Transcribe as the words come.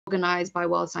organized by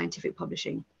World Scientific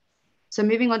Publishing. So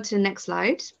moving on to the next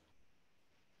slide.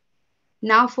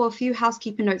 Now for a few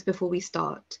housekeeping notes before we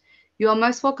start. You are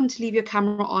most welcome to leave your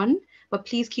camera on, but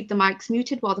please keep the mics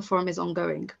muted while the forum is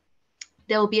ongoing.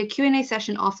 There will be a Q&A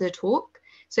session after the talk,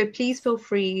 so please feel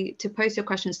free to post your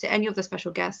questions to any of the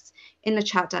special guests in the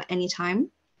chat at any time.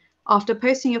 After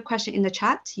posting your question in the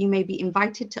chat, you may be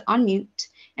invited to unmute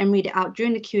and read it out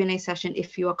during the Q&A session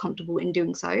if you are comfortable in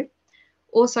doing so.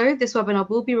 Also, this webinar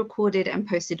will be recorded and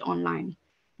posted online.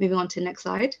 Moving on to the next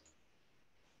slide.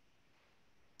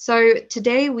 So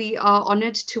today we are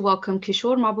honored to welcome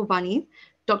Kishore Mahbubani,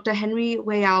 Dr.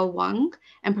 Huiyao Wang,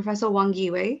 and Professor Wang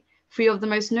Yiwei, three of the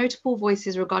most notable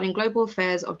voices regarding global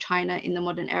affairs of China in the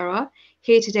modern era,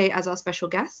 here today as our special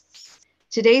guests.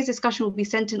 Today's discussion will be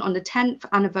centered on the 10th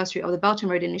anniversary of the Belt and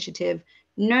Road Initiative,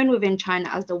 known within China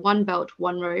as the One Belt,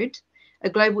 One Road, a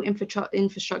global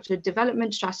infrastructure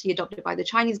development strategy adopted by the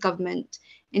Chinese government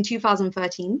in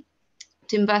 2013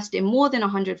 to invest in more than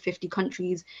 150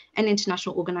 countries and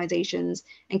international organizations.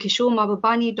 And Kishore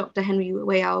Mahbubani, Dr.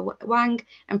 Huiyao Wang,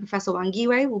 and Professor Wang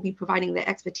Yiwei will be providing their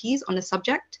expertise on the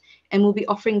subject and will be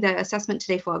offering their assessment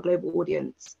today for our global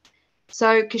audience.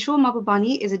 So Kishore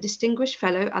Mahbubani is a distinguished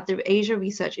fellow at the Asia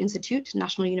Research Institute,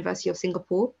 National University of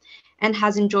Singapore, and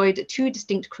has enjoyed two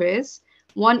distinct careers,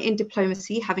 one in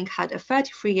diplomacy, having had a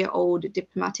 33-year-old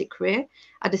diplomatic career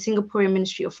at the Singaporean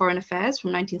Ministry of Foreign Affairs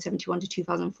from 1971 to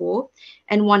 2004,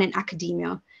 and one in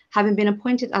academia, having been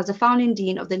appointed as the founding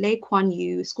dean of the Lee Kuan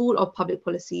Yew School of Public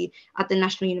Policy at the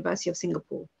National University of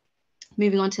Singapore.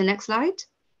 Moving on to the next slide.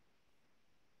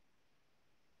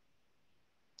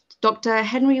 Dr.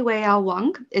 Huiyao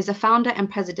Wang is the founder and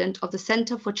president of the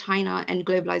Center for China and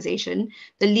Globalization,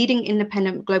 the leading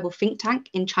independent global think tank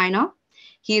in China.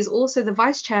 He is also the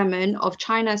vice chairman of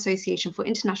China Association for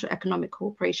International Economic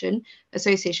Cooperation,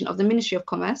 Association of the Ministry of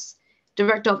Commerce,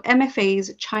 director of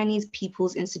MFA's Chinese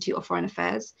People's Institute of Foreign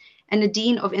Affairs, and the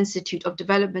dean of Institute of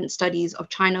Development Studies of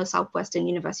China Southwestern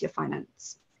University of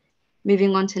Finance.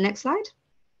 Moving on to the next slide.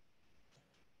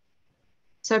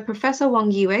 So Professor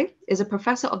Wang Yiwei is a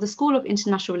professor of the School of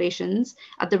International Relations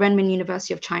at the Renmin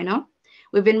University of China.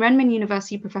 Within Renmin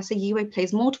University, Professor Yiwei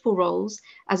plays multiple roles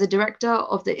as a director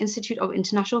of the Institute of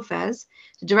International Affairs,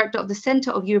 the director of the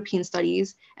Center of European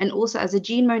Studies, and also as a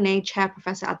Jean Monnet Chair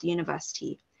Professor at the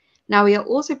university. Now, we are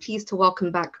also pleased to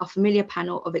welcome back our familiar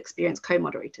panel of experienced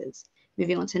co-moderators.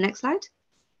 Moving on to the next slide.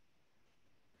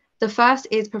 The first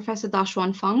is Professor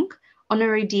Dashuan Feng,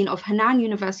 Honorary Dean of Henan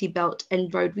University Belt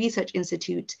and Road Research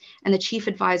Institute and the Chief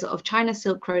Advisor of China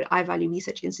Silk Road I-Valley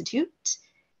Research Institute.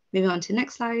 Moving on to the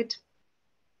next slide.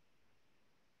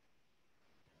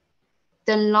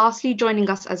 Then lastly, joining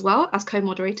us as well as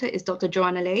co-moderator is Dr.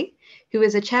 Joanna Lei, who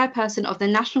is a chairperson of the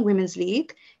National Women's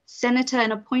League, senator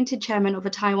and appointed chairman of a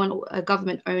Taiwan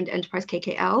government-owned enterprise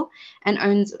KKL,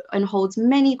 and holds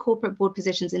many corporate board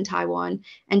positions in Taiwan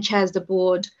and chairs the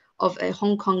board of a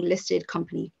Hong Kong listed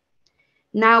company.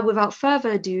 Now, without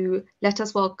further ado, let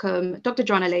us welcome Dr.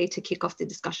 Joanna Lei to kick off the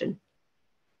discussion.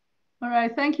 All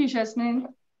right, thank you, Jasmine.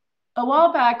 A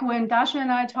while back when Dasha and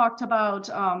I talked about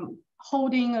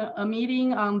holding a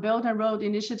meeting on Belt and Road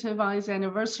Initiative on its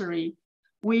anniversary,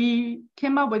 we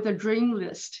came up with a dream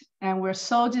list, and we're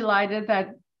so delighted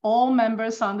that all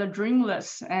members on the dream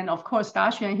list, and of course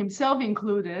Dashian himself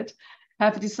included,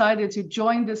 have decided to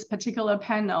join this particular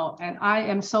panel, and I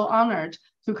am so honored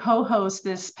to co-host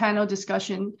this panel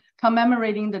discussion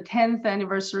commemorating the 10th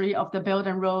anniversary of the Belt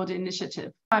and Road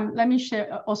Initiative. Let me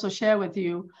also share with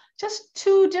you just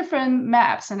two different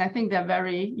maps, and I think they're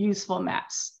very useful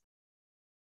maps.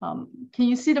 Can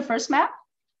you see the first map?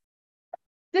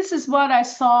 This is what I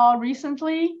saw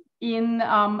recently in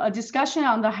a discussion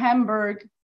on the Hamburg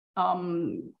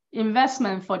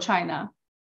investment for China.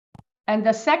 And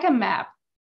the second map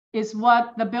is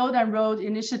what the Belt and Road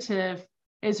Initiative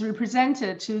is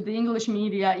represented to the English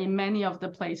media in many of the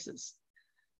places.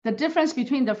 The difference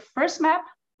between the first map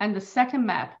and the second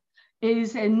map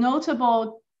is a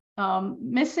notable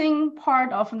missing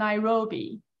part of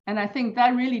Nairobi. And I think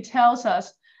that really tells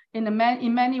us in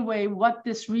many ways what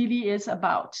this really is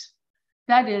about.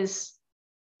 That is,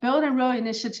 Belt and Road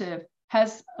Initiative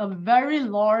has a very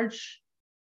large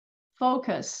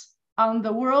focus on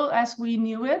the world as we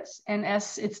knew it and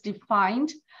as it's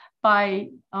defined by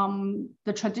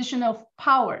the traditional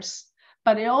powers,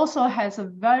 but it also has a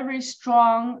very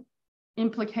strong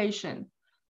implication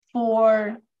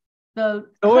for the—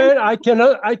 Wait, I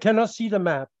cannot see the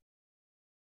map.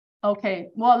 Okay,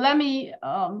 well, let me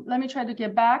try to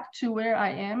get back to where I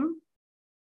am.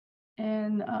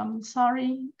 And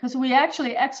sorry, because we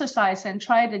actually exercised and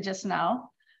tried it just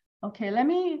now. Okay, let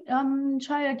me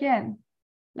try again.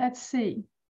 Let's see.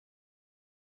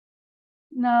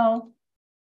 Now,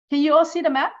 can you all see the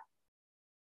map?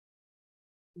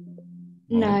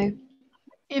 No.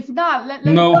 If not,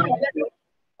 No.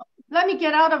 let me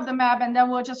get out of the map and then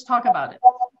we'll just talk about it,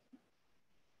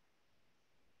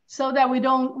 so that we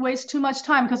don't waste too much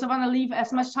time, because I want to leave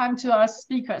as much time to our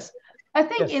speakers. I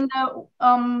think Yes. in the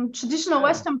traditional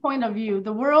Western point of view,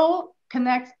 the world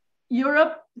connects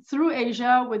Europe through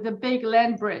Asia with the big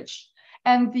land bridge,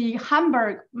 and the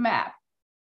Hamburg map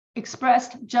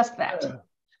expressed just that.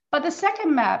 But the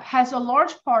second map has a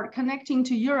large part connecting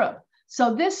to Europe.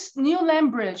 So this new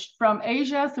land bridge from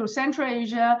Asia through Central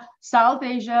Asia, South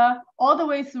Asia, all the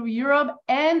way through Europe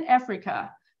and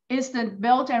Africa is the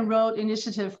Belt and Road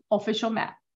Initiative official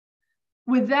map.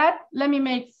 With that, let me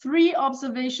make 3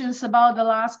 observations about the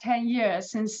last 10 years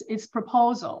since its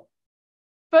proposal.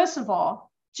 First of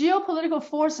all, geopolitical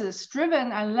forces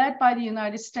driven and led by the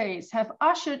United States have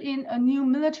ushered in a new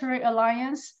military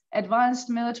alliance, advanced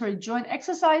military joint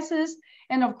exercises,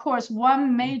 and of course,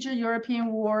 one major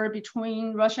European war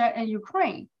between Russia and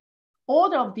Ukraine.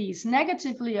 All of these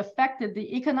negatively affected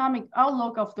the economic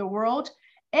outlook of the world,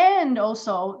 and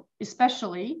also,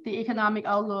 especially, the economic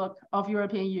outlook of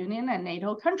European Union and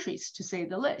NATO countries, to say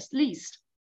the least.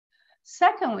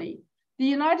 Secondly, the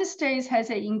United States has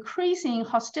an increasing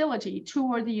hostility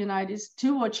toward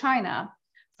China,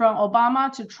 from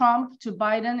Obama to Trump to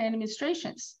Biden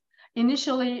administrations.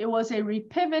 Initially, it was a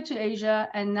repivot to Asia,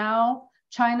 and now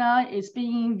China is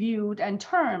being viewed and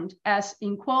termed as,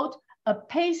 in quote, a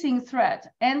pacing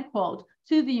threat, end quote,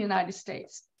 to the United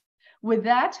States. With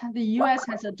that, the US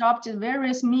has adopted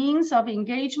various means of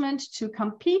engagement to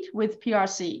compete with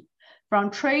PRC,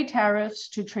 from trade tariffs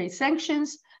to trade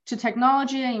sanctions, to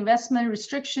technology and investment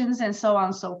restrictions, and so on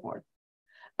and so forth.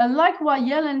 Unlike what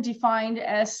Yellen defined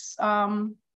as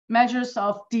measures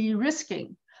of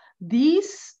de-risking,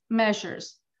 these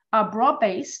measures are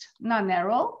broad-based, not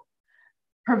narrow,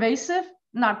 pervasive,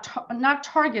 not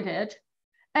targeted,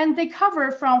 and they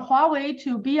cover from Huawei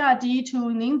to BRD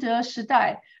to Ningde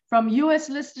Shidai, from US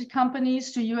listed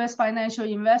companies to US financial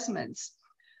investments.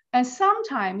 And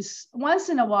sometimes, once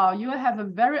in a while, you have a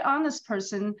very honest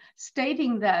person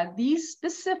stating that these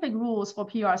specific rules for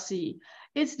PRC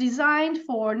is designed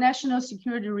for national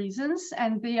security reasons,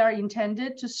 and they are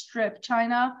intended to strip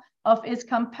China of its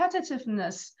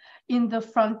competitiveness in the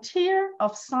frontier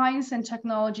of science and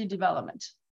technology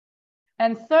development.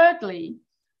 And thirdly,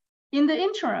 in the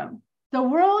interim, the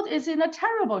world is in a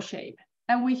terrible shape,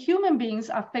 and we human beings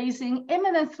are facing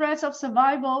imminent threats of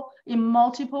survival in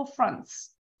multiple fronts,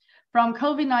 from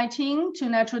COVID-19 to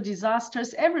natural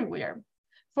disasters everywhere.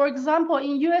 For example,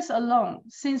 in US alone,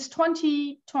 since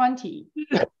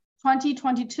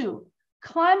 2022,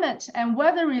 climate and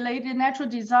weather-related natural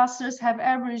disasters have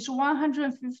averaged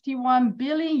 $151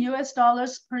 billion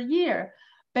per year,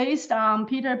 based on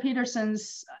Peter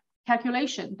Peterson's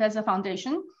calculation. That's a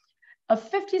foundation. A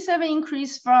 57%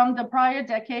 increase from the prior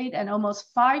decade and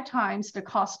almost 5 times the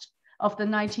cost of the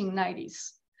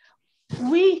 1990s.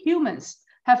 We humans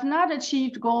have not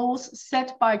achieved goals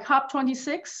set by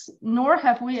COP26, nor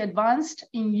have we advanced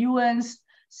in UN's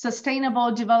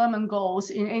Sustainable Development Goals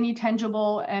in any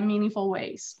tangible and meaningful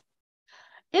ways.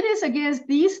 It is against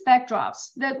these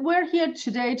backdrops that we're here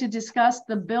today to discuss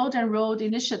the Belt and Road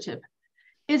Initiative.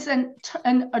 It's an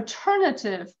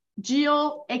alternative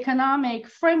geo-economic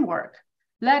framework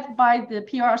led by the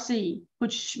PRC,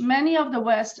 which many of the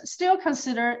West still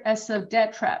consider as a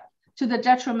debt trap to the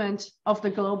detriment of the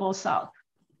global South.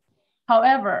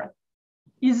 However,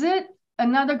 is it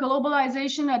another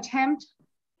globalization attempt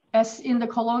as in the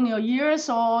colonial years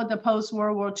or the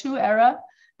post-World War II era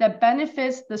that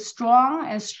benefits the strong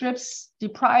and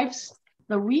deprives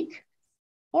the weak?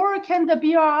 Or can the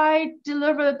BRI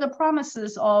deliver the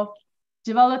promises of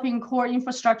developing core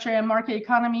infrastructure and market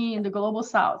economy in the global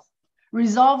South,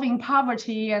 resolving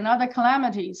poverty and other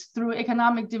calamities through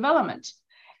economic development,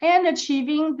 and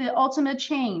achieving the ultimate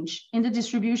change in the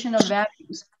distribution of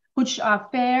values, which are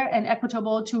fair and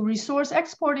equitable to resource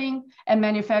exporting and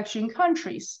manufacturing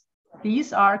countries?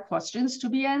 These are questions to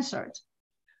be answered.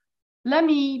 Let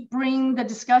me bring the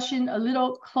discussion a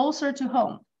little closer to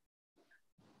home.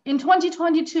 In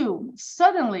 2022,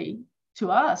 suddenly to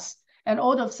us, and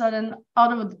all of a sudden,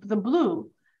 out of the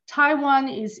blue, Taiwan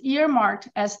is earmarked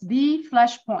as the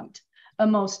flashpoint, a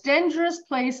most dangerous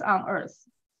place on Earth.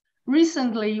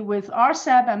 Recently, with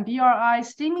RCEP and BRI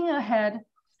steaming ahead,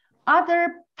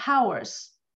 other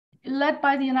powers, led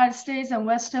by the United States and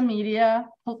Western media,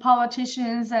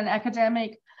 politicians and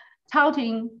academics,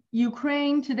 touting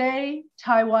Ukraine today,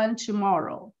 Taiwan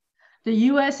tomorrow. The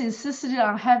US insisted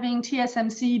on having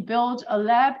TSMC build a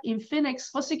lab in Phoenix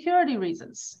for security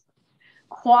reasons.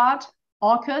 Quad,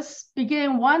 AUKUS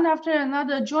began one after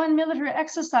another joint military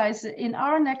exercise in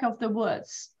our neck of the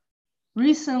woods.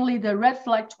 Recently, the Red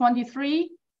Flag 23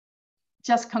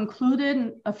 just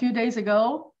concluded a few days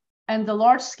ago, and the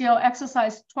large-scale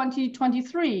exercise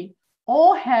 2023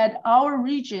 all had our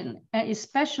region, and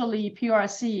especially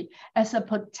PRC, as a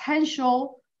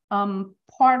potential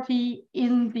party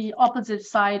in the opposite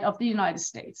side of the United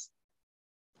States.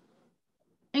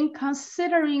 In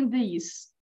considering these,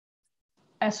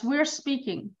 as we're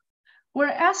speaking, we're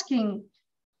asking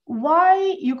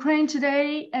why Ukraine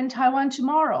today and Taiwan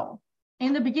tomorrow?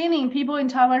 In the beginning, people in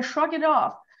Taiwan shrugged it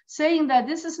off, saying that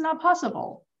this is not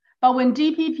possible. But when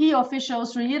DPP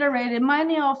officials reiterated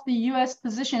many of the US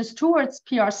positions towards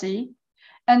PRC,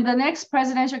 and the next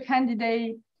presidential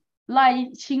candidate,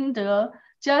 Lai Ching-te,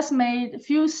 just made a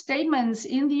few statements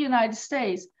in the United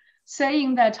States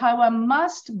saying that Taiwan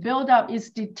must build up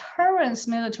its deterrence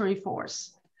military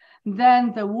force,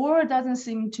 then the war doesn't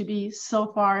seem to be so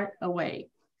far away.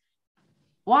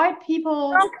 Why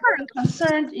people were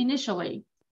concerned initially?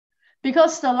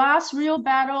 Because the last real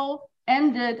battle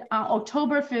ended on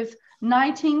October 5th,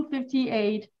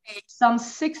 1958, some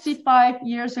 65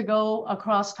 years ago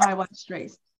across Taiwan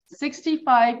Straits.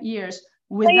 65 years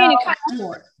without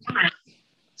war.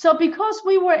 So because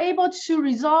we were able to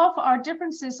resolve our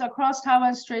differences across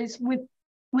Taiwan Straits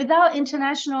without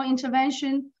international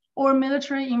intervention or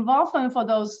military involvement for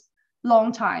those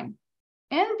long time,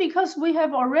 and because we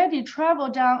have already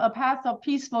traveled down a path of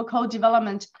peaceful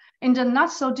co-development in the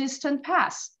not so distant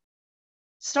past.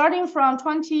 Starting from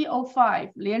 2005,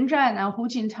 Lian Zhan and Hu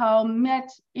Jintao met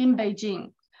in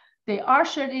Beijing. They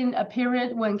ushered in a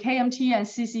period when KMT and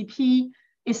CCP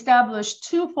established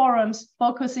two forums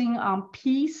focusing on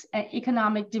peace and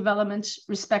economic development,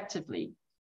 respectively.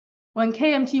 When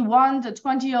KMT won the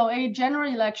 2008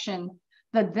 general election,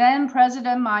 the then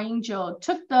President Ma Ying-jeou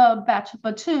took the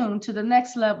baton to the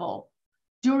next level.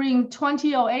 During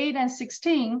 2008 and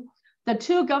 16, the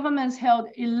two governments held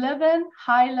 11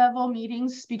 high-level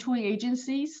meetings between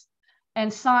agencies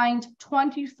and signed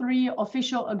 23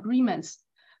 official agreements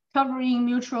covering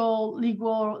mutual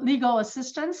legal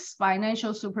assistance,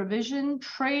 financial supervision,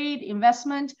 trade,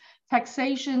 investment,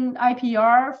 taxation,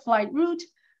 IPR, flight route,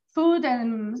 food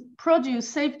and produce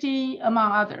safety,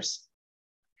 among others.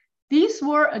 These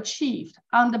were achieved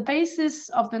on the basis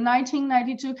of the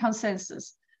 1992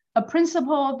 consensus, a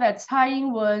principle that Tsai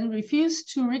Ing-wen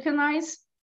refused to recognize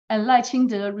and Lai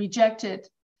Ching-te rejected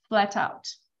flat out.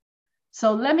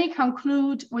 So let me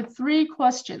conclude with three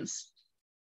questions.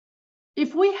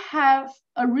 If we have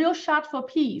a real shot for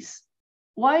peace,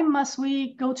 why must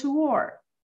we go to war?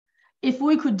 If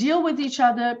we could deal with each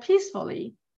other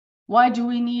peacefully, why do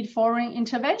we need foreign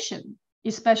intervention,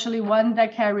 especially one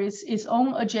that carries its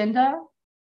own agenda?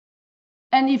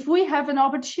 And if we have an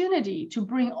opportunity to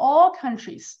bring all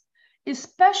countries,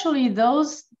 especially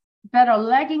those that are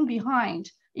lagging behind,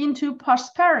 into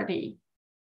prosperity,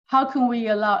 how can we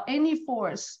allow any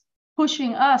force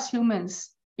pushing us humans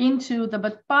into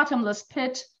the bottomless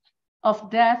pit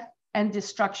of death and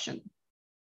destruction?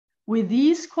 With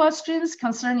these questions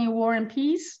concerning war and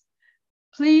peace,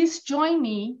 please join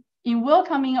me in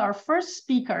welcoming our first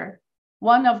speaker,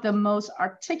 one of the most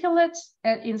articulate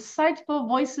and insightful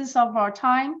voices of our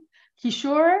time,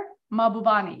 Kishore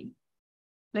Mahbubani.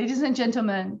 Ladies and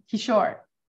gentlemen, Kishore.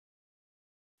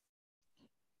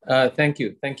 Thank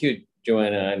you,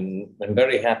 Joanna. I'm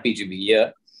very happy to be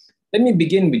here. Let me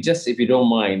begin with just, if you don't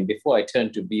mind, before I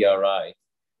turn to BRI,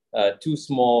 two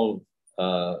small,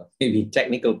 maybe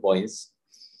technical points.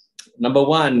 Number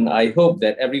one, I hope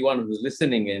that everyone who's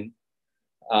listening in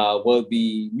will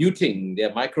be muting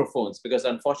their microphones, because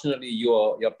unfortunately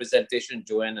your presentation,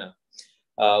 Joanna,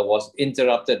 was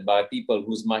interrupted by people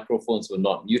whose microphones were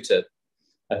not muted.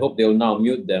 I hope they'll now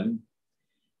mute them.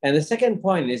 And the second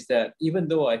point is that even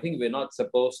though I think we're not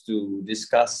supposed to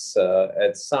discuss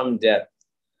at some depth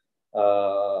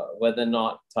whether or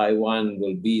not Taiwan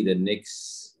will be the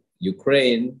next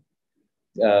Ukraine,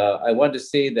 I want to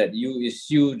say that you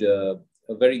issued a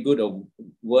very good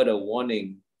word of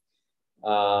warning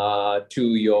to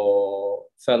your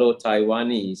fellow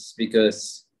Taiwanese,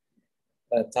 because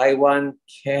Taiwan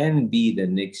can be the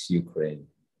next Ukraine.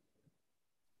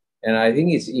 And I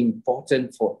think it's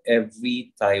important for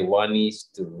every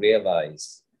Taiwanese to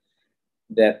realize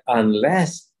that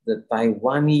unless the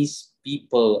Taiwanese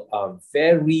people are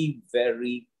very,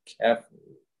 very careful,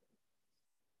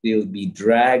 they'll be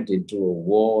dragged into a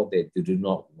war that they do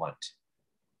not want.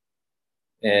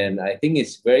 And I think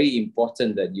it's very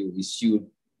important that you issued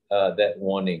that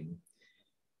warning.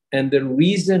 And the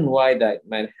reason why that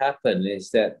might happen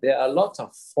is that there are lots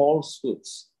of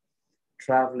falsehoods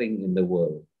traveling in the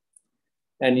world.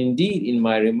 And indeed, in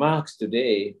my remarks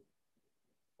today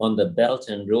on the Belt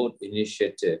and Road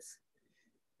Initiative,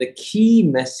 the key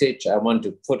message I want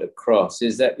to put across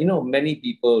is that, many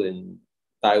people in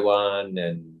Taiwan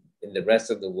and in the rest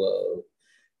of the world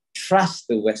trust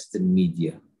the Western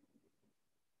media.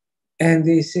 And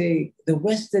they say the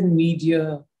Western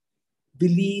media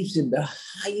believes in the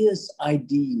highest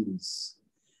ideals,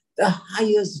 the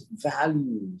highest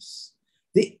values.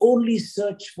 They only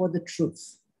search for the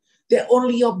truth. They're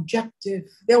only objective.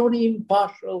 They're only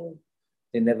impartial.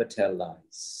 They never tell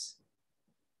lies.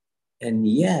 And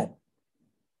yet,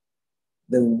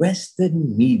 the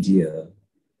Western media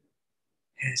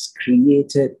has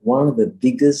created one of the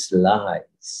biggest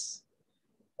lies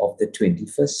of the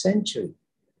 21st century.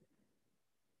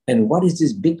 And what is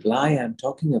this big lie I'm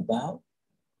talking about?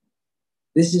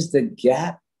 This is the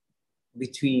gap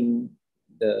between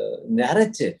the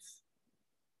narrative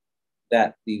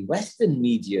that the Western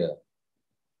media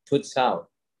puts out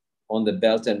on the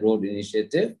Belt and Road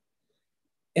Initiative,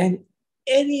 and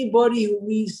anybody who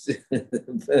reads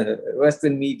the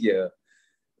Western media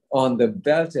on the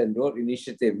Belt and Road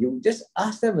Initiative, you just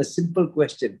ask them a simple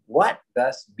question: what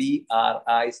does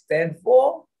BRI stand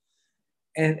for?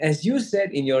 And as you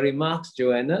said in your remarks,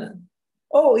 Joanna,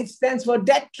 it stands for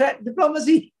dead threat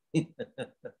diplomacy.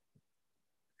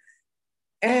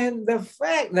 And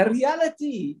the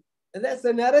reality, that's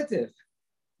the narrative.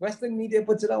 Western media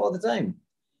puts it out all the time.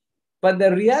 But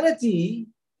the reality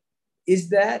is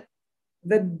that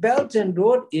the Belt and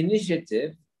Road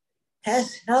Initiative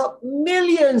has helped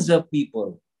millions of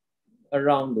people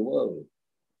around the world.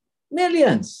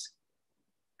 Millions.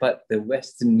 But the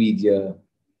Western media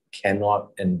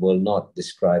cannot and will not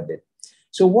describe it.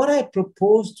 So what I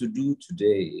propose to do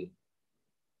today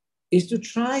is to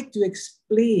try to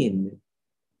explain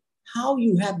how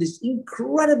you have this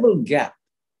incredible gap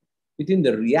between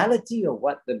the reality of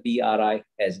what the BRI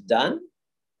has done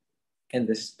and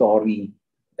the story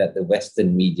that the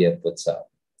Western media puts out.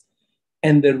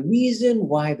 And the reason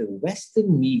why the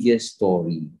Western media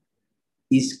story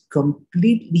is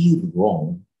completely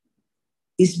wrong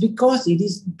is because it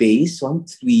is based on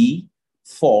 3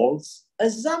 false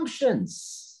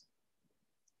assumptions.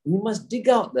 We must dig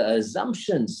out the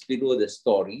assumptions below the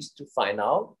stories to find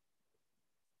out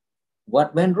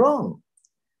what went wrong.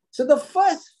 So the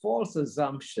first false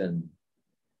assumption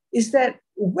is that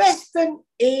Western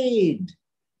aid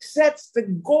sets the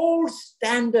gold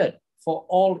standard for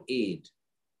all aid.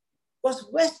 Because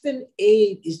Western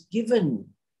aid is given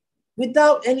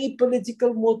without any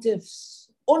political motives,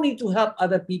 only to help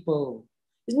other people.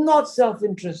 It's not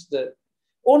self-interested,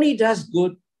 only does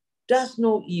good, does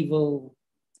no evil.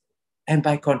 And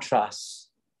by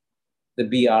contrast, the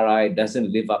BRI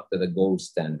doesn't live up to the gold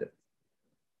standard.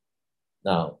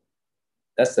 Now,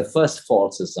 that's the first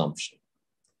false assumption.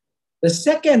 The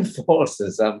second false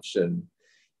assumption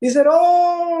is that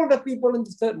all the people in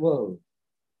the third world,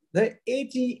 the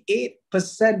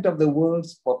 88% of the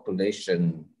world's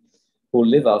population who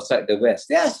live outside the West,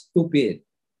 they are stupid.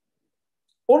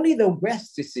 Only the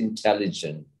West is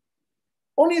intelligent.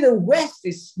 Only the West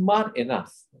is smart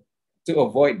enough to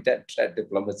avoid dead threat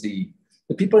diplomacy.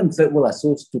 The people in the third world are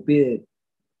so stupid.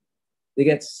 They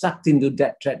get sucked into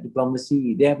dead threat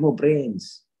diplomacy. They have no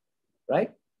brains,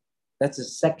 right? That's the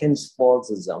second false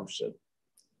assumption.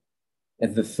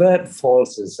 And the third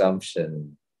false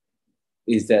assumption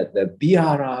is that the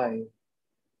BRI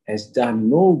has done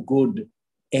no good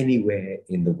anywhere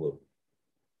in the world.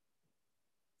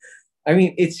 I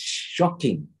mean, it's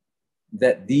shocking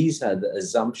that these are the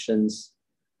assumptions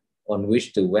on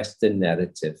which the Western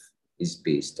narrative is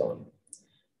based on.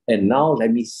 And now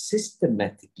let me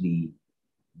systematically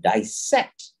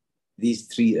dissect these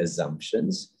 3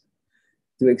 assumptions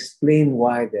to explain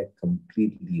why they're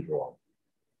completely wrong.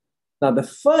 Now, the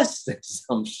first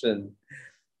assumption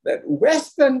that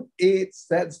Western aid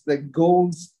sets the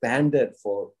gold standard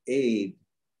for aid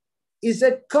is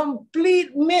a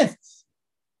complete myth.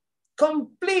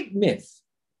 Complete myth.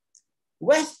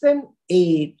 Western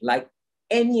aid, like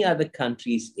any other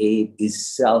country's aid, is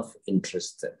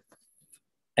self-interested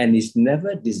and is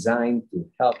never designed to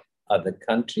help other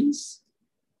countries,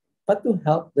 but to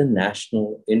help the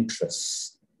national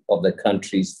interests of the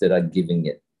countries that are giving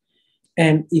it.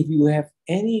 And if you have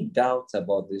any doubts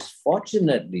about this,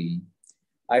 fortunately,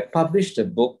 I published a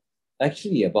book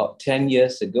actually about 10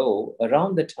 years ago,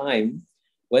 around the time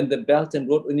when the Belt and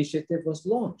Road Initiative was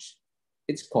launched.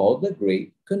 It's called The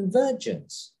Great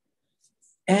Convergence.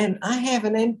 And I have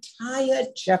an entire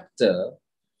chapter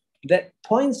that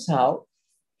points out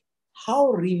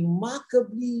how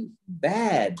remarkably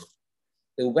bad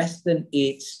the Western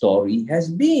aid story has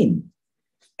been.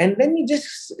 And let me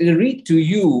just read to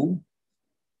you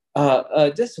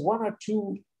just one or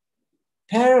two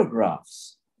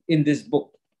paragraphs in this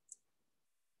book.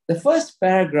 The first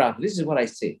paragraph, this is what I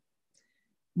say.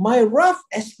 My rough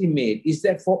estimate is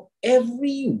that for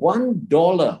every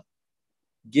 $1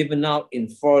 given out in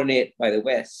foreign aid by the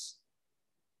West,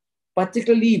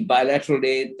 particularly bilateral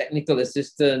aid, technical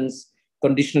assistance,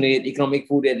 conditional aid, economic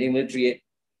food aid, and military aid,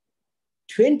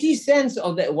 20 cents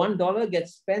of that $1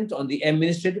 gets spent on the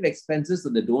administrative expenses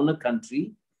of the donor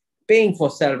country, paying for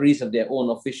salaries of their own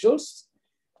officials.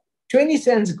 20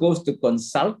 cents goes to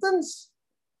consultants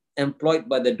employed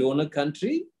by the donor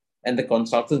country, and the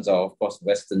consultants are, of course,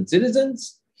 Western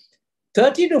citizens.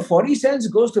 30 to 40 cents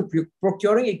goes to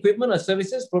procuring equipment or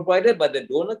services provided by the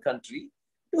donor country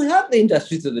to help the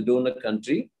industries of the donor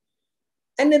country.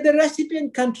 And if the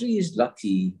recipient country is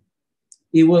lucky,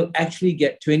 it will actually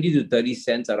get 20 to 30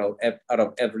 cents out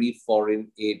of every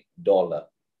foreign aid dollar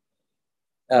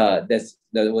that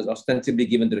was ostensibly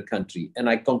given to the country. And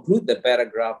I conclude the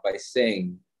paragraph by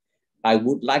saying, I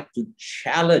would like to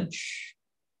challenge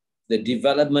the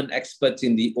development experts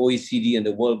in the OECD and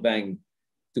the World Bank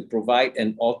to provide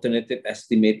an alternative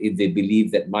estimate if they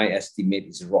believe that my estimate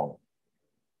is wrong.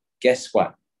 Guess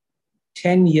what?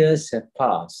 10 years have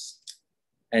passed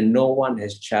and no one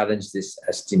has challenged this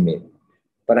estimate.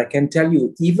 But I can tell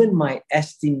you, even my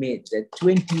estimate that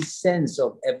 20 cents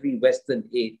of every Western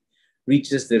aid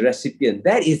reaches the recipient,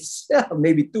 that is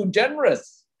maybe too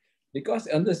generous. Because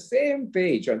on the same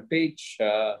page, on page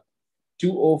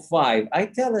 205, I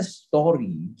tell a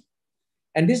story,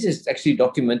 and this is actually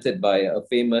documented by a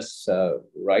famous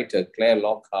writer, Claire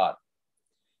Lockhart.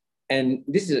 And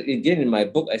this is, again, in my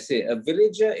book, I say, a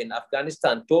villager in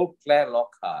Afghanistan told Claire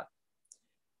Lockhart,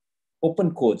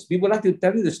 open quotes, we would like to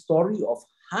tell you the story of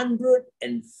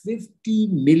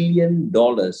 $150 million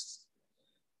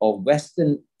of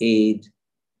Western aid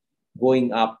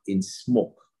going up in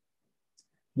smoke.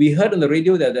 We heard on the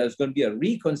radio that there was going to be a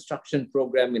reconstruction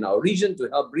program in our region to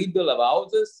help rebuild our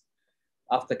houses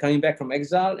after coming back from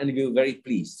exile, and we were very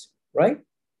pleased, right?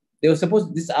 They were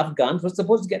supposed, these Afghans were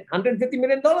supposed to get $150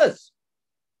 million. But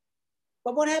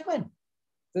what happened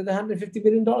to the $150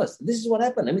 million? This is what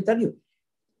happened, let me tell you.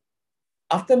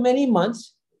 After many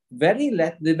months, very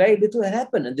little had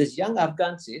happened. And this young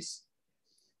Afghan says,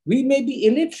 we may be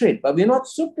illiterate, but we're not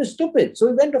super stupid. So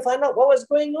we went to find out what was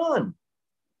going on.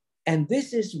 And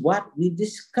this is what we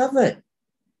discovered.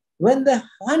 When the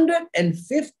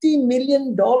 $150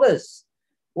 million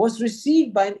was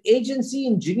received by an agency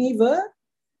in Geneva,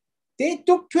 they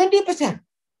took 20%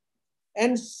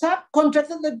 and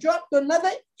subcontracted the job to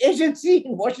another agency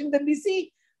in Washington,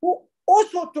 D.C., who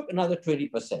also took another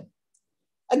 20%.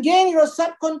 Again, it was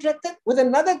subcontracted with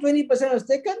another 20% was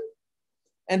taken.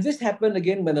 And this happened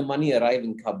again when the money arrived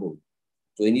in Kabul.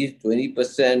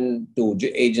 20% to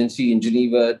agency in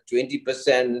Geneva,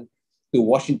 20% to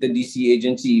Washington, D.C.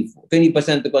 agency,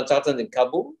 20% to consultants in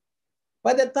Kabul.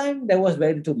 By that time, there was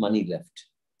very little money left.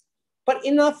 But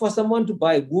enough for someone to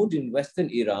buy wood in Western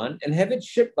Iran and have it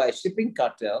shipped by a shipping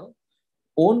cartel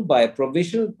owned by a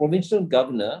provincial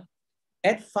governor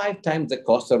at 5 times the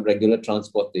cost of regular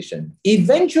transportation.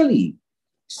 Eventually,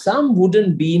 some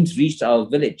wooden beams reached our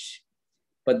village,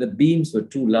 but the beams were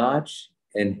too large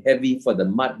and heavy for the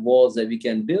mud walls that we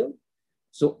can build.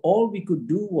 So all we could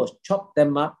do was chop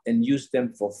them up and use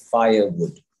them for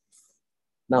firewood.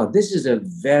 Now, this is a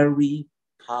very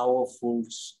powerful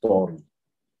story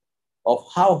of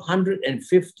how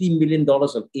 $150 million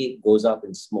of aid goes up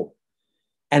in smoke.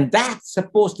 And that's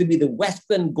supposed to be the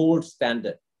Western gold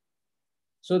standard.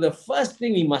 So the first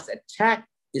thing we must attack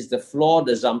is the flawed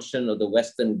assumption of the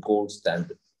Western gold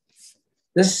standard.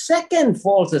 The second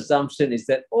false assumption is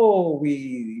that, oh,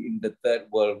 we in the third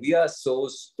world, we are so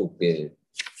stupid.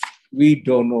 We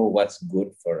don't know what's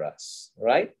good for us,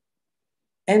 right?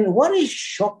 And what is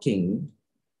shocking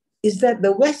is that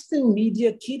the Western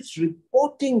media keeps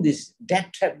reporting this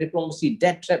debt trap diplomacy,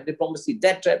 debt trap diplomacy,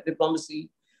 debt trap diplomacy,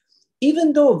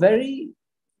 even though very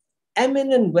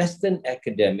eminent Western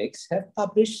academics have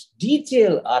published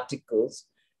detailed articles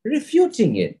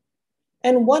refuting it.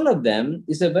 And one of them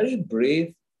is a very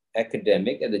brave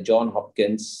academic at the Johns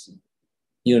Hopkins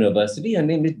University. Her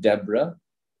name is Deborah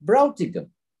Brautigam,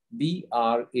 Brautigam.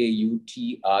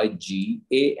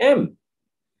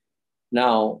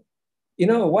 Now, you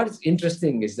know, what's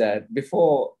interesting is that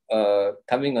before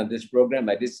coming on this program,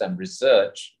 I did some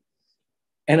research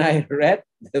and I read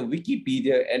the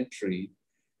Wikipedia entry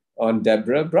on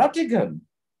Deborah Brautigam.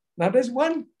 Now, there's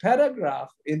one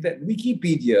paragraph in that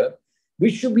Wikipedia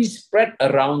which should be spread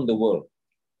around the world.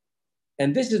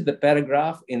 And this is the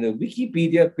paragraph in the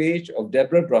Wikipedia page of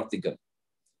Deborah Brottingham.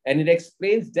 And it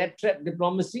explains death trap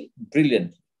diplomacy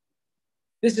brilliantly.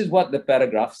 This is what the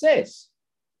paragraph says.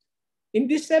 In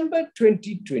December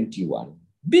 2021,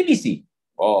 BBC,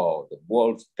 the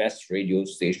world's best radio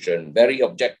station, very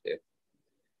objective,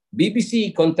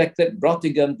 BBC contacted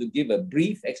Brottingham to give a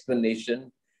brief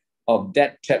explanation of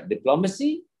death trap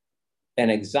diplomacy, an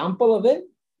example of it,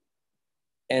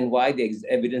 and why the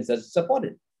evidence doesn't support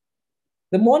it.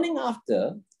 The morning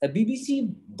after, a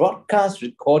BBC broadcast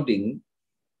recording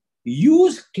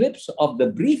used clips of the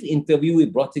brief interview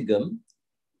with Brottingham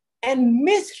and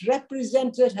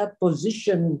misrepresented her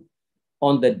position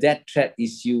on the death threat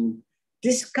issue,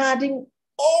 discarding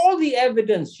all the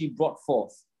evidence she brought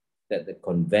forth that the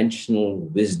conventional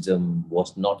wisdom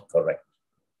was not correct,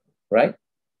 right?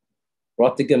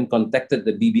 Brottingham contacted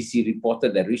the BBC reporter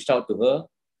that reached out to her,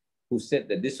 who said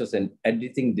that this was an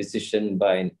editing decision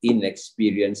by an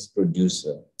inexperienced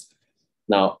producer.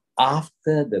 Now,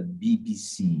 after the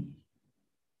BBC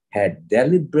had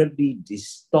deliberately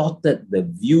distorted the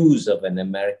views of an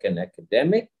American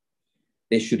academic,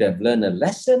 they should have learned a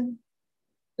lesson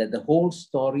that the whole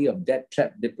story of death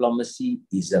trap diplomacy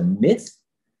is a myth.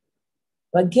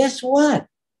 But guess what?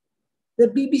 The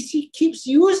BBC keeps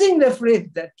using the phrase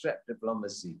death trap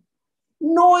diplomacy,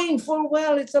 knowing full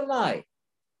well it's a lie.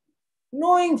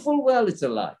 Knowing full well it's a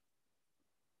lie.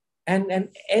 And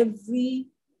every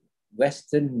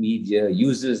Western media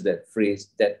uses that phrase,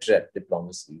 death trap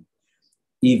diplomacy,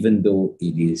 even though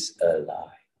it is a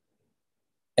lie.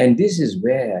 And this is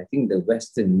where I think the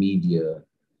Western media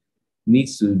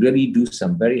needs to really do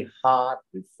some very hard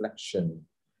reflection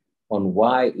on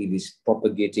why it is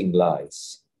propagating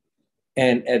lies.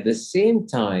 And at the same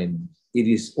time, it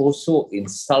is also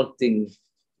insulting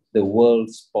the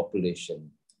world's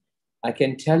population. I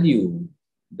can tell you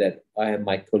that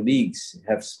my colleagues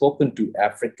have spoken to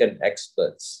African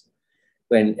experts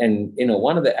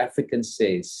one of the Africans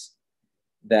says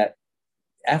that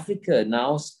Africa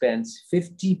now spends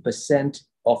 50%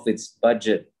 of its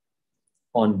budget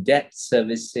on debt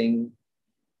servicing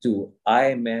to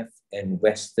IMF and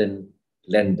Western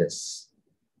lenders.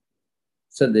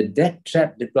 So the debt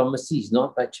trap diplomacy is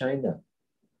not by China,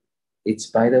 it's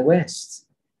by the West.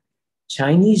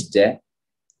 Chinese debt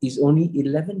is only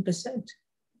 11%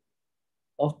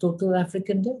 of total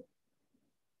African debt.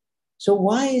 So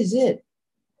why is it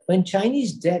when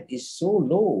Chinese debt is so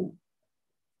low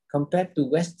compared to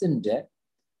Western debt,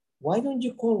 why don't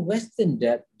you call Western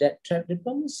debt debt trap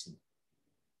diplomacy,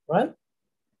 right?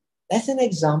 That's an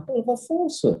example of a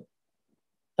falsehood,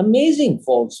 amazing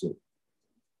falsehood.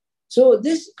 So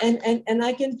this, and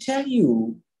I can tell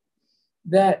you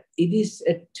that it is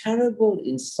a terrible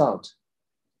insult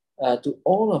to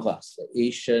all of us, the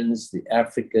Asians, the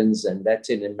Africans, and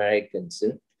Latin Americans,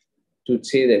 to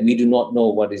say that we do not know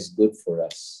what is good for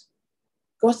us.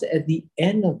 Because at the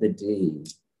end of the day,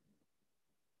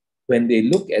 when they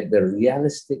look at the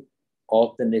realistic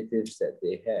alternatives that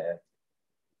they have,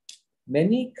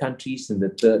 many countries in the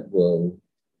third world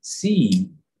see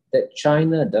that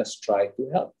China does try to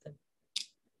help them.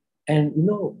 And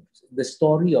the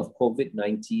story of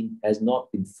COVID-19 has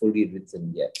not been fully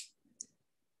written yet.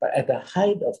 But at the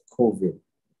height of COVID,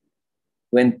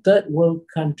 when third world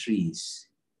countries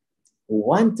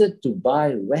wanted to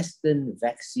buy Western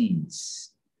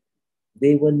vaccines,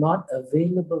 they were not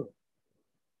available.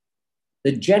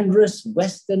 The generous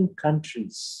Western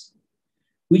countries,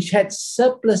 which had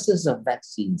surpluses of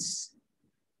vaccines,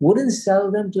 wouldn't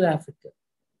sell them to Africa,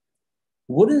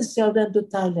 wouldn't sell them to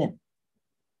Thailand,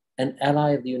 an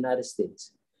ally of the United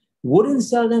States, wouldn't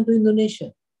sell them to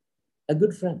Indonesia, a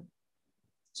good friend.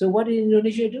 So what did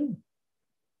Indonesia do?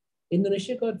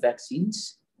 Indonesia got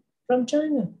vaccines from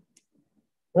China,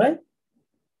 right?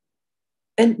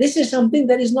 And this is something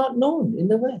that is not known in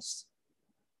the West,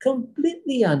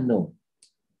 completely unknown.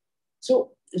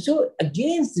 So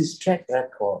against this track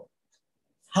record,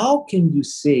 how can you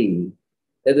say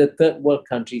that the third world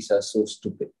countries are so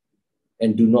stupid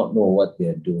and do not know what they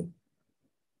are doing?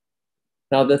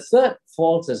 Now, the third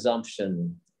false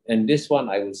assumption, and this one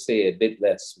I will say a bit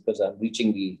less because I'm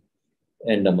reaching the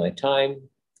end of my time.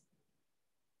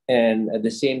 And at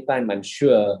the same time, I'm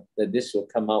sure that this will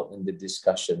come out in the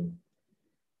discussion.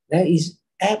 There is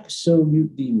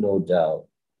absolutely no doubt,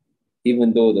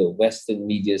 even though the Western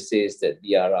media says that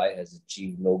BRI has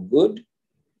achieved no good,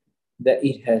 that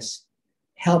it has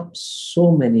helped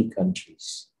so many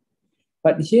countries.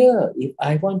 But here, if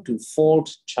I want to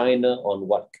fault China on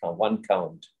one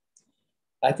count,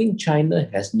 I think China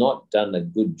has not done a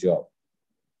good job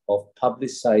of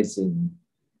publicizing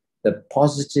the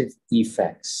positive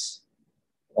effects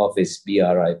of its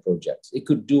BRI projects. It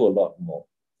could do a lot more.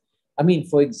 I mean,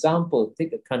 for example,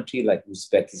 take a country like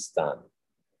Uzbekistan.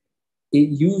 It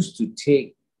used to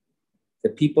take the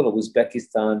people of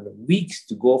Uzbekistan weeks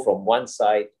to go from one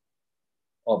side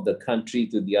of the country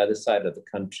to the other side of the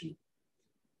country.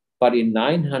 But in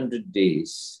 900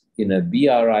 days, in a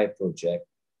BRI project,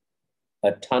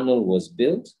 a tunnel was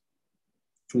built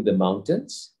through the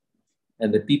mountains,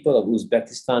 and the people of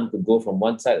Uzbekistan could go from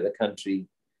one side of the country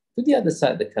to the other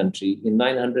side of the country in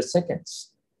 900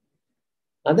 seconds.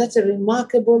 Now that's a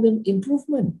remarkable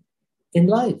improvement in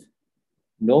life.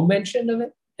 No mention of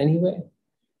it anywhere.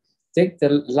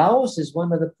 Laos is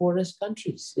one of the poorest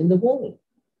countries in the world.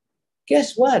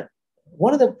 Guess what?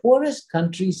 One of the poorest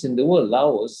countries in the world,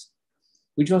 Laos,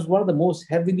 which was one of the most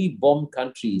heavily bombed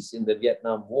countries in the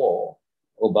Vietnam War,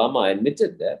 Obama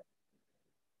admitted that,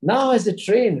 now has a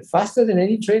train faster than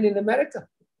any train in America.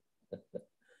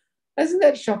 Isn't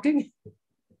that shocking?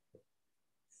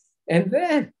 And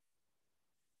then,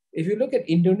 if you look at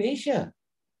Indonesia,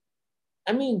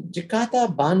 I mean, Jakarta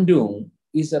Bandung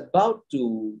is about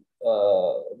to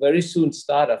very soon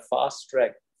start a fast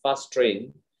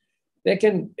train that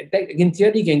can, in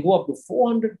theory, can go up to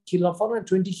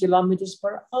 420 kilometers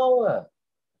per hour.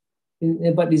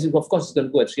 But of course, it's going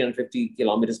to go at 350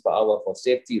 kilometers per hour for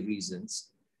safety reasons.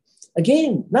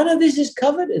 Again, none of this is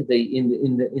covered in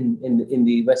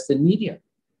the Western media,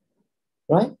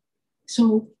 right?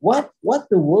 So what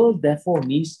the world therefore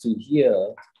needs to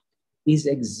hear is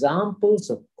examples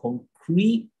of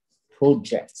concrete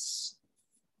projects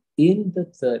in the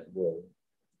third world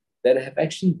that have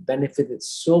actually benefited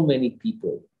so many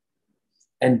people.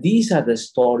 And these are the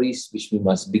stories which we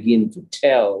must begin to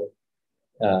tell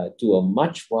to a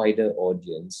much wider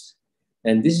audience.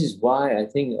 And this is why I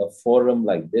think a forum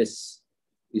like this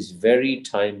is very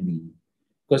timely,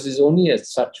 because it's only at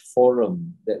such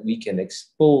forum that we can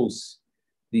expose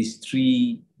these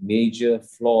three major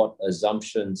flawed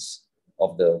assumptions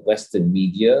of the Western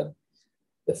media.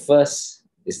 The first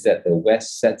is that the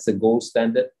West sets a gold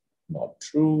standard. Not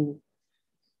true.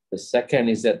 The second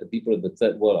is that the people of the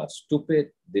third world are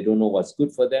stupid. They don't know what's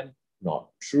good for them. Not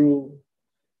true.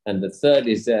 And the third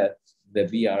is that the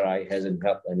BRI hasn't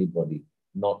helped anybody.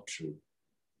 Not true.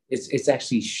 It's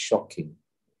actually shocking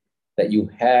that you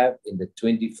have in the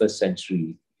 21st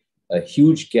century a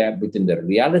huge gap between the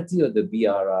reality of the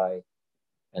BRI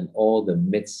and all the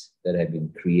myths that have been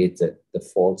created, the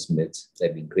false myths that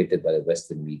have been created by the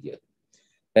Western media.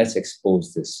 Let's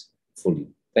expose this fully.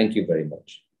 Thank you very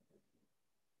much.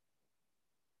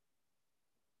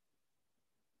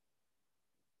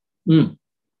 Let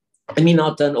me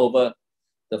now turn over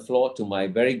the floor to my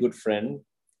very good friend,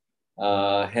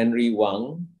 Henry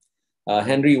Wang.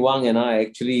 Henry Wang and I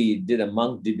actually did a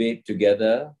monk debate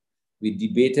together. We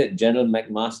debated General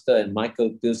McMaster and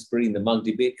Michael Pillsbury in the monk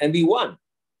debate, and we won.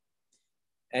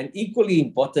 And equally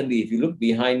importantly, if you look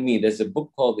behind me, there's a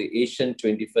book called The Asian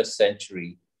 21st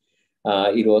Century.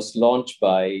 It was launched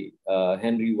by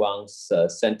Henry Wang's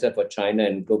Center for China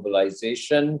and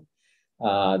Globalization.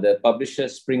 The publisher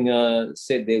Springer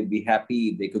said they would be happy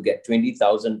if they could get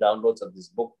 20,000 downloads of this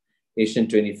book, Asian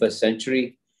 21st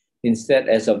Century. Instead,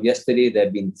 as of yesterday, there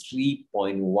have been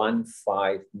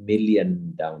 3.15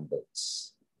 million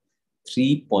downloads.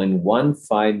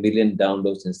 3.15 million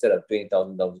downloads instead of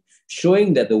 20,000 downloads,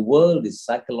 showing that the world is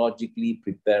psychologically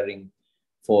preparing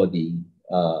for the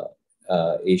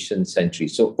Asian century.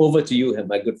 So over to you,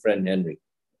 my good friend, Henry.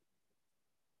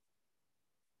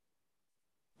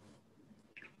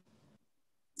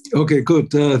 Okay, good.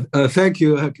 Thank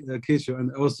you, Kishore,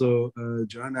 and also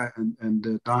Joanna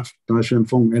and Da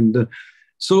Xuanfeng. And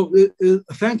so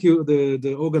thank you,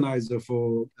 the organizer,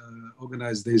 for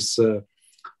organize this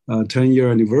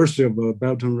 10-year anniversary of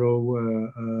Belt and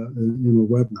Road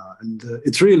webinar. And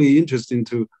it's really interesting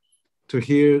to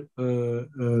hear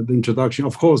the introduction.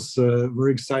 Of course,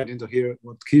 very exciting to hear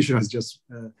what Kishore has just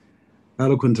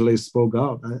eloquently spoke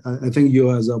out. I think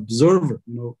you as an observer,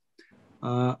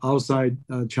 outside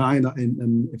China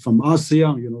and from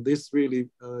ASEAN, this really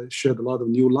shed a lot of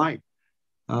new light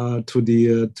to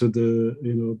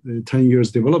the 10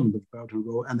 years development of Belt and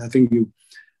Road. And I think you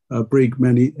break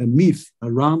many myths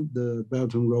around the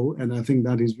Belt and Road, and I think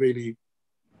that is really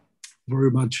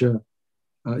very much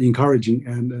encouraging.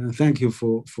 And thank you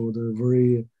for the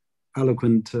very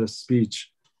eloquent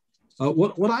speech.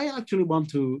 What I actually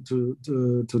want to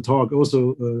talk,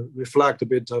 also reflect a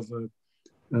bit of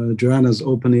Joanna's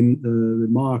opening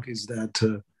remark, is that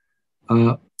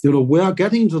we are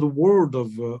getting into the world of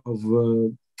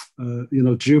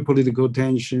geopolitical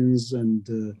tensions and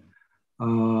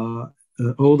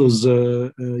all those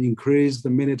increased the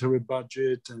military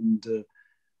budget and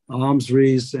arms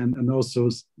race and also,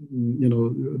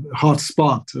 hot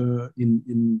spot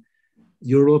in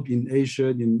Europe, in Asia,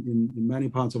 in many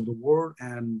parts of the world.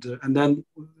 And then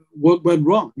what went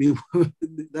wrong? I mean,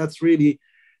 that's really,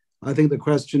 I think, the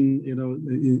question, in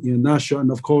a nutshell,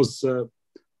 and of course,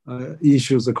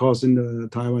 issues, of course, in the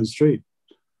Taiwan Strait.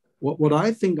 What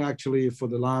I think actually for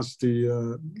the last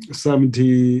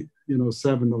 70,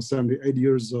 7 or 78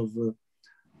 years of,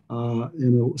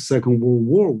 Second World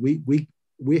War,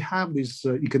 we have this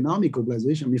economic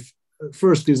globalization. I mean,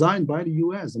 first designed by the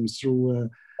U.S. through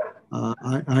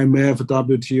IMF,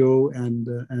 WTO,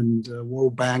 and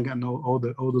World Bank, and all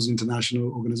those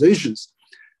international organizations.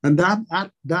 And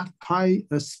that high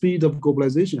speed of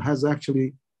globalization has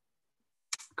actually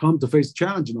come to face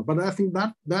challenge now. But I think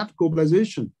that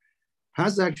globalization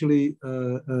has actually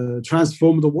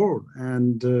transformed the world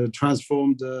and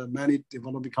transformed many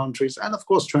developing countries, and of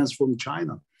course transformed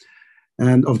China.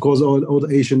 And of course, all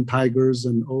the Asian tigers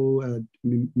and all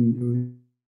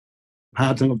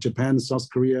pattern of Japan, South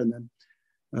Korea, and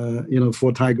then,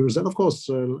 4 tigers. And of course,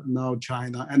 now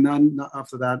China. And then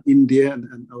after that, India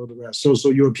and all the rest. So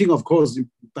European, of course,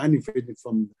 benefited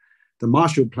from the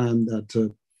Marshall Plan that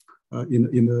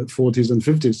in the 40s and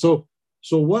 50s.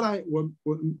 So what I'm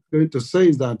going to say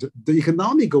is that the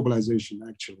economic globalization,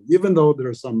 actually, even though there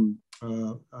are some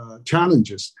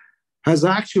challenges, has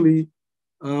actually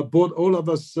brought all of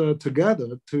us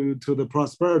together to the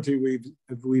prosperity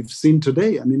we've seen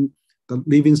today. I mean, the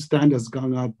living standard has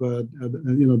gone up,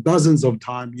 dozens of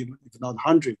times, if not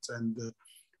hundreds, and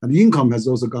income has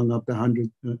also gone up 100,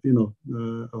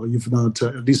 or if not,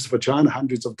 at least for China,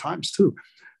 hundreds of times too.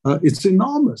 It's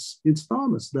enormous. It's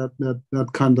enormous, that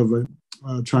kind of a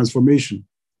transformation.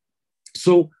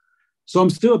 So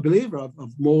I'm still a believer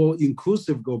of more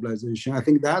inclusive globalization. I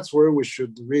think that's where we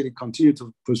should really continue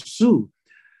to pursue.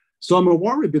 So I'm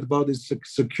worried a bit about this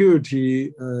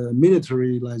security,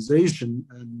 militarization,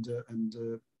 and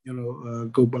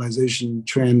globalization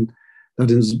trend that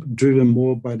is driven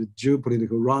more by the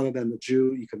geopolitical rather than the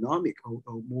geo-economic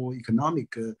or more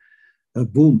economic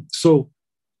boom. So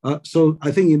I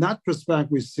think in that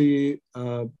perspective, we see,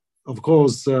 of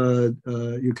course,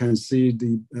 you can see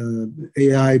the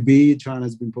AIB, China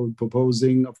has been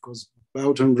proposing, of course,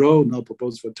 Belt and Road, now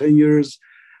proposed for 10 years.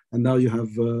 And now you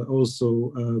have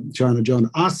also China joined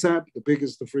RCEP, the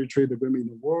biggest free trade agreement in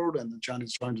the world, and China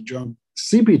is trying to join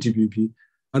CPTPP,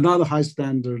 another high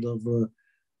standard of,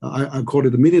 I call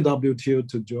it the mini WTO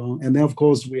to join. And then, of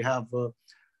course, we have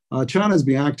China has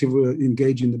been actively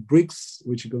engaged in the BRICS,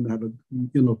 which are going to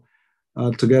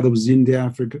have together with India,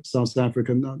 Africa, South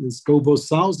Africa. Now this global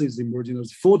South is emerging.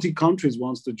 There's 40 countries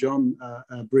wants to join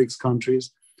BRICS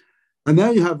countries. And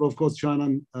then you have, of course,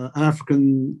 China,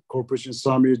 African Cooperation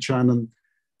Summit, China,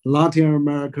 Latin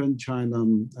American, China,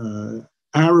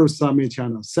 Arab Summit,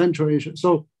 China, Central Asia.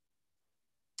 So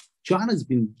China has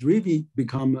been really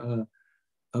become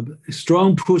a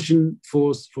strong pushing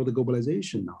force for the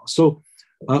globalization now. So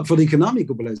for the economic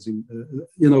globalization,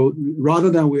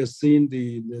 rather than we are seeing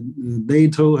the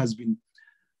NATO has been,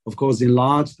 of course,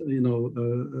 enlarged,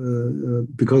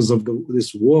 because of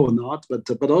this war or not,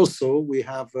 but also we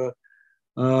have the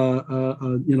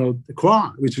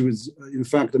Quad, which was in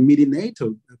fact a mini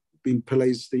NATO being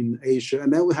placed in Asia,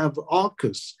 and then we have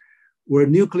AUKUS, where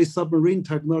nuclear submarine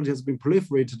technology has been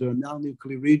proliferated to a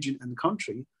non-nuclear region and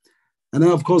country, and then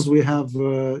of course we have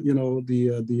the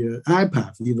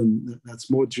IPAF, even that's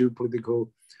more geopolitical,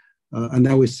 and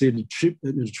then we see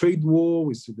the trade war,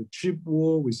 we see the chip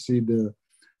war, we see the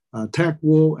tech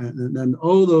war, and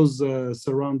all those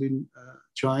surrounding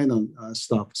China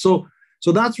stuff. So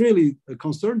that's really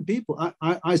concerned people.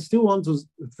 I still want to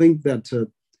think that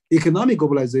economic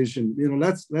globalization,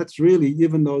 let's really,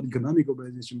 even though economic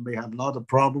globalization may have a lot of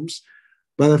problems,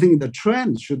 but I think the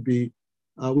trend should be,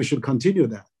 we should continue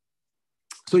that.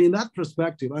 So in that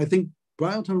perspective, I think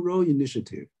Belt and Road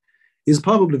Initiative is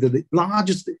probably the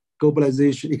largest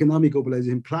globalization, economic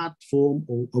globalization platform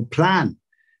or plan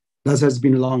that has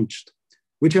been launched,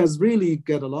 which has really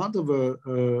got a lot of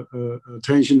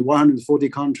attention. 140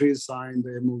 countries signed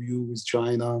the MOU with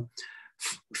China,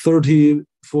 30,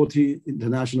 40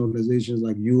 international organizations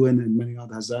like UN and many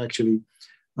others actually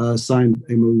signed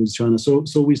MOU with China. So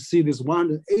we see this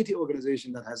 180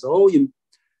 organization that has all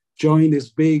joined this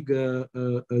big,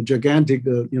 gigantic,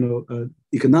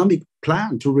 economic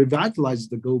plan to revitalize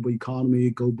the global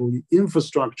economy, global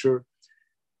infrastructure,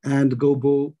 and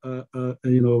global,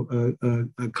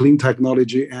 clean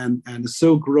technology and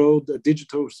Silk Road,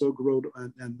 digital Silk Road,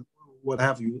 and what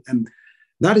have you. And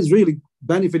that is really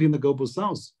benefiting the global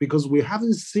South, because we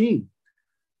haven't seen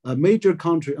a major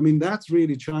country. I mean, that's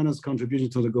really China's contribution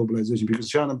to the globalization, because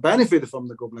China benefited from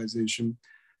the globalization.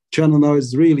 China now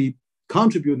is really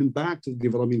contributing back to the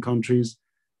developing countries.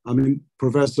 I mean,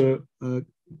 Professor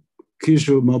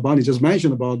Kishore Mahbubani just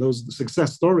mentioned about those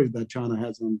success stories that China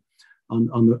has on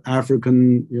the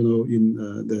African, in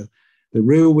the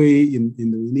railway in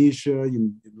Indonesia,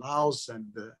 in Laos,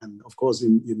 and of course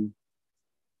in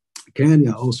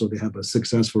Kenya also they have a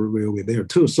successful railway there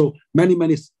too. So many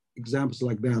examples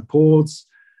like that: ports,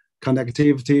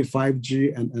 connectivity,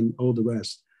 5G, and all the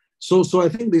rest. So I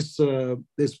think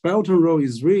this Belt and Road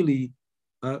is really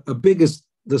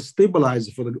the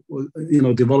stabilizer for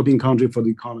the developing country for the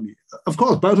economy. Of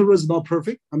course, Belt and Road is not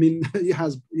perfect. I mean, it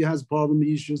has problem,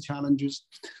 issues, challenges,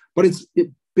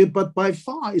 but by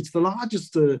far it's the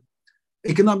largest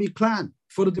economic plan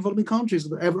for the developing countries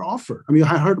that ever offered. I mean,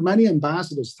 I heard many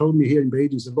ambassadors told me here in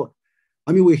Beijing, said, look,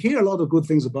 I mean, we hear a lot of good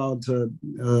things about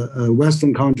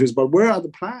Western countries, but where are the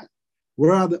plans?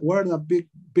 Where are the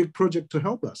big project to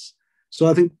help us? So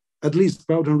I think at least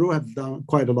Belt and Road have done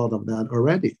quite a lot of that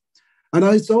already. And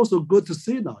it's also good to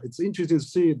see now. It's interesting to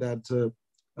see that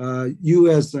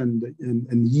US and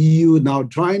EU now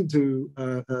trying to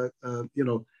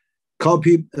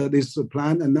copy this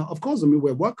plan. And now, of course, I mean,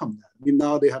 we welcome that. I mean,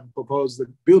 now they have proposed the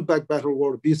Build Back Better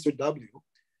World, B3W,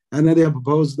 and then they have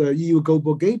proposed the EU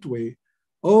Global Gateway,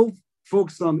 all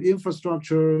focused on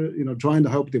infrastructure, trying to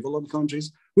help developed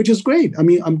countries, which is great. I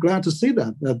mean, I'm glad to see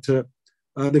that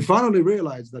they finally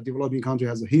realized that developing country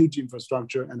has a huge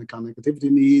infrastructure and the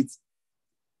connectivity needs.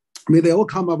 I mean, they all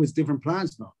come up with different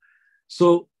plans now.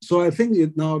 So I think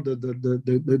now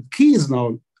the key is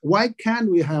now, why can't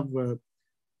we have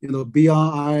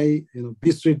BRI,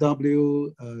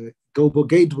 B3W, Global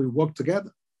Gateway work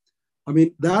together? I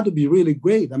mean, that would be really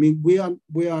great. I mean, we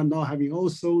are now having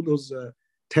also those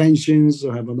tensions,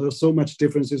 or having so much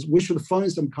differences. We should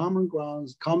find some common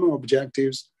grounds, common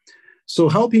objectives. So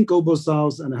helping Global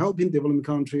South and helping developing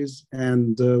countries,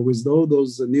 and with all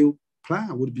those new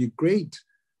plan would be great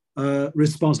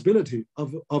responsibility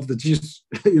of the G,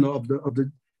 of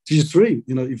the G3.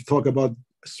 If you talk about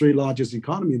three largest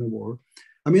economy in the world,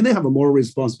 I mean, they have a moral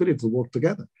responsibility to work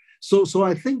together. So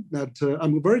I think that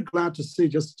I'm very glad to see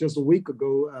just a week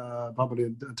ago,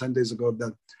 probably 10 days ago,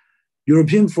 that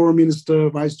European Foreign Minister,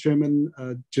 Vice Chairman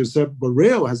Josep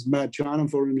Borrell has met China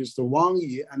Foreign Minister Wang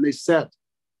Yi, and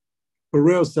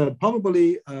Borrell said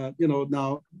probably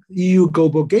now EU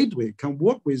Global Gateway can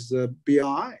work with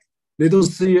BRI. They don't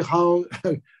see how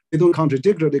they don't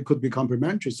contradict, they could be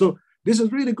complementary. So this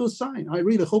is really good sign. I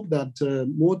really hope that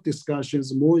more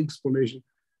discussions, more explorations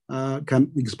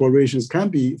can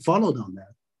be followed on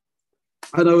that.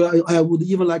 And I would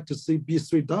even like to see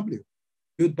B3W,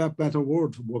 Build Back Better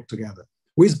World, to work together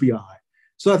with BRI.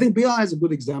 So I think BRI is a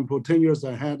good example, 10 years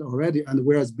ahead already, and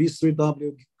whereas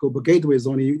B3W Global Gateway is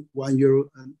only 1 year,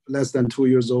 less than 2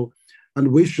 years old,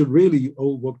 and we should really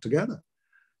all work together.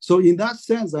 So in that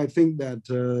sense, I think that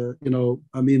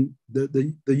I mean,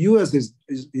 the US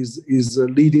is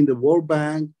leading the World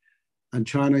Bank, and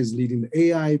China is leading the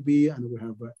AIB, and we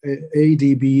have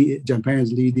ADB, Japan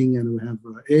is leading, and we have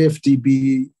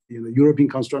AFDB, European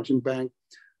Construction Bank.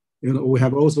 We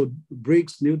have also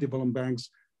BRICS, New Development Banks.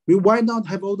 I mean, why not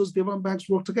have all those development banks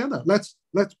work together? Let's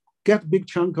get a big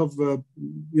chunk of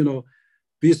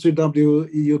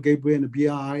B3W, EU Gateway, and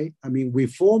BRI. I mean, we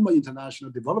form an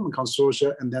international development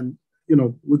consortia, and then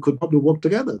we could probably work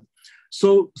together.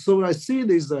 So I see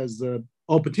this as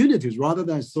opportunities rather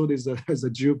than I saw this as a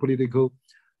geopolitical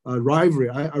rivalry.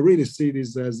 I really see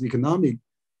this as economic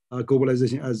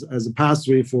globalization as a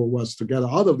pathway for us to get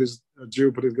out of this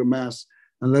geopolitical mess.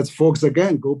 And let's focus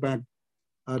again, go back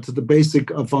to the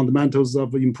basic fundamentals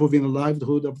of improving the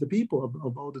livelihood of the people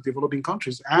of all the developing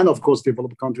countries, and of course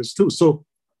developed countries too. So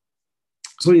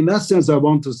in that sense, I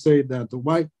want to say that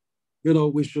why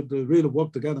we should really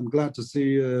work together. I'm glad to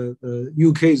see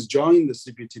UK is joining the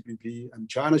CPTPP, and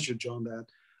China should join that.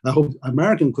 I hope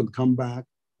American could come back,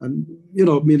 and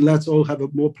let's all have a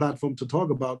more platform to talk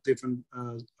about different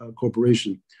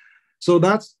cooperation. So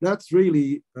that's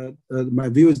really my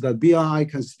view is that BRI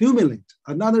can stimulate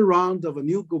another round of a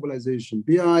new globalization.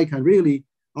 BRI can really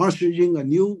usher in a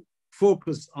new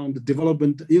focus on the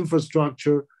development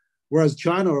infrastructure, whereas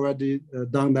China already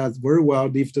done that very well,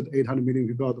 lifted 800 million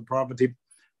people out of poverty,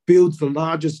 built the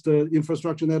largest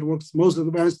infrastructure networks, most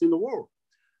advanced in the world.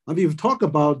 I mean, if you talk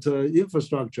about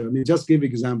infrastructure, I mean, just give an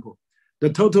example.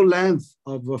 The total length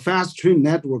of fast train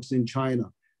networks in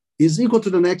China is equal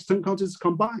to the next 10 countries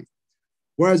combined,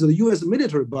 whereas the US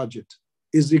military budget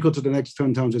is equal to the next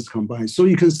 10 countries combined. So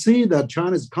you can see that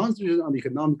China is concentrated on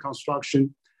economic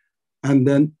construction, and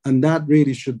that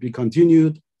really should be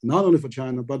continued. not only for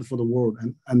China, but for the world.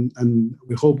 And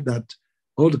we hope that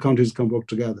all the countries can work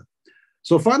together.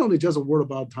 So finally, just a word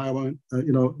about Taiwan.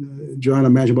 Joanna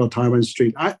mentioned about Taiwan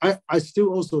Strait. I still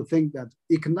also think that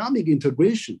economic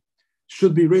integration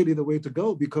should be really the way to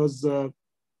go, because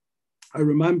I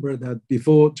remember that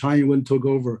before China took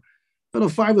over,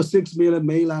 5 or 6 million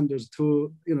mainlanders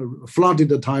flooded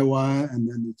the Taiwan, and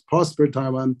then it's prospered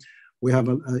Taiwan. We have,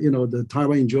 the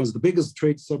Taiwan enjoys the biggest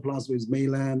trade surplus with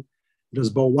mainland. There's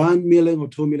about 1 million or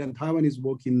 2 million Taiwanese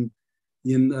working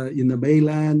in the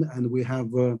mainland, and we have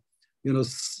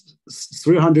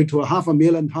 300 to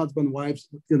 500,000 husband and wives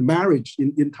marriage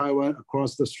in Taiwan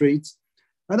across the straits.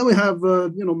 And then we have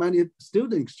many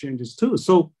student exchanges too.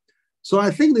 So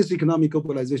I think this economic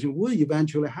globalization will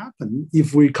eventually happen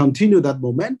if we continue that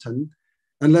momentum,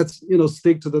 and let's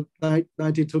stick to the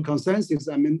 92 consensus.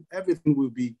 I mean, everything will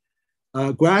be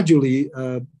gradually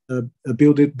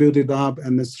build it up,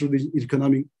 and through the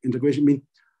economic integration. I mean,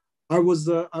 I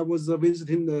was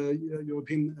visiting the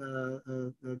European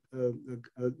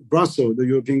Brussels, the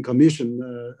European Commission,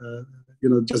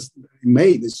 just in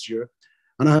May this year,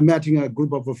 and I met a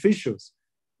group of officials,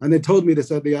 and they told me, they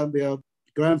said they are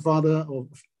grandfather or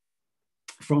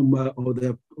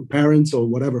their parents or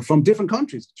whatever from different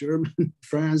countries, Germany,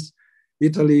 France,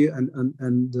 Italy,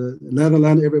 and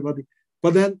Netherlands, everybody.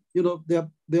 But then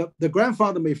their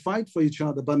grandfather may fight for each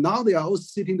other, but now they are all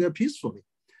sitting there peacefully.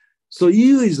 So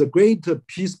EU is a great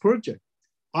peace project.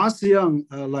 ASEAN,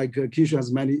 like Kishore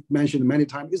has mentioned many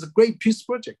times, is a great peace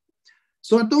project.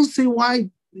 So I don't see why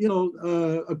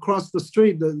across the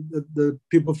street, the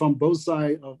people from both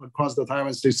sides across the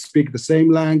Taiwan Strait speak the same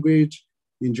language,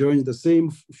 enjoying the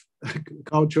same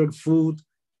culture, food,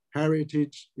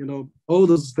 heritage, all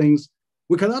those things.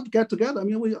 We cannot get together. I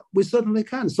mean, we certainly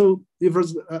can. So if,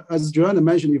 as Joanna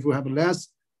mentioned, if we have less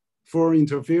foreign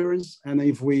interference, and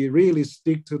if we really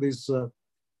stick to this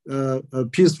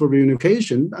peaceful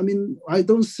reunification, I mean, I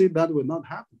don't see that will not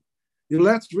happen.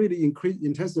 Let's really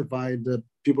intensify the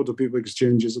people-to-people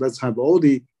exchanges. Let's have all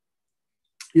the,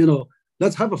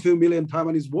 let's have a few million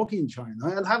Taiwanese working in China,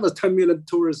 and have a 10 million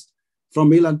tourists from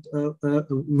mainland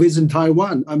visit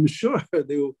Taiwan. I'm sure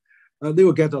they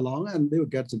will get along, and they will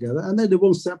get together, and then they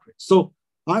won't separate. So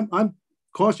I'm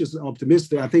cautious and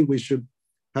optimistic. I think we should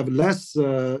have less,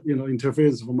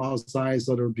 interference from outside,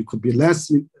 so there could be less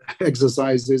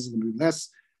exercises, and less.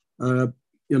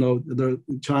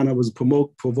 China was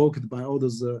provoked by all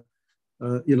those,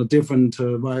 different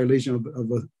violation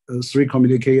of free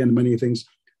communique and many things.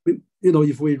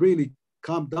 If we really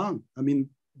calm down, I mean,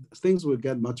 things will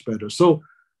get much better. So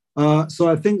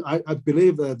I think I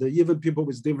believe that even people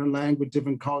with different language,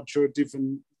 different culture,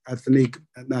 different ethnic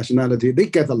nationality, they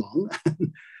get along.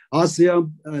 ASEAN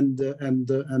and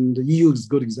the EU is a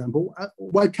good example.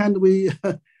 Why can't we,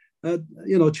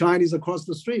 Chinese across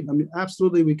the street? I mean,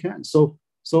 absolutely we can. So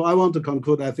I want to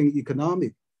conclude, I think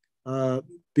economic,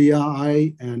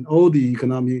 BRI and all the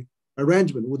economic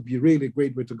arrangement would be really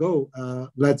great way to go.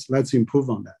 Let's improve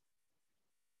on that.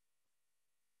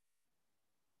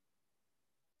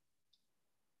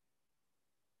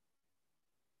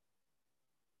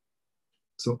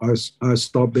 So I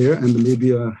stop there, and maybe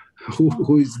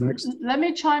who is next? Let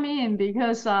me chime in,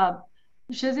 because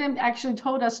Shizim actually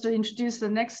told us to introduce the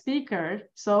next speaker.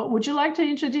 So would you like to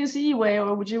introduce Yiwei,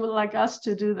 or would you like us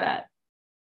to do that?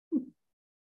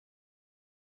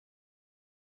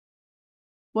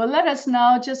 Well, let us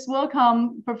now just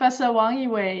welcome Professor Wang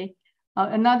Yiwei,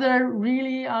 another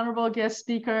really honorable guest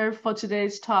speaker for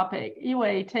today's topic.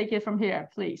 Yiwei, take it from here,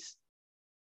 please.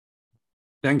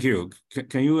 Thank you.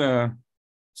 Can you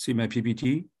see my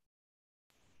PPT?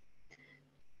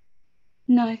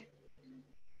 No.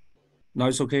 No,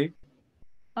 it's okay?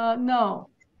 No,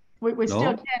 we still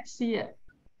can't see it.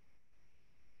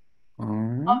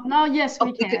 Now, yes,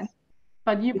 we can.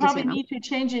 But you probably need to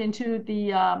change it into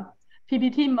the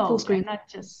PPT mode, full screen, not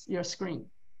just your screen.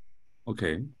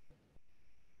 Okay.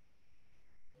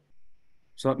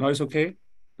 So now it's okay?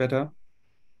 Better?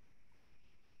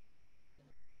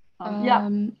 Yeah.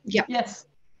 Yes.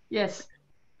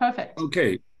 Perfect.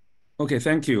 Okay.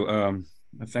 Thank you.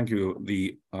 Thank you,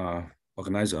 the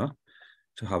organizer,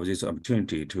 to have this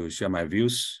opportunity to share my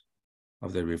views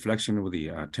of the reflection of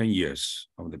the 10 years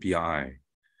of the BRI.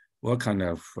 What kind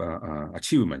of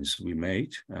achievements we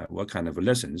made, what kind of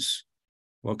lessons,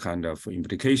 what kind of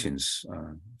implications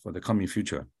for the coming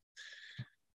future.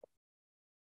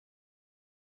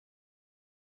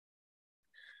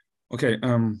 Okay,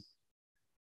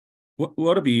 what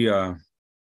will be, I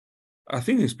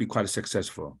think it's been quite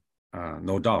successful,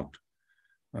 no doubt.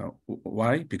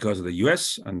 Why? Because the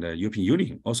US and the European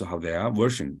Union also have their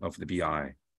version of the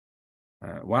BRI.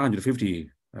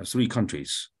 153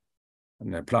 countries,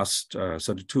 and plus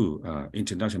 32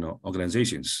 international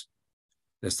organizations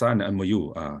that signed an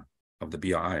MOU of the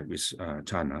BRI with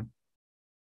China.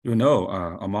 You know,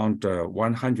 among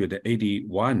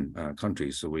 181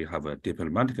 countries, we have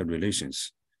diplomatic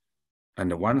relations,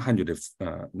 and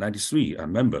 193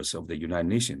 members of the United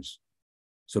Nations.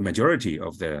 So majority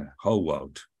of the whole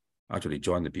world actually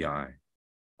joined the BRI.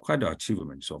 Quite an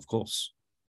achievement, of course.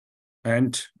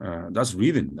 And that's the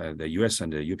reason the US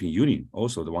and the European Union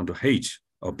also want to hedge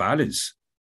or balance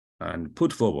and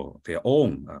put forward their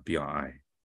own BRI.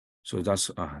 So that's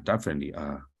definitely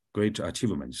great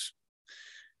achievements.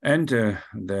 And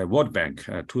the World Bank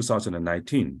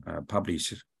 2019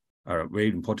 published a very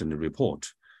important report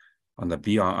on the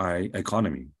BRI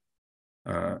economy,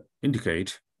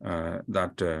 indicate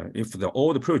that if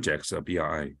all the projects of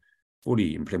BRI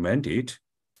fully implemented,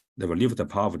 they will lift the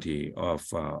poverty of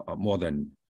more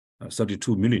than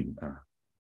 32 million.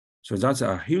 So that's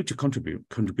a huge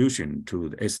contribution to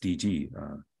the SDG.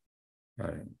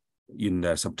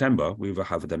 In September, we will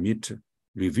have the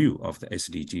mid-review of the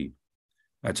SDG.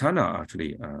 China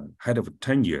actually, ahead of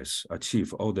 10 years,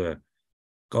 achieve all the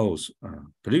goals,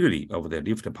 particularly over the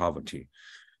lift poverty.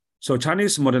 So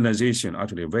Chinese modernization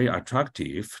actually very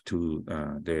attractive to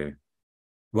the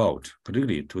world,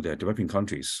 particularly to the developing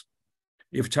countries.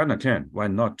 If China can, why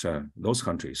not those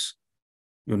countries?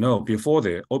 You know, before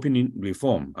the opening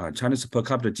reform, China's per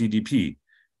capita GDP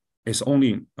is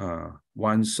only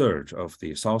 1/3 of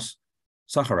the South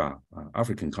Sahara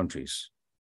African countries.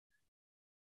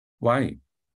 Why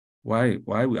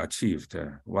we achieved,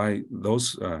 why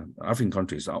those African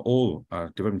countries are all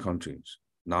developing countries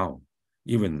now,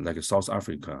 even like South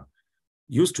Africa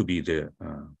used to be the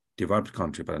developed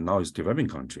country, but now it's developing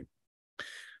country.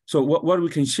 So what we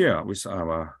can share with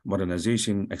our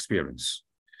modernization experience.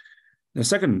 The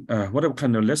second, what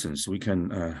kind of lessons we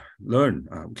can learn,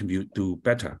 we can do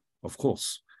better, of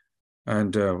course.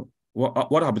 And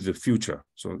what about the future?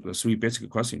 So the three basic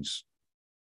questions.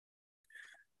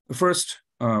 First,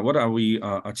 what are we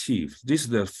achieved? These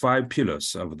are the 5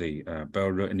 pillars of the Belt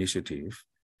and Road Initiative,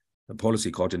 the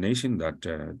policy coordination that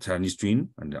Chinese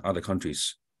dream and the other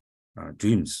countries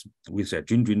dreams. We say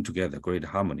dream together, great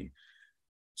harmony.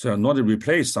 So not to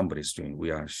replace somebody's dream, we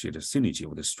are share the synergy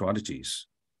with the strategies.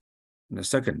 And the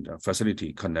second,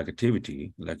 facility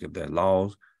connectivity, like the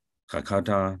Laos,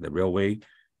 Calcutta, the railway,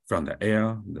 from the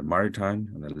air, the maritime,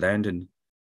 and the land,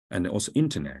 and also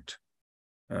internet.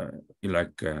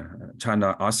 Like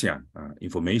China ASEAN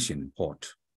information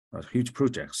port, huge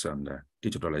projects on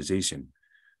digitalization,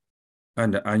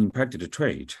 and unimpacted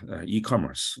trade,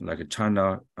 e-commerce, like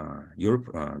China Europe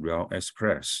Rail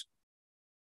Express,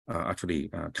 actually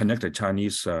connected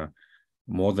Chinese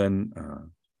more than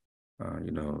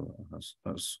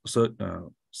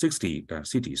 60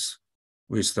 cities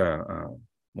with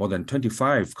more than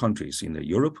 25 countries in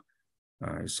Europe.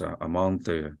 It's among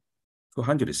the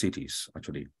 200 cities,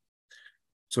 actually.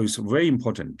 So it's very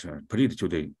important,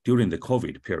 particularly during the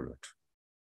COVID period.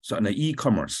 So in the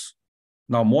e-commerce,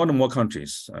 now more and more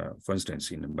countries, for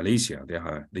instance, in Malaysia,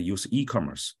 they use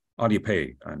e-commerce,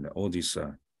 Alipay, and all this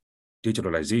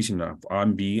digitalization of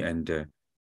RMB and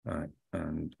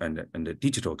the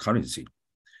digital currency.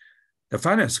 The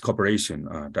finance cooperation,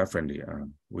 definitely,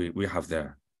 we have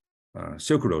the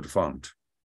Silk Road Fund,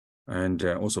 and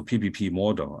also PPP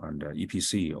model and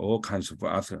EPC, all kinds of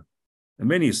other,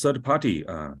 many third-party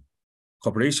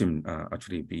cooperation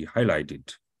actually be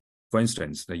highlighted. For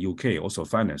instance, the UK also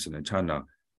financed the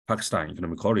China-Pakistan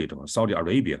Economic Corridor, Saudi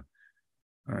Arabia,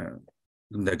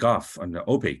 the Gulf and the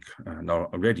OPEC now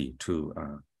are ready to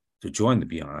join the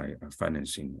BRI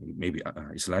financing, maybe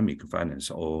Islamic finance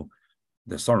or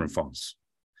the sovereign funds.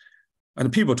 And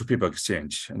people-to-people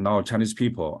exchange. And now Chinese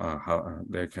people,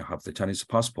 they can have the Chinese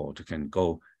passport,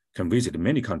 can visit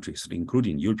many countries,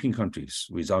 including European countries,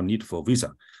 without need for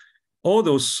visa. All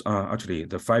those are actually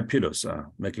the 5 pillars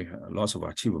making lots of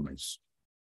achievements.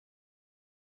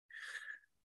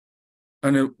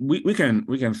 And we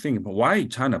can think about why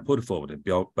China put forward the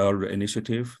Belt and Road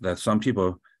Initiative. That some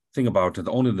people think about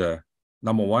only the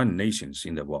 #1 nations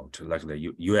in the world, like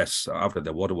the US after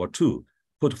the World War II,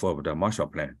 put forward the Marshall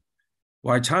Plan.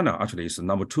 Why China actually is the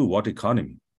 #2 world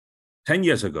economy. 10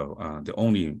 years ago, the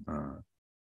only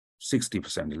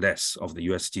 60% less of the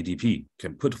US GDP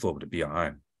can put forward the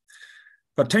BRI.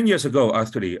 But 10 years ago,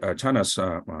 actually, China's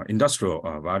industrial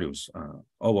values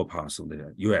overpassed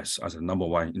the US as the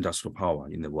 #1 industrial power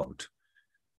in the world.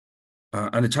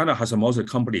 And China has the most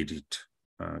completed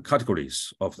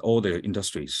categories of all the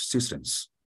industry systems.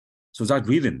 So that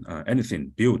reason, anything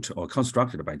built or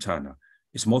constructed by China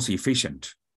is most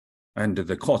efficient and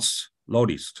the costs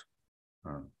lowest.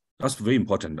 That's very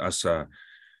important, as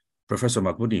Professor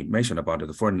Mahbubani mentioned about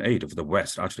the foreign aid of the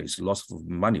West. Actually, it's lots of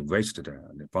money wasted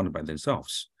and funded by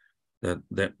themselves.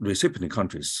 The recipient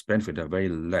countries benefit very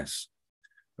less.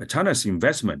 But China's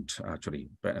investment actually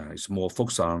is more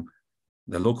focused on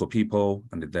the local people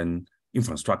and then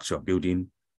infrastructure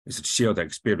building. Is to share the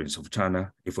experience of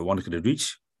China. If we want to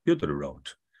reach, build the road.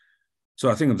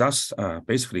 So I think that's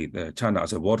basically the China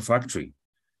as a world factory.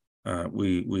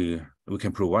 We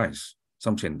can provide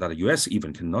something that the US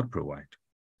even cannot provide.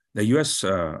 The US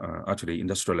actually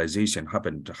industrialization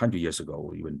happened 100 years ago,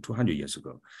 or even 200 years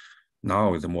ago.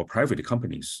 Now the more private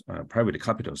companies, private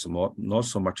capitals, not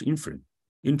so much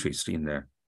interest in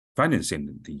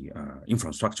financing the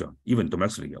infrastructure, even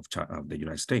domestically of the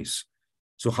United States.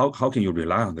 So how can you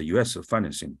rely on the US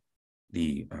financing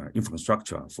the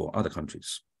infrastructure for other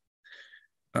countries?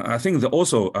 I think that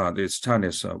also this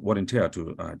China's volunteer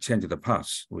to change the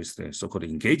path with the so-called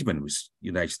engagement with the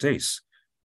United States.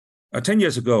 10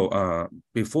 years ago,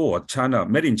 before China,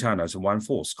 made in China, is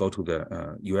 1/4 go to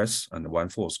the US and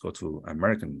 1/4 go to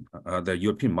the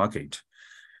European market.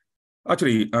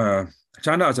 Actually,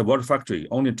 China as a world factory,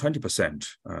 only 20%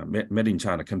 made in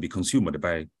China can be consumed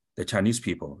by the Chinese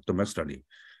people domestically.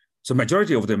 So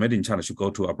majority of the made in China should go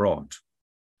to abroad.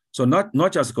 So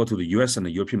not just go to the US and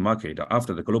the European market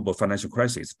after the global financial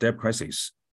crisis, debt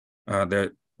crisis,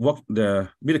 the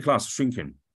middle class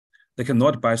shrinking. They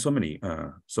cannot buy so many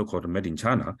so-called made in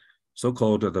China,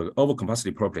 so-called the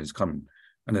overcapacity problems coming.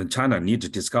 And then China need to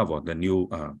discover the new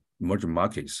emerging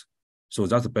markets. So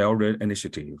that's the Belt and Road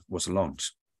Initiative was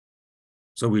launched.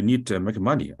 So we need to make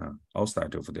money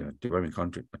outside of the developing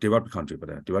country, but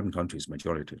the developing countries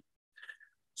majority.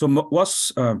 So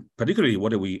what's particularly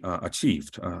what we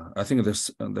achieved? I think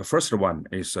the first one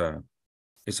is a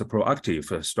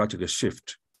proactive strategic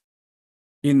shift.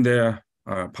 In the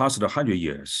past 100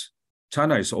 years,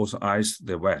 China is also eyes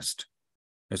the West.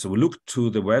 As we look to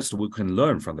the West, we can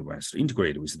learn from the West,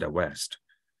 integrate with the West.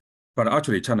 But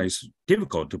actually, China is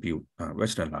difficult to be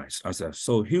westernized as a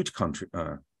so huge country,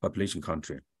 population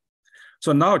country.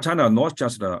 So now China not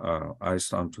just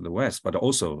eyes on to the West, but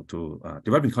also to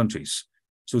developing countries.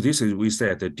 So this is, we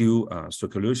said, the dual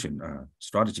circulation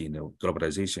strategy in the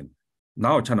globalization.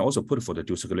 Now China also put for the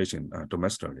dual circulation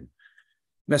domestically.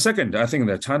 The second, I think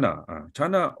that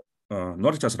China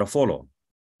not just a follow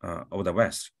of the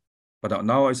West, but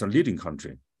now it's a leading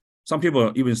country. Some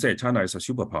people even say China is a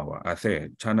superpower. I say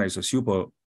China is a super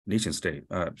nation state,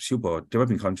 super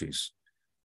developing countries.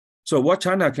 So what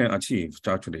China can achieve,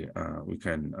 actually, we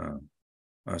can,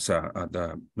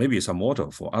 maybe it's a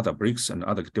model for other BRICS and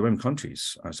other developing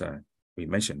countries, as we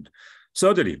mentioned.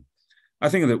 Thirdly, I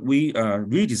think that we are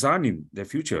redesigning the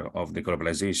future of the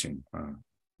globalization.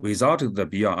 Without the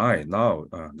BRI, now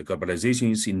the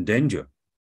globalization is in danger.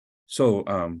 So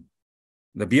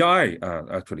the BRI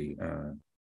actually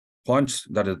points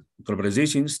that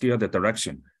globalization steers the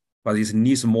direction, but it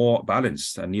needs more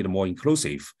balance, and need more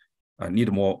inclusive,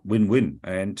 need more win-win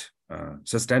and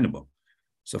sustainable.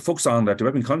 So focus on the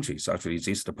developing countries. Actually,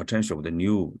 is the potential of the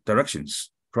new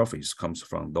directions. Profits comes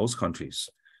from those countries.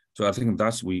 So I think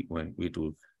that's we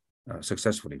do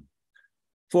successfully.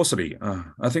 Fourthly,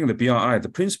 I think the BRI, the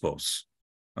principles,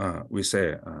 we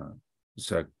say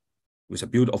it's a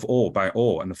build of all, by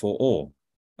all, and for all.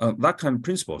 That kind of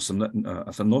principles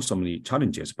are not so many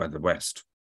challenges by the West.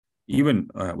 Even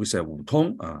we say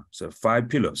Wutong, the 5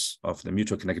 pillars of the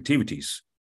mutual connectivities.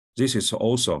 This is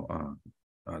also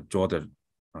draw the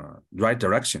right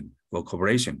direction for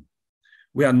cooperation.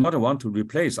 We are not want to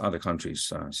replace other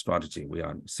countries' strategy. We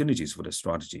are synergies for the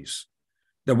strategies.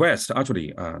 The West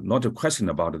actually not a question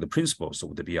about the principles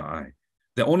of the BRI.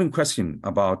 The only question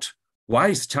about why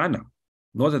is China,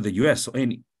 not the US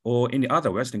or any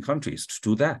other Western countries, to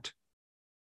do that.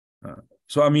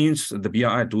 So it means the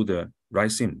BRI do the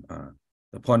right thing,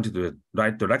 point to the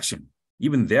right direction.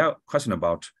 Even their question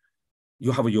about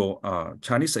you have your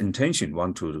Chinese intention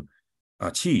want to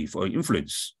achieve or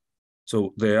influence.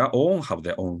 So they all have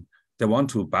their own. They want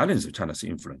to balance China's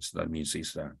influence. That means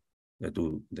is they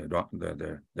do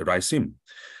the right thing.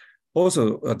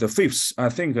 Also, the fifth, I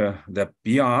think the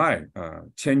BRI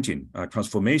changing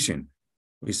transformation.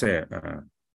 We say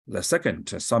the second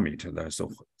summit,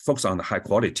 so focus on the high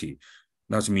quality.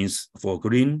 That means for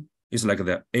green, it's like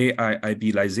the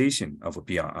AIIBization of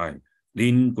BRI,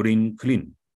 lean, green,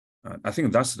 clean. I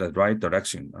think that's the right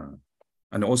direction.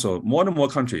 And also more and more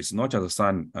countries, not just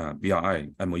sign BRI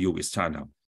MOU with China,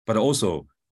 but also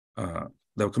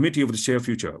the Committee of the Shared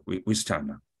Future with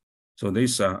China. So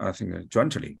this, I think,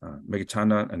 jointly make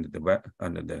China and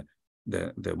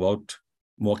the world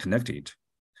more connected.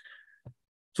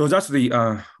 So that's the,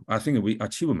 I think we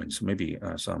achievements, maybe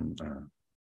some,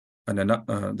 and then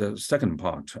the second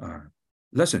part,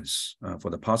 lessons for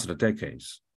the past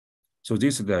decades. So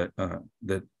this is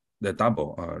the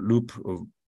double loop of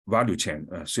value chain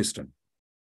system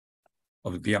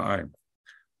of the BRI.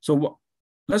 So what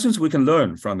lessons we can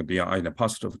learn from the BRI in the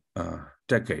past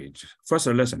decade? First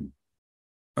lesson,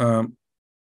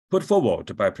 put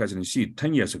forward by President Xi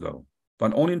 10 years ago,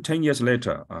 but only 10 years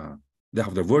later, they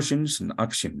have the versions and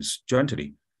actions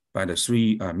jointly by the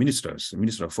three ministers,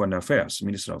 Minister of Foreign Affairs,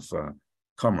 Minister of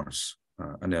Commerce,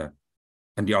 and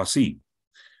NDRC.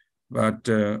 But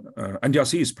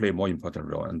NDRC is playing a more important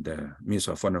role, and the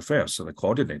Minister of Foreign Affairs, so they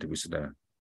coordinate with the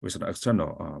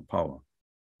external power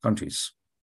countries.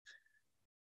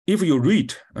 If you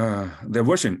read the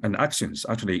version and actions,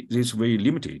 actually, this is very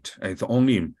limited. It's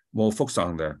only more focused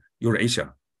on the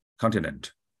Eurasia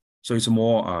continent. So it's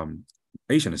more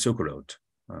Asian Silk Road.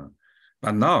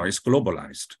 But now it's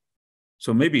globalized.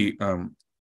 So maybe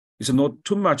it's not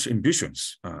too much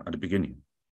ambitions at the beginning.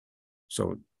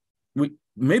 So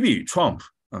maybe Trump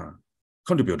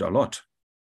contributed a lot.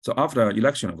 So after the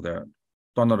election of the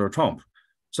Donald Trump,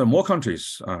 so more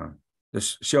countries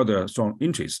share their strong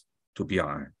interest to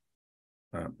BRI.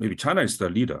 Maybe China is the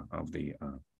leader of the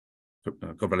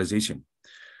globalization.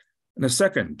 And the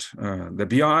second, the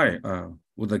BRI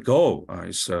with the goal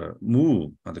is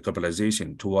move the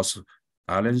globalization towards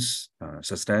balanced,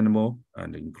 sustainable,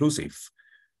 and inclusive.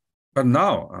 But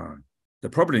now the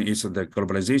problem is that the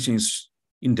globalization is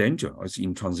in danger, or it's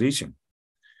in transition.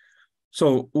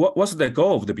 So what's the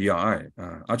goal of the BRI?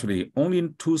 Actually, only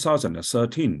in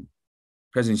 2013,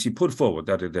 President Xi put forward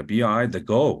that the BRI, the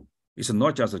goal is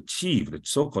not just achieve the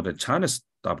so-called China's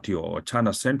WTO or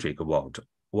China-centric world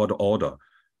order,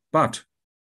 but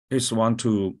it's want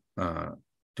to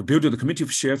build the Community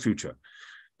of Shared Future.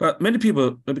 But many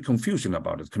people may be confused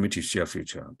about the Community of Shared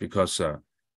Future because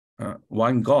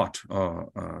one God,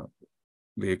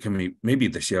 they can maybe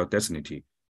the shared destiny.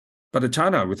 But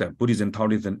China, with Buddhism,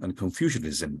 Taoism, and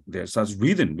Confucianism, there's such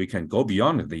reason we can go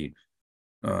beyond the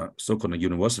so-called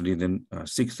universalism,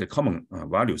 seek the common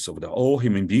values of all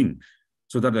human beings,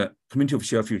 so that the Community of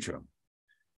Shared Future.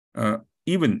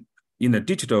 Even in the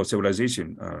digital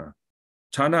civilization,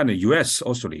 China and the US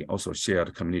also share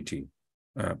the community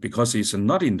because it's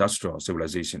not industrial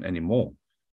civilization anymore.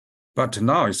 But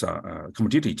now it's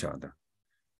compete each other.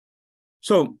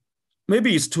 So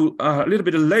maybe it's a little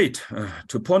bit late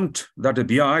to point that the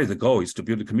BRI, the goal is to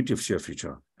build a Community of Shared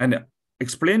Future and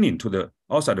explaining to the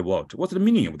outside world what's the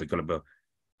meaning of the global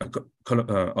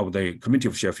of the Community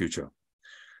of Shared Future.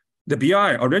 The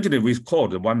BRI originally was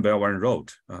called the One Belt, One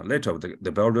Road, later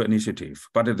the Belt Road Initiative.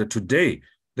 But today,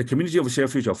 the Community of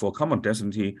Shared Future for Common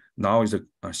Destiny now is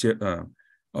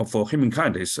for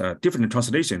humankind is a different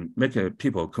translation, make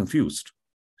people confused.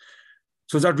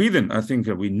 So that reason, I think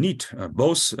we need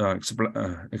both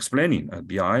explaining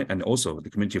BRI and also the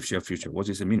Community of Shared Future, what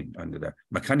is the meaning and the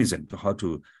mechanism to how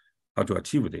to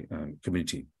achieve the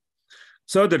community.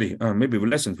 Thirdly, maybe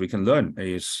lessons we can learn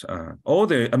is all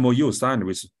the MOU signed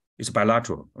with is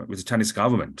bilateral with the Chinese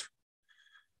government.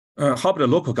 How about the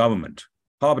local government?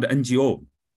 How about the NGO?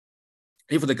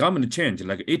 If the government change,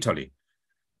 like Italy,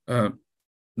 the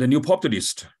new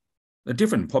populist, the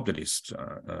different populist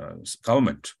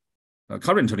government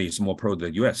currently is more pro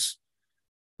the US.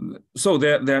 So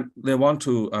they want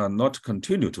to not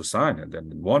continue to sign and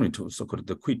then wanting to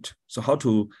so-called quit. So how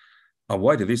to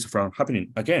avoid this from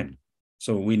happening again?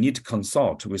 So we need to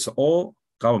consult with all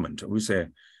government, we say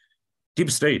deep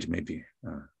state maybe,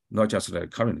 not just the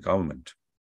current government.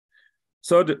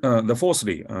 Third,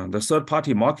 fourthly, the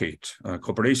third-party market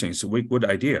cooperation is a very good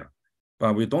idea,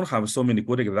 but we don't have so many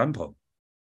good examples.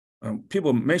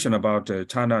 People mention about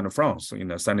China and France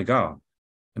in Senegal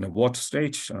and the water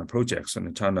stage projects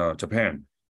in China, Japan,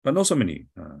 but not so many.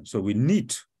 So we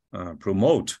need to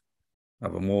promote a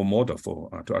more model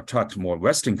for to attract more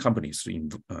Western companies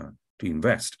to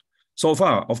invest. So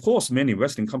far, of course, many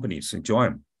Western companies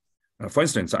join. For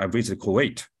instance, I visited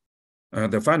Kuwait.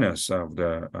 The finance of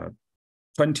the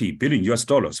 $20 billion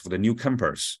for the new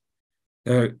campus.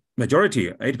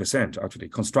 Majority, 80% actually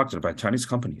constructed by Chinese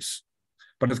companies.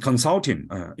 But the consulting,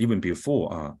 even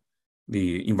before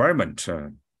the environment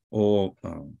or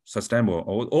sustainable,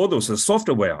 all those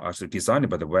software are actually designed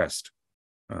by the West,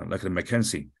 like the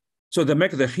McKinsey. So they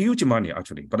make the huge money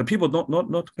actually, but the people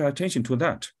not pay attention to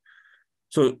that.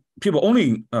 So people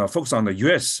only focus on the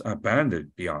US ban the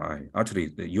BRI. Actually,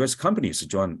 the US companies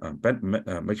join,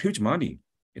 make huge money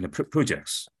in the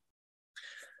projects.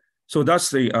 So that's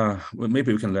the,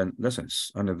 maybe we can learn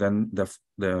lessons. And then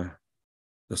the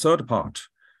third part,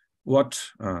 what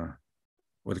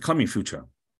with the coming future.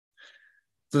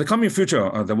 So the coming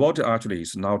future, the world actually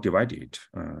is now divided.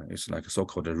 It's like a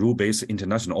so-called rule-based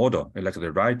international order. Like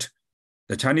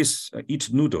the Chinese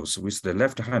eat noodles with the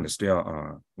left hand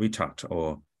still WeChat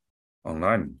or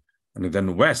online. And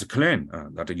then West claim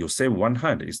that you save one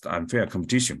hand is the unfair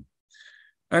competition.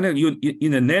 And then you,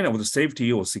 in the name of the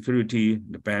safety or security,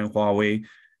 the ban Huawei.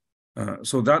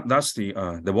 So that's the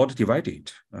world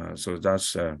divided. So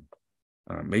that's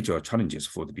major challenges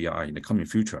for the BRI in the coming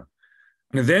future.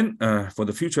 And then for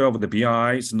the future of the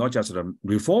BRI, it's not just the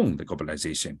reform the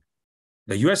globalization.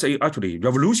 The USA actually make a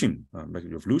revolution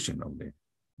of the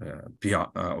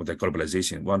of the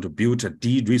globalization, want to build a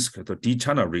de-risk, to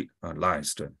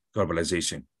de-China-ized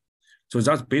globalization. So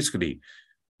that's basically,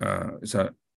 it's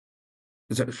a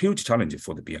huge challenge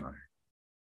for the BRI.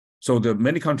 So the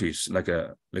many countries like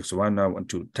Botswana want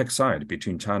to take side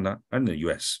between China and the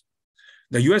US.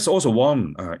 The US also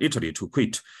want Italy to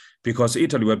quit because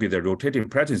Italy will be the rotating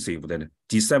presidency of the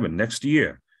G7 next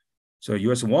year. So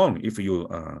US want if you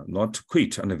not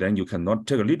quit, and then you cannot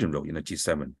take a leading role in the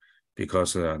G7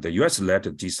 because the US led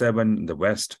the G7 in the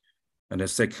West, and they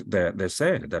said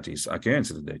that is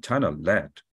against the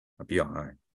China-led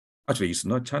BRI. Actually, it's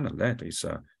not China-led.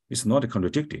 It's not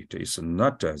contradicted. It's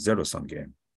not a zero-sum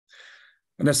game.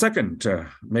 And the second,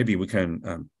 maybe we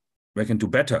can do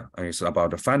better. Is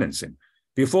about the financing.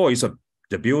 Before it's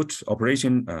the build,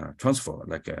 operation, transfer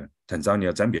like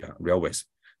Tanzania, Zambia railways,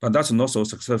 but that's not so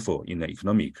successful in the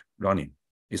economic running.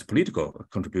 It's political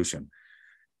contribution.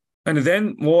 And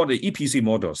then more the EPC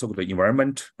model, so the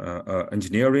environment,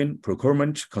 engineering,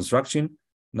 procurement, construction,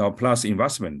 now plus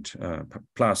investment,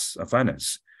 plus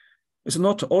finance. It's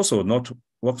not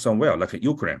works on well, like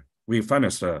Ukraine. We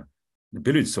financed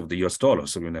billions of the US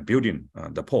dollars in building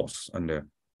the ports and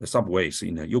the subways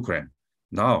in Ukraine.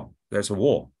 Now there's a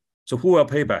war. So who will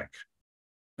pay back?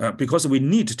 Because we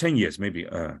need 10 years, maybe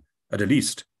at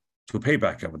least, to pay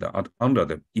back under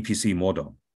the EPC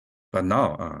model. But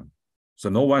now, so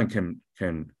no one can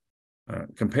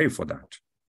pay for that.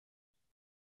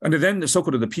 And then the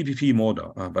so-called the PPP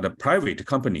model, but the private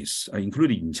companies,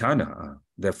 including in China,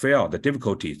 they feel the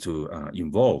difficulty to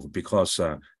involve because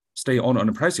state-owned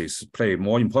enterprises play a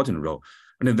more important role.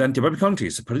 And then developed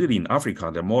countries, particularly in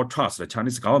Africa, they more trust the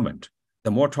Chinese government,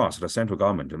 the more trust the central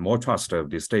government, the more trust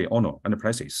of the state-owned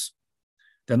enterprises.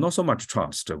 There's not so much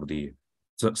trust of the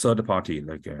third party,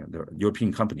 like the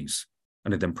European companies,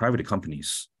 and then private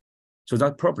companies. So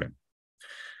that's a problem.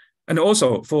 And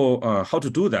also for how to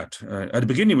do that, at the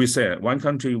beginning we said one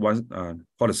country, one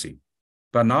policy,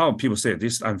 but now people say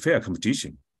this is unfair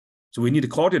competition. So we need to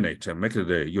coordinate and make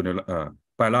it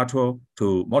bilateral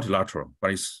to multilateral,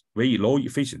 but it's very low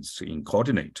efficiency in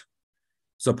coordinate.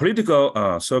 So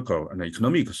political circle and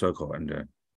economic circle and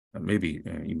maybe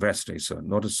invest is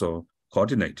not so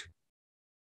coordinated.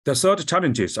 The third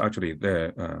challenge is actually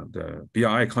the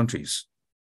BRI countries.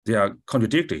 They are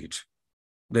contradicted.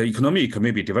 The economic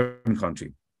maybe developing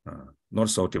country, not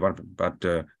so developed, but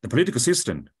the political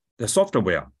system, the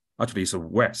software actually is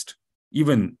West,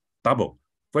 even double.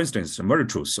 For instance,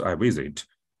 Mauritius I visit,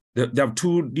 they have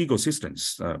two legal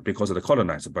systems because they're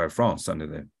colonized by France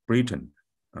and Britain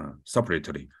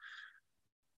separately.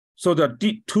 So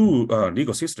the two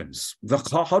legal systems,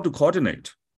 how to coordinate.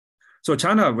 So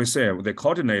China, we say they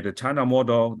coordinate the China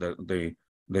model, the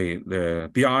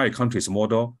BRI countries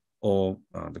model, or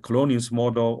the colonials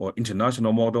model, or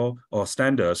international model, or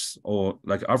standards, or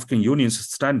like African Union's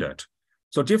standard.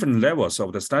 So different levels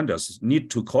of the standards need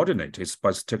to coordinate. It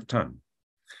takes time.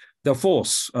 The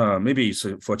fourth, maybe is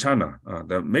for China.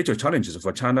 The major challenges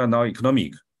for China now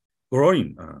economic,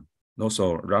 growing not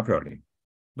so rapidly,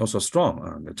 not so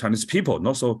strong. The Chinese people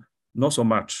not so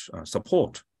much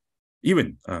support,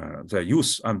 even the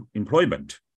youth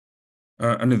employment.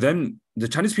 And then the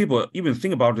Chinese people even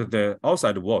think about the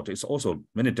outside world. It's also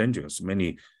many dangers,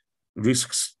 many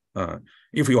risks.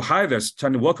 If you hire the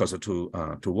Chinese workers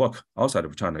to work outside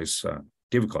of China, it's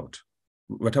difficult,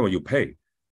 whatever you pay.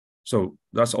 So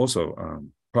that's also a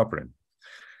problem.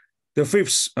 The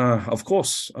fifth, of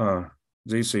course,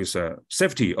 this is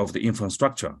safety of the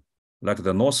infrastructure, like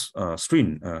the North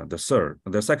Stream,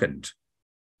 the second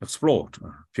explored.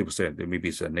 People say that maybe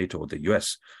it's NATO or the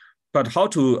US. But how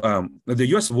to, the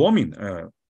US warming,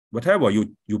 whatever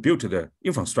you build the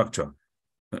infrastructure,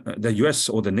 the US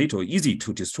or the NATO easy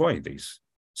to destroy this.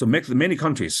 So make many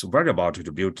countries worry about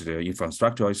to build the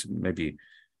infrastructure maybe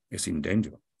is in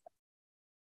danger.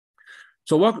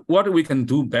 So what we can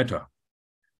do better?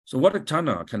 So what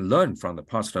China can learn from the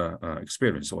past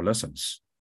experience or lessons?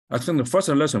 I think the first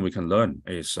lesson we can learn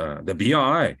is the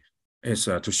BRI is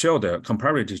to show the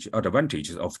comparative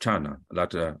advantages of China,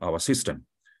 that our system.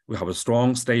 We have a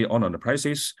strong stay on the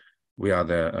prices. We are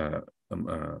the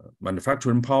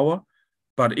manufacturing power.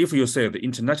 But if you say the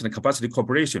international capacity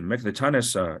cooperation make the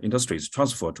China's industries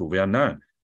transfer to Vietnam,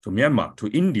 to Myanmar, to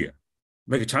India,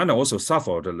 make China also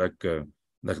suffer like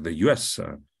the US,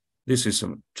 this is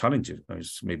a challenge.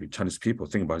 Maybe Chinese people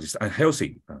think about this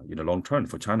unhealthy in the long term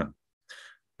for China.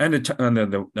 And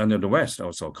the West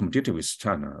also competitive with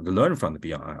China, they learn from the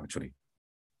BRI actually.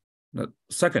 The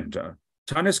second,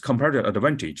 China's comparative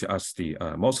advantage as the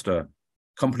most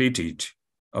completed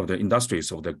of the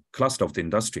industries, of the cluster of the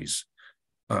industries,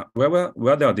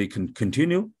 whether they can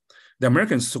continue. The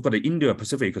Americans, so-called the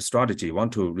Indo-Pacific strategy,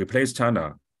 want to replace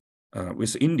China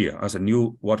with India as a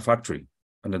new world factory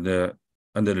and the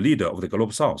leader of the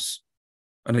global South,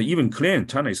 and they even claim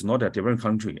China is not a developing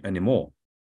country anymore.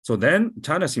 So then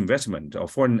China's investment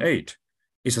of foreign aid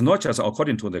is not just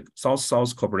according to the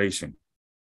South-South cooperation.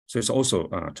 So it's also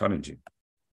challenging.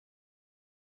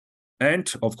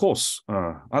 And of course,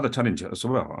 other challenges as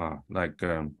well, like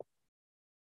the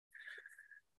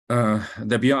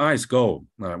BRI's goal,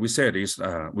 we said is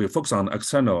we focus on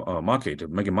external market,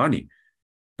 making money.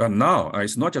 But now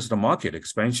it's not just the market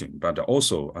expansion, but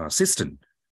also system.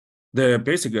 The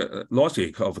basic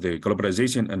logic of the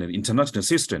globalization and the international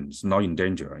system is now in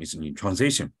danger, is in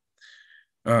transition.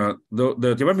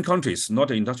 The developing countries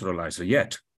not industrialized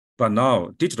yet, but now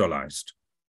digitalized.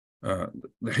 The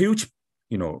huge,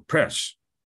 pressure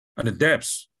and the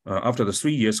depths after the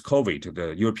 3 years COVID,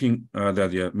 the European,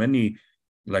 the many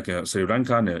like Sri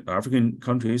Lanka and African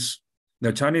countries,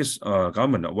 the Chinese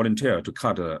government volunteered to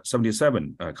cut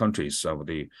 77 countries of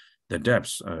the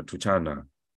debts to China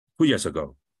 2 years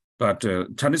ago. But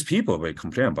Chinese people will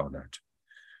complain about that.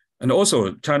 And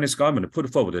also Chinese government put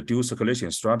forward a dual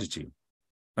circulation strategy.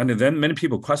 And then many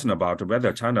people question about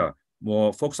whether China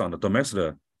more focus on the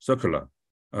domestic circular,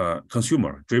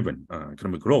 consumer-driven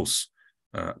economic growth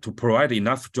to provide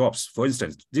enough jobs. For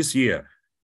instance, this year,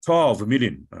 12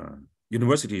 million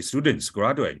university students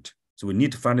graduate. So we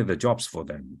need to find the jobs for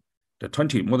them.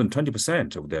 More than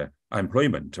 20% of the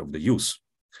employment of the youth.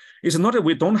 It's not that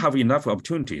we don't have enough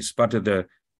opportunities, but the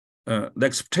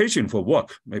expectation for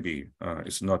work maybe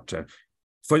is not.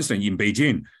 For instance, in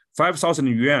Beijing, 5,000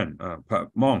 yuan per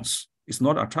month is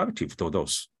not attractive to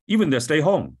those. Even they stay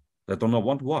home, they do not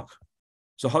want to work.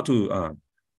 So how to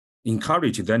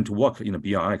encourage them to work in the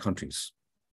BRI countries?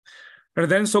 And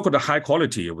then so-called high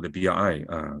quality of the BRI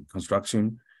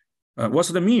construction. What's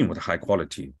the mean with high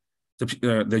quality?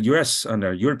 The US and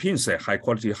the Europeans say high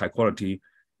quality,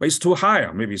 but it's too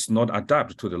high. Maybe it's not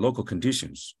adapted to the local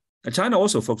conditions. And China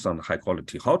also focuses on high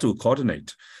quality, how to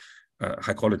coordinate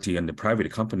high quality and the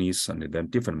private companies and then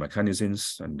different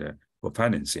mechanisms and for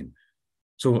financing.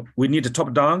 So we need to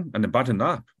top down and button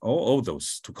up all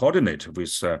those to coordinate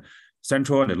with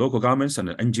central and the local governments and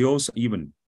the NGOs,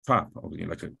 even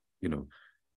like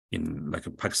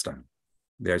in Pakistan.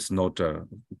 There's not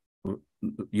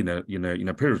in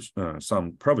a period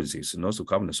some provinces and also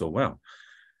governed so well.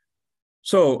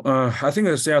 So I think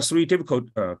there are three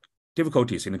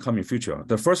difficulties in the coming future.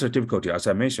 The first difficulty, as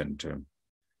I mentioned,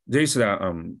 there is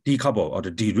decouple or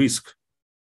the de-risk.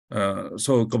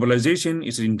 So globalization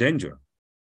is in danger.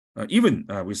 Even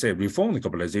we say reform the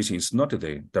globalization is not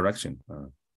the direction.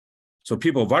 So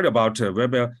people worry about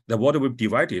whether the world will be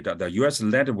divided, the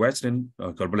US-led Western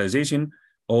globalization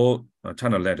or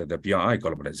China-led the BRI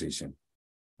globalization,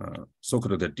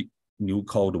 so-called the new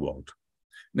Cold War.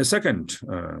 The second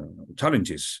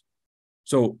challenge is,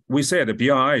 so we say the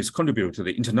BRIs contribute to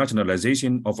the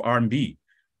internationalization of RMB,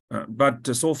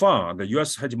 but so far the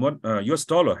US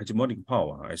dollar hegemonic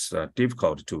power is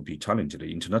difficult to be challenged.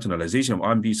 The internationalization of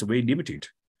RMB is very limited,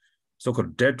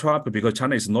 so-called debt trap, because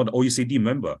China is not OECD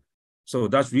member. So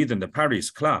that's the reason the Paris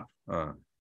Club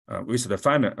with the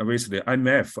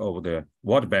IMF or the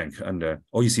World Bank and the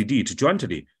OECD to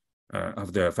jointly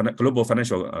of the global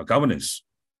financial governance.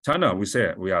 China, we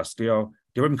say we are still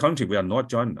developing country. We are not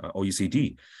joined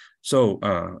OECD. So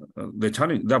the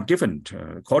China, they have different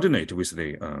coordinate with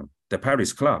the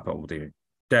Paris Club of the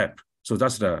debt. So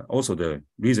that's also the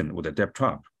reason with the debt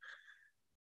trap.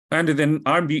 And then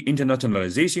RMB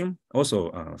internationalization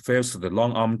also fails the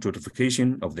long-arm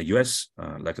justification of the US,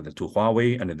 like to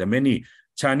Huawei and the many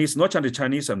Chinese, not just the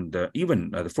Chinese and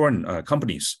even the foreign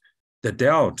companies that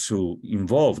dare to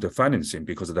involve the financing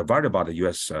because they're worried about the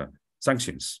US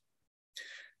sanctions.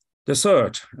 The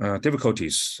third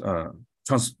difficulties,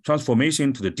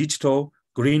 transformation to the digital,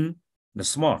 green, the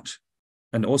smart,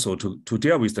 and also to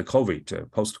deal with the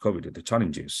COVID, post-COVID, the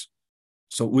challenges.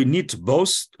 So we need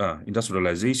both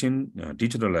industrialization,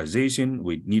 digitalization.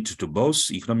 We need to both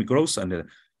economic growth and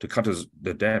to cut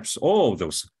the debts. All of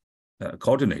those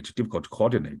difficult to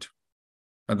coordinate.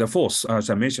 And the fourth, as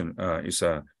I mentioned, is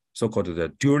so-called the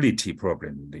duality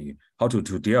problem, how to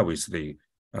deal with the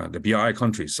BRI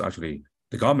countries. Actually,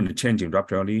 the government changing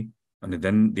rapidly, and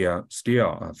then they are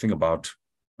still think about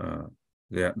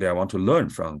they want to learn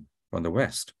from the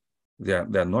West. They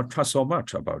are not trust so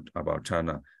much about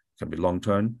China. It can be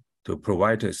long-term to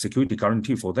provide a security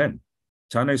guarantee for them.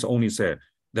 China is only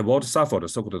the world suffered the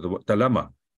so-called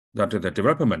dilemma that the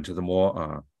development is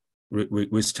more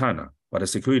with China, but the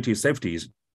security safety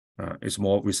is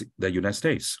more with the United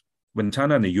States. When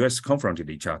China and the US confronted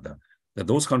each other, that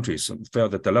those countries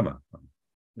felt the dilemma.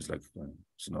 It's like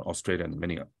Australia and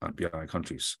many BRI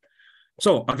countries.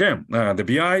 So again, the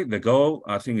BRI, the goal,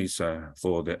 I think, is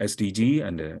for the SDG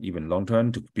and even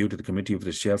long-term to build the community of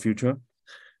the shared future.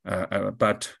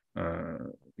 But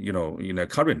in the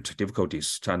current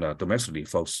difficulties, China domestically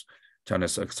folks,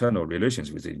 China's external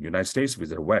relations with the United States, with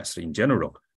the West in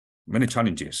general, many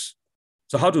challenges.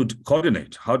 So how to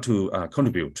coordinate, how to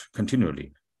contribute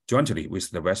continually, jointly with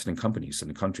the Western companies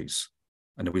and countries,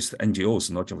 and with the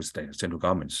NGOs, not just with the central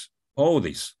governments. All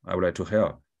this, I would like to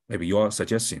hear maybe your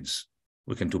suggestions.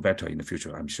 We can do better in the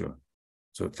future, I'm sure.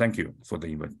 So thank you for the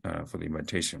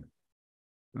invitation.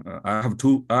 I have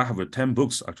 10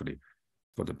 books actually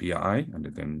for the BRI, and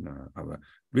then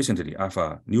recently I have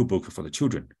a new book for the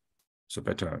children. So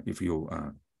better if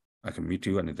I can meet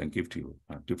you and then give to you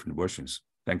different versions.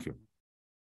 Thank you.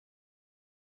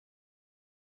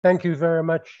 Thank you very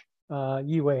much,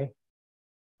 Yiwei.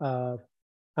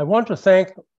 I want to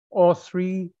thank all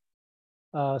three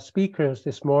speakers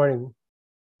this morning.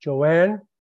 Joanne,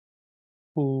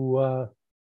 who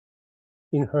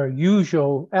in her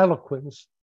usual eloquence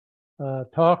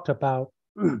talked about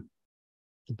the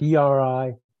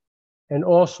BRI and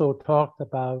also talked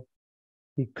about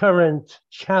the current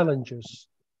challenges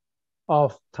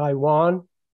of Taiwan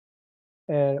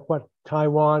and what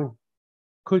Taiwan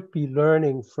could be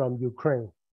learning from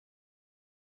Ukraine.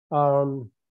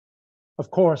 Of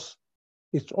course,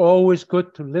 it's always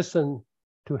good to listen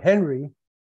to Henry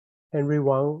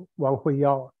Wang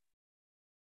Huiyao,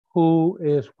 who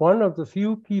is one of the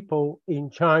few people in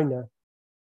China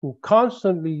who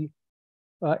constantly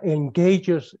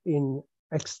engages in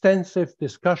extensive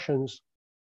discussions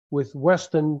with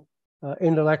Western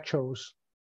intellectuals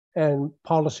and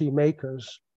policymakers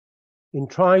in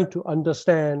trying to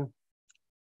understand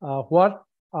what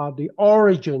are the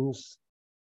origins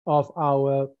of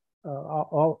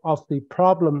of the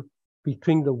problem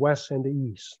between the West and the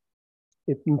East,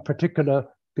 in particular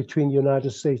between the United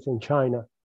States and China.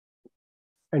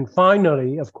 And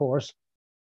finally, of course,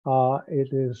 it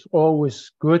is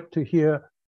always good to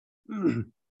hear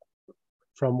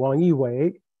from Wang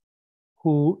Yiwei,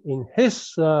 who in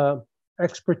his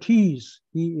expertise,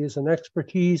 he is an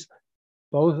expertise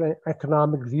both in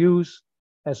economic views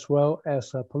as well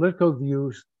as political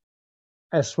views,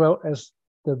 as well as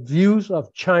the views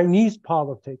of Chinese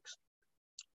politics.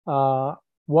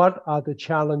 What are the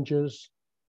challenges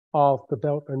of the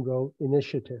Belt and Road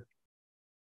Initiative?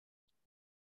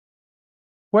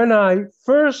 When I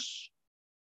first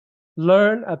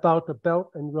learned about the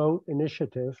Belt and Road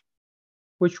Initiative,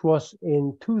 which was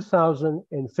in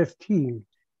 2016,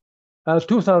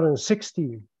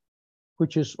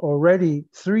 which is already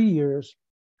 3 years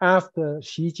after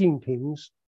Xi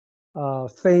Jinping's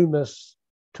famous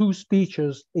 2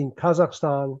 speeches in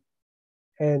Kazakhstan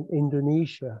and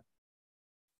Indonesia,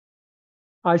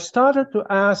 I started to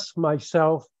ask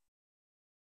myself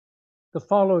the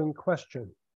following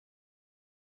question.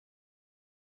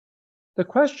 The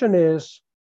question is,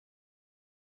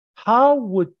 how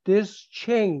would this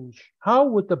change? How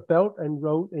would the Belt and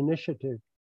Road Initiative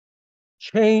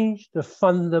change the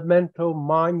fundamental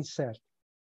mindset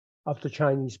of the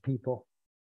Chinese people?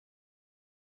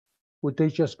 Would they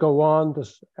just go on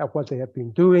at what they have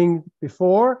been doing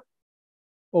before?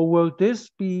 Or will this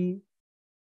be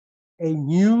a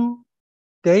new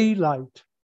daylight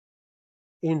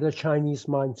in the Chinese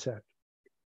mindset?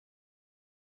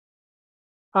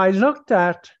 I looked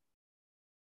at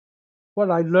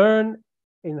what I learned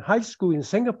in high school in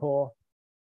Singapore.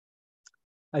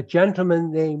 A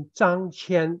gentleman named Zhang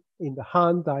Qian in the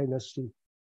Han Dynasty.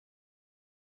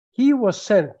 He was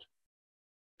sent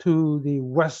to the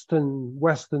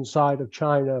western side of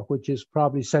China, which is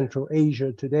probably Central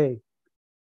Asia today.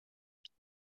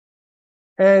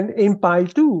 And in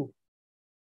Baidu,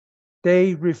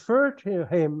 they referred to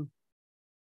him,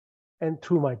 and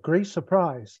to my great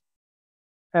surprise,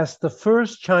 as the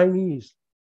first Chinese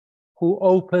who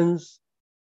opens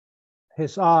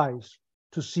his eyes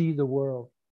to see the world.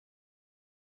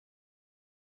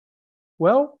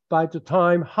 Well, by the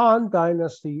time Han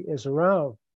Dynasty is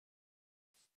around,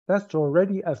 that's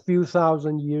already a few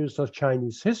thousand years of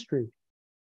Chinese history.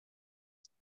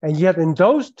 And yet in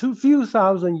those few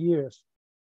thousand years,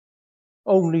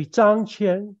 only Zhang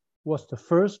Qian was the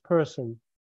first person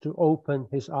to open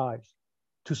his eyes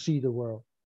to see the world.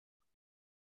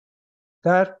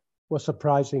 That was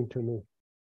surprising to me.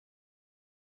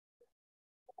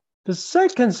 The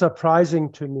second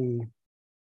surprising to me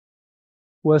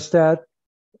was that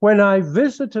when I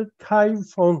visited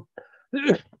Kaifeng,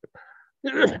 in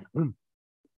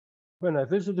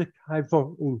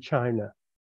China,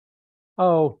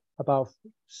 about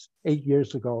 8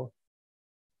 years ago,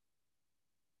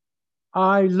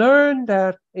 I learned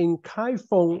that in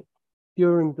Kaifeng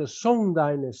during the Song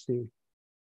Dynasty,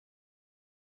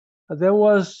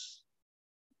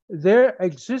 there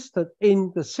existed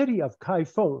in the city of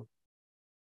Kaifeng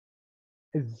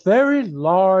a very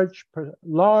large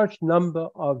number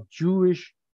of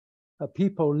Jewish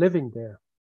people living there.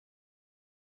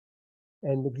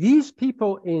 And these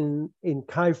people in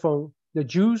Kaifeng, the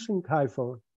Jews in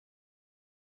Kaifeng,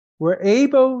 were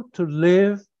able to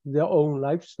live their own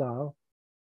lifestyle.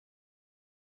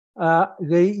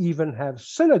 They even have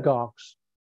synagogues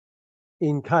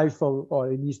in Kaifeng,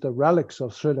 or at least the relics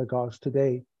of synagogues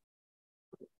today,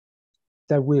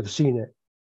 that we have seen it.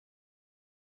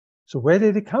 So where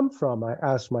did it come from, I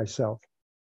asked myself.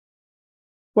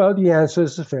 Well, the answer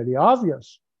is fairly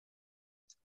obvious.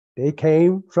 They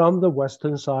came from the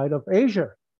western side of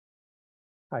Asia.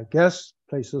 I guess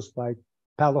places like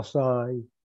Palestine,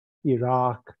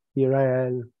 Iraq,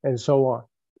 Iran, and so on.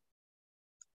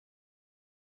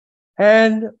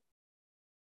 And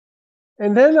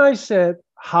then I said,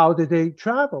 how did they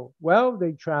travel? Well,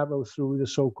 they traveled through the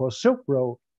so-called Silk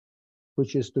Road,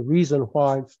 which is the reason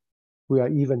why we are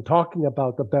even talking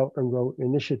about the Belt and Road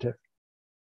Initiative.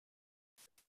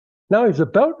 Now, if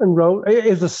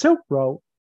the Silk Road,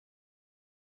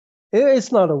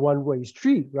 it's not a one-way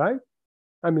street, right?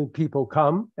 I mean, people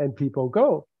come and people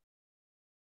go.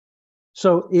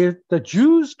 So if the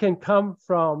Jews can come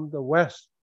from the West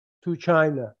to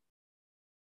China,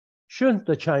 shouldn't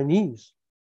the Chinese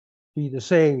be the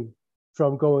same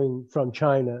from going from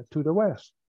China to the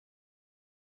West?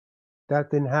 That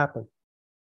didn't happen.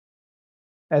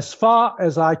 As far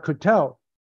as I could tell,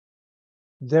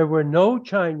 there were no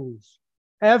Chinese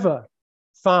ever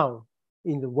found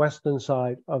in the western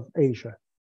side of Asia.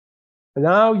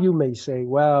 Now you may say,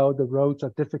 well, the roads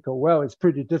are difficult. Well, it's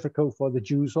pretty difficult for the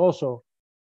Jews also.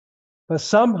 But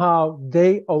somehow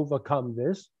they overcome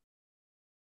this,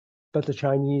 but the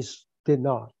Chinese did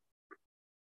not.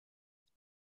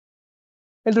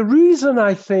 And the reason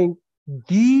I think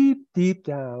deep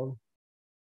down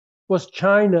was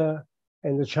China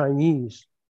and the Chinese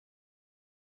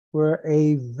were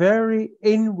a very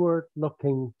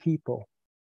inward-looking people.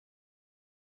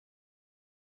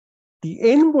 The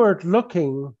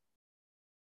inward-looking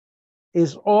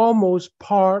is almost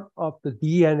part of the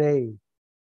DNA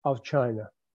of China.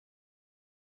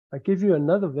 I give you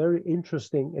another very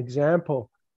interesting example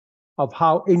of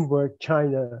how inward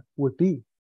China would be.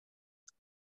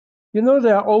 You know,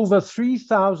 there are over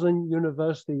 3,000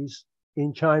 universities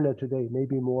in China today,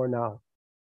 maybe more now.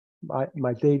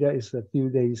 My data is a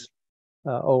few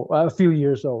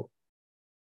years old.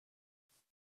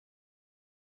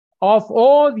 Of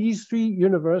all these 3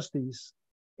 universities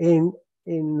in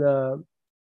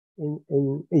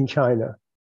China,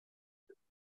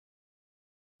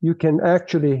 you can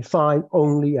actually find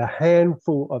only a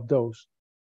handful of those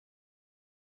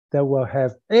that will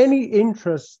have any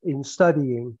interest in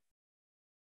studying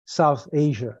South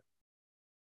Asia.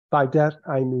 By that,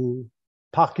 I mean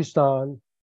Pakistan,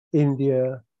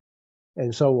 India,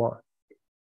 and so on.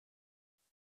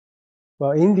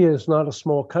 Well, India is not a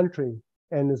small country,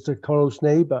 and it's a close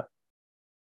neighbor.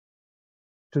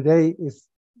 Today, it's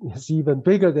even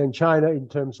bigger than China in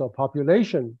terms of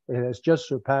population. It has just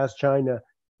surpassed China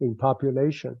in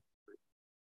population.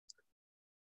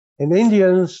 And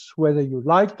Indians, whether you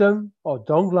like them or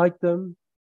don't like them,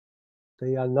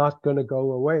 they are not going to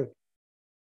go away.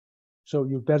 So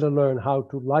you better learn how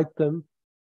to like them,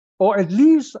 or at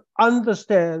least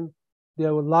understand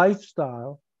their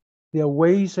lifestyle, their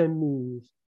ways and means,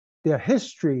 their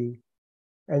history,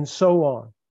 and so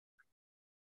on.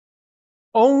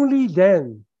 Only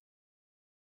then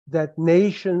that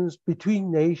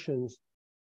between nations,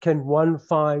 can one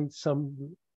find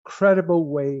some credible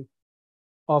way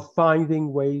of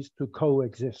finding ways to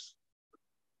coexist.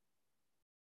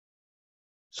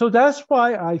 So that's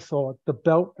why I thought the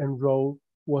Belt and Road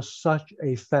was such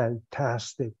a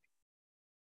fantastic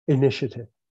initiative.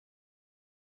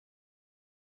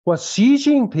 what Xi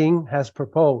Jinping has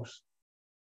proposed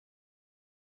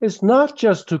is not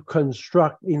just to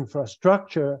construct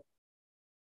infrastructure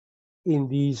in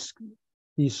these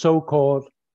so-called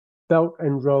Belt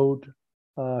and Road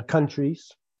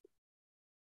countries.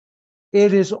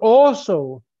 It is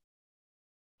also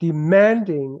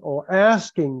demanding or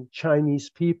asking Chinese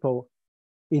people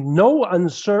in no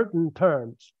uncertain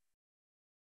terms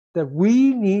that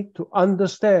we need to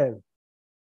understand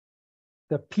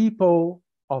the people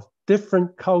of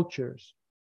different cultures,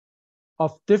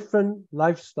 of different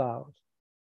lifestyles,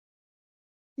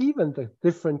 even the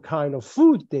different kind of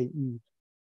food they eat.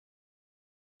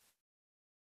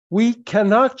 We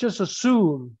cannot just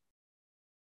assume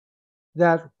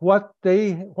that what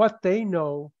they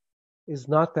know is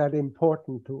not that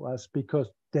important to us, because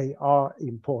they are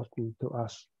important to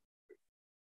us.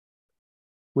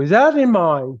 With that in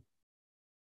mind,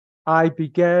 I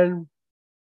began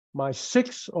my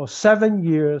 6 or 7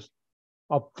 years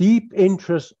of deep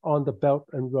interest on the Belt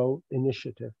and Road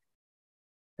Initiative.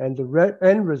 And the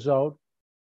end result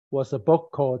was a book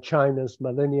called China's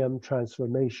Millennium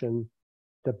Transformation,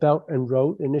 the Belt and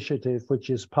Road Initiative, which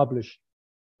is published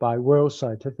by World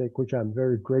Scientific, which I'm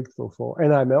very grateful for.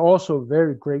 And I'm also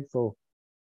very grateful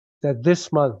that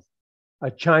this month, a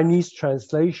Chinese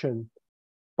translation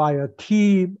by a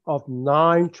team of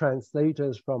 9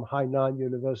 translators from Hainan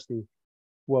University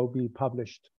will be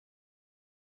published.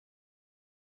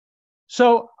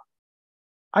 So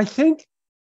I think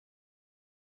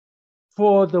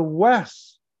for the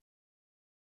West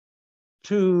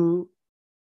to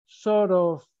sort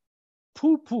of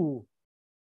poo-poo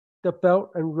the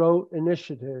Belt and Road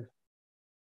Initiative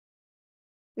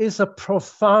is a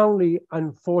profoundly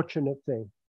unfortunate thing.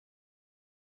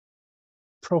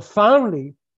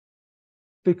 Profoundly,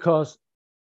 because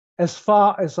as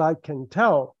far as I can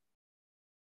tell,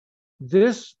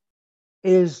 this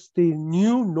is the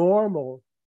new normal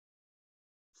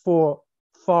for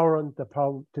foreign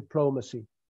diplomacy.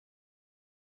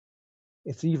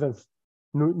 It's even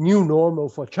new normal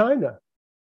for China,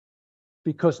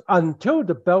 because until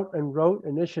the Belt and Road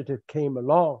Initiative came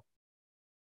along,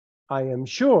 I am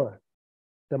sure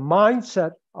the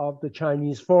mindset of the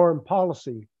Chinese foreign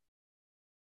policy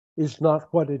is not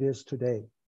what it is today.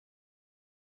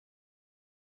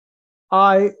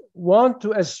 I want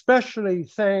to especially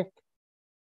thank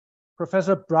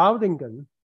Professor Browdingen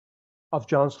of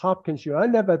Johns Hopkins University.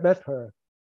 I never met her.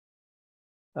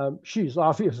 She's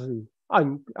obviously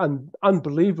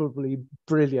unbelievably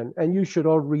brilliant, and you should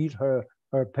all read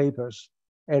her papers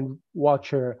and watch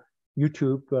her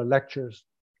YouTube lectures.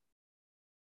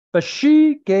 But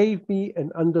she gave me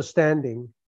an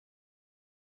understanding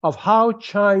of how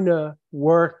China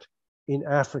worked in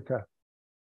Africa,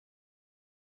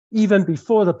 even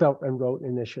before the Belt and Road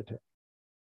Initiative.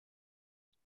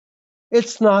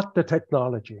 It's not the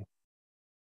technology.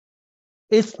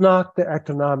 It's not the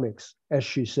economics, as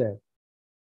she said.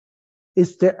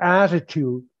 It's the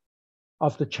attitude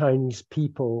of the Chinese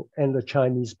people and the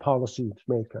Chinese policy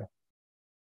maker.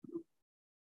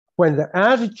 When the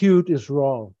attitude is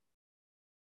wrong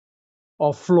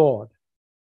or flawed,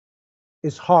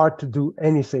 it's hard to do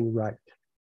anything right.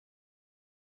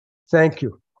 Thank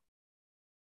you.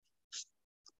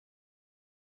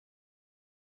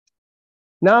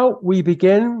 Now we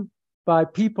begin by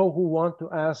people who want to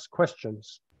ask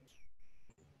questions.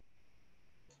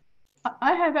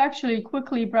 I have actually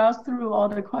quickly browsed through all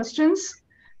the questions.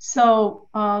 So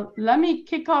let me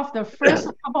kick off the first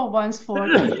couple ones for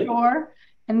Kishore,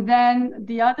 and then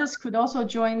the others could also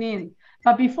join in.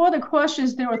 But before the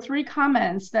questions, there were 3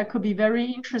 comments that could be very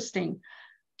interesting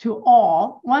to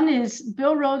all. One is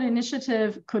Belt and Road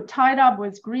Initiative could tie it up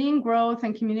with green growth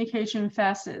and communication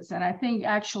facets, and I think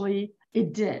actually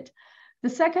it did. The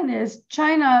second is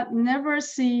China never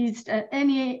seized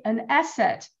an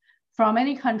asset from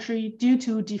any country due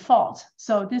to default.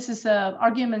 So this is an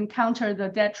argument counter the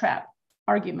debt trap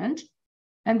argument.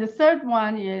 And the third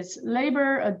one is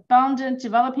labor abundant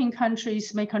developing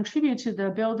countries may contribute to the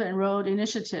Belt and Road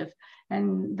Initiative.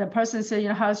 And the person said,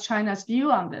 how's China's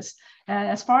view on this? And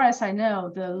as far as I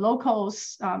know, the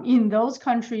locals in those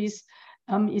countries,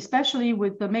 especially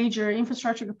with the major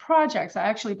infrastructure projects, are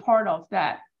actually part of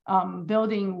that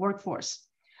building workforce.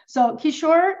 So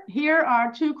Kishore, here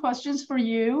are 2 questions for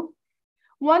you.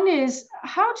 One is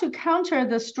how to counter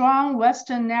the strong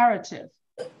Western narrative.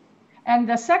 And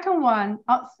the second one,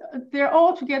 they're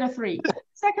all together 3.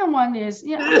 Second one is,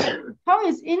 how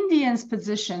is India's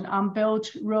position on Belt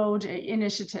Road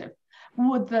Initiative?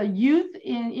 Would the youth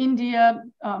in India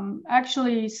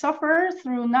actually suffer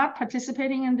through not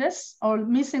participating in this or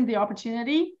missing the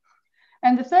opportunity?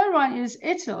 And the third one is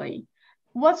Italy.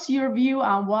 what's your view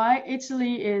on why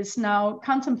Italy is now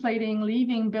contemplating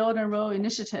leaving Belt and Road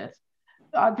Initiative?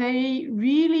 Are they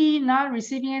really not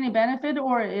receiving any benefit,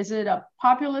 or is it a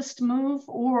populist move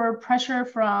or pressure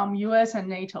from US and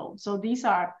NATO? So these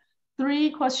are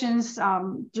three questions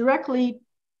directly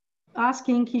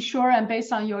asking Kishore and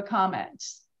based on your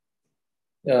comments.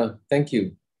 Thank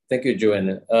you. Thank you,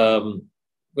 Joanna.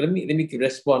 But let me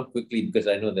respond quickly because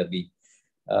I know there'll be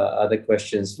other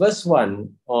questions. First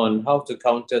one on how to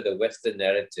counter the Western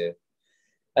narrative.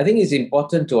 I think it's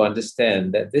important to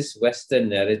understand that this Western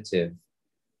narrative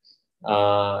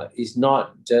is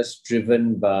not just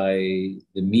driven by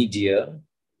the media.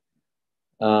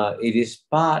 It is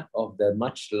part of the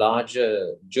much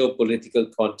larger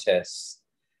geopolitical contest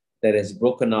that has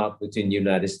broken out between the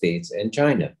United States and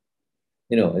China.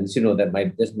 You know, and you know that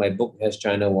my book Has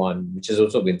China Won, which has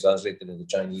also been translated into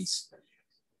Chinese,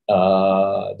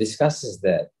 discusses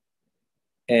that.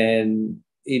 And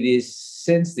it is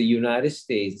since the United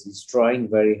States is trying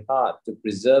very hard to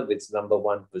preserve its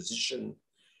 #1 position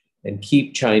and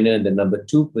keep China in the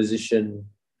 #2 position,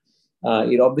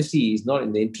 it obviously is not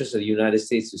in the interest of the United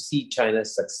States to see China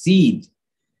succeed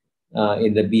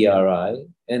in the BRI,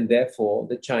 and therefore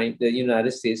the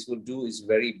United States will do its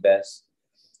very best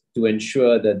to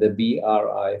ensure that the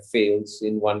BRI fails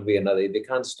in one way or another. If they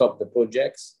can't stop the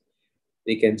projects,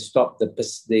 they can stop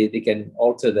they can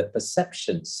alter the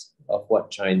perceptions of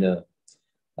what China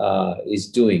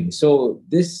is doing. So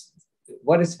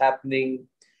what is happening,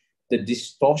 the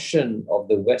distortion of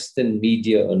the Western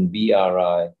media on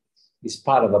BRI is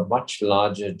part of a much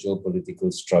larger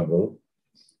geopolitical struggle.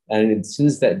 And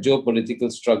since that geopolitical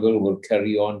struggle will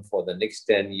carry on for the next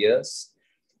 10 years,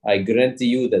 I guarantee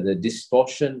you that the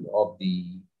distortion of the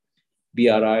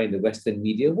BRI in the Western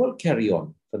media will carry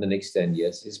on for the next 10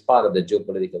 years. It's part of the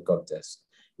geopolitical contest.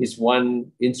 It's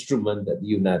one instrument that the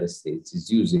United States is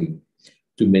using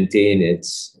to maintain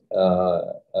its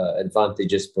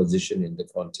advantageous position in the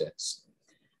contest.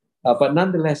 But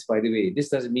nonetheless, by the way, this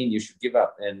doesn't mean you should give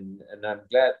up. And I'm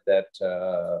glad that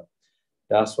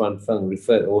Das Wan Feng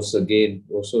referred also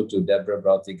to Deborah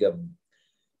Brautigam,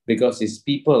 because it's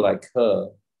people like her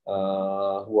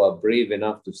who are brave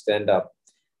enough to stand up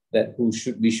that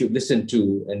we should listen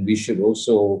to, and we should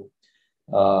also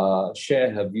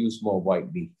share her views more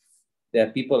widely. There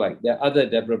are other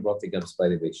Deborah Brautigams, by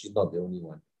the way. She's not the only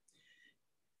one.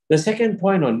 The second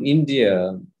point on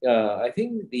India, I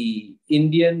think the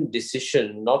Indian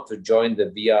decision not to join the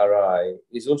BRI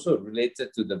is also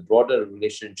related to the broader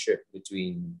relationship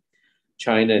between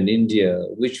China and India,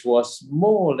 which was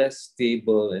more or less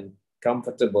stable and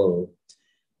comfortable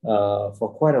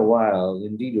for quite a while.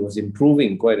 Indeed, it was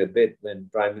improving quite a bit when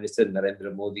Prime Minister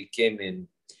Narendra Modi came in,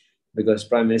 because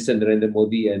Prime Minister Narendra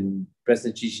Modi and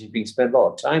President Xi Jinping spent a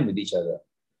lot of time with each other,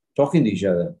 talking to each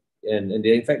other. And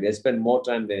in fact, they spent more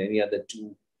time than any other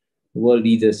two world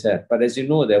leaders have. But as you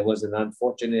know, there was an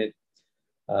unfortunate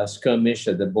skirmish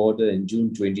at the border in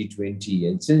June 2020.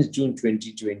 And since June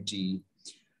 2020,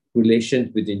 relations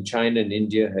between China and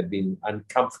India have been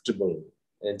uncomfortable.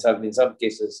 And in some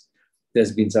cases,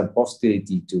 there's been some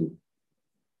hostility too.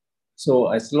 So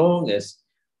as long as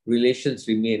relations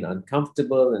remain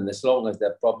uncomfortable and as long as there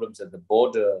are problems at the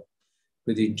border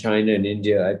between China and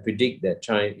India, I predict that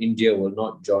India will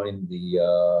not join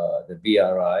the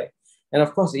BRI. And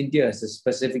of course, India has a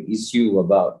specific issue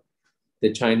about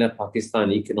the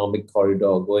China-Pakistan economic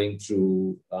corridor going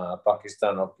through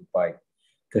Pakistan-occupied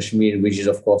Kashmir, which is,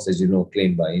 of course, as you know,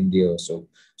 claimed by India also.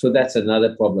 So that's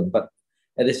another problem. But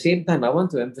at the same time, I want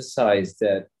to emphasize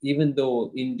that even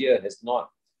though India has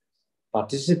not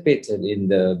participated in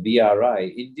the BRI,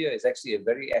 India is actually a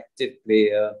very active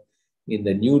player in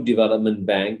the New Development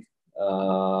Bank,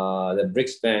 the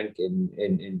BRICS Bank,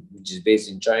 which is based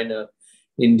in China.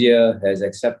 India has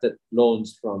accepted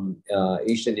loans from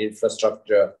Asian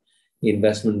Infrastructure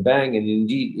Investment Bank. And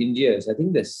indeed, India is, I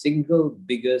think, the single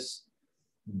biggest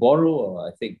borrower,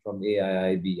 I think, from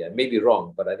AIIB. I may be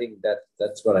wrong, but I think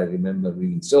that's what I remember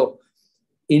reading. So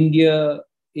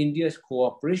India's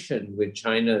cooperation with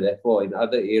China, therefore, in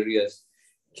other areas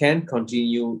can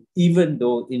continue, even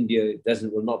though India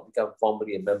will not become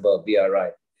formally a member of BRI.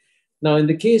 Now, in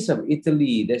the case of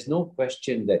Italy, there's no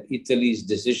question that Italy's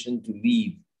decision to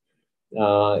leave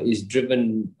is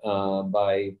driven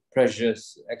by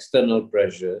pressures, external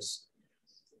pressures.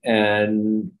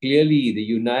 And clearly, the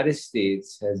United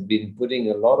States has been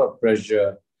putting a lot of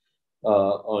pressure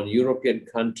on European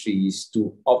countries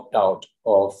to opt out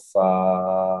of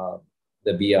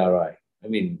the BRI. I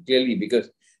mean, clearly,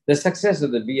 because the success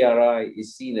of the BRI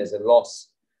is seen as a loss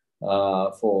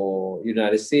for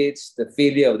United States. The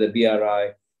failure of the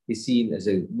BRI is seen as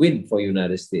a win for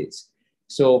United States.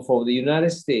 So for the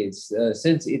United States,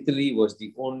 since Italy was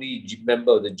the only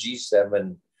member of the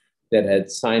G7 that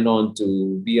had signed on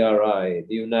to BRI,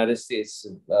 the United States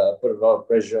put a lot of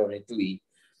pressure on Italy.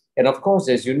 And of course,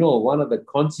 as you know, one of the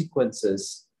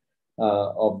consequences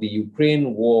of the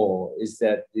Ukraine war is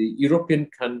that the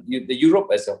Europe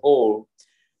as a whole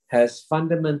has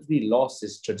fundamentally lost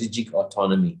its strategic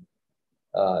autonomy.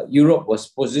 Europe was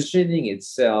positioning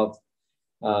itself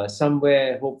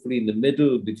somewhere, hopefully in the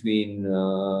middle between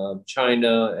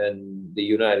China and the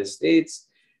United States.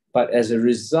 But as a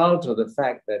result of the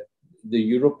fact that the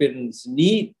Europeans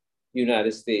need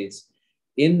United States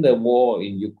in the war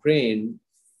in Ukraine,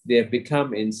 they have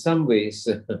become in some ways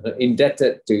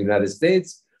indebted to United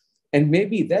States. And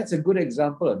maybe that's a good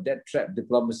example of debt trap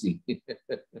diplomacy.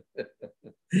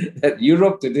 That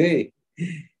Europe today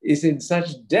is in such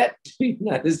debt to the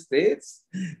United States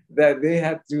that they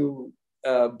have to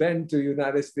bend to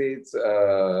United States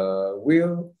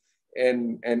will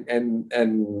and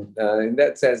in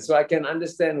that sense. So I can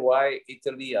understand why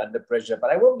Italy under pressure,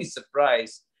 but I won't be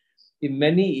surprised if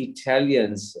many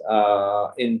Italians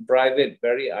are in private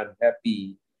very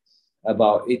unhappy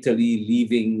about Italy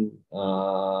leaving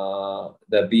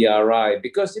the BRI,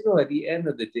 because, you know, at the end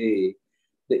of the day,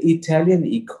 the Italian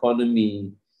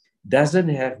economy doesn't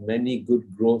have many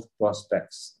good growth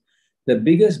prospects. The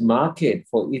biggest market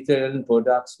for Italian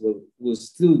products will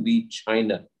still be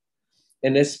China.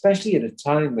 And especially at a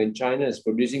time when China is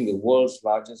producing the world's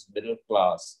largest middle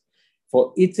class,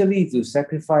 for Italy to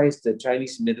sacrifice the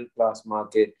Chinese middle class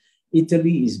market,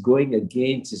 Italy is going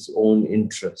against its own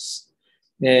interests.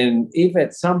 And if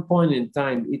at some point in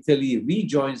time Italy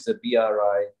rejoins the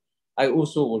BRI, I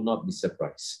also will not be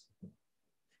surprised.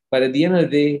 But at the end of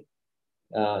the day,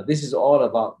 this is all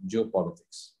about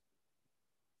geopolitics.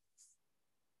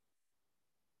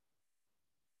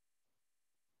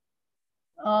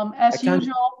 As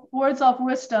usual, words of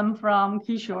wisdom from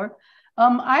Kishore.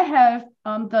 I have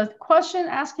the question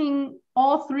asking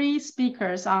all three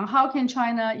speakers on how can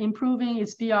China improving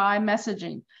its BRI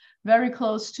messaging, very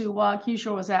close to what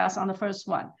Kishore was asked on the first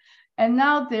one. And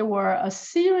now there were a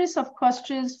series of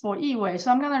questions for Yiwei. So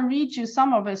I'm going to read you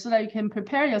some of it so that you can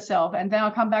prepare yourself. And then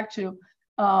I'll come back to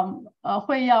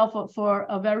Huiyao for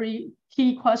a very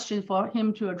key question for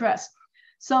him to address.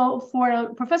 So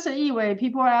for Professor Yiwei,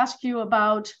 people ask you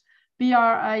about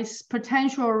BRI's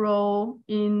potential role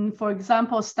in, for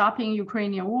example, stopping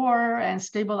Ukrainian war and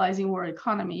stabilizing world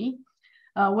economy,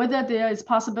 whether there is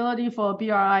possibility for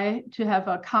BRI to have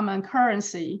a common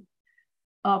currency.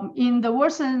 In the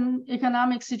worsened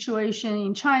economic situation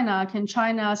in China, can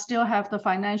China still have the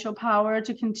financial power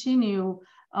to continue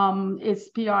its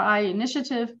BRI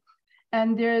initiative?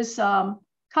 And there's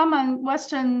common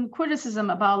Western criticism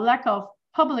about lack of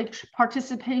public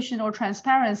participation or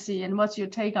transparency, and what's your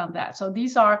take on that? So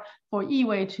these are for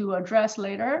Yiwei to address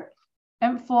later.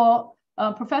 And for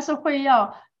Professor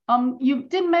Huiyao, you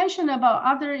did mention about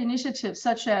other initiatives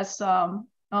such as,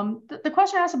 the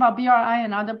question asked about BRI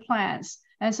and other plans.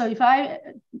 And so if I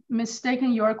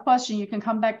mistaken your question, you can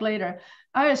come back later.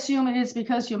 I assume it is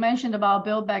because you mentioned about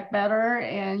Build Back Better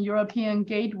and European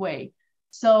Gateway.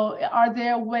 So are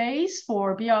there ways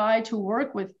for BRI to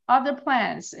work with other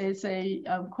plans? It's a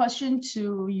question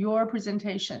to your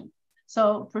presentation.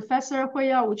 So Professor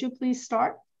Huiyao, would you please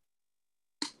start?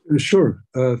 Sure.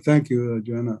 Thank you,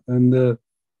 Joanna. And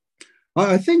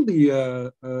I think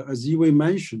as Yiwei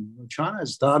mentioned, China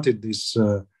started this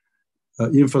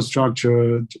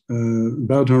infrastructure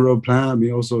Belt and Road Plan. I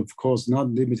mean, also, of course, not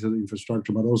limited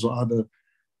infrastructure, but also other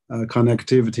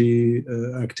connectivity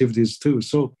activities too.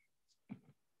 So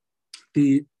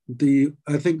I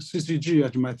think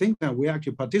CCG, I think that we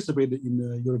actually participated in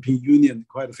the European Union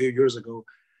quite a few years ago,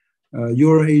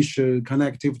 Euro-Asia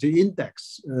Connectivity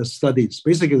Index studies.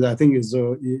 Basically, I think it's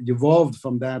evolved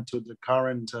from that to the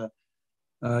current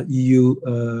EU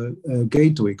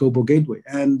gateway, global gateway.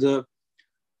 And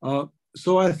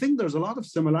so I think there's a lot of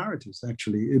similarities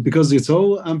actually, because it's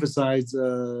all emphasized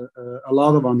a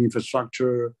lot of on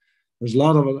infrastructure. There's a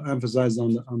lot of emphasis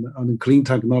on the clean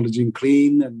technology, and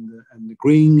clean and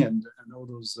green and all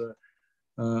those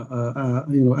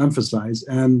emphasize.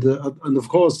 And of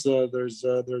course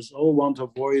there's all want to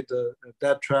avoid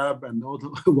debt trap and all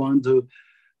want to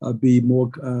be more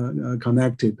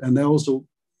connected, and they're also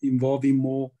involving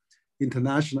more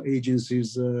international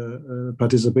agencies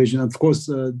participation. Of course,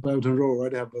 Belt and Road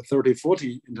already have 30,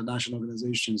 40 international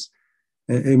organizations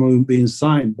MOU being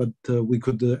signed, but we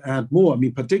could add more. I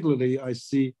mean, particularly I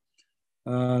see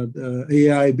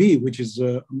AIIB, which is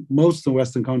most of the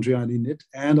Western countries are in it,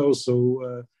 and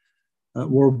also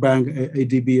World Bank,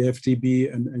 ADB,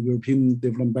 FDB, and European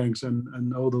Development Banks,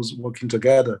 and all those working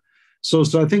together. So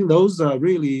I think those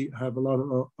really have a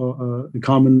lot of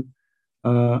common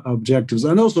objectives.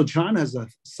 And also China has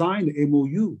signed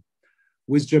MOU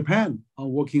with Japan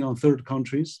on working on third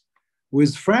countries,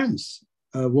 with France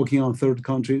working on third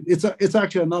countries. It's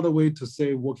actually another way to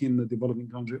say working in the developing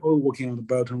country or working on the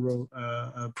Belt and Road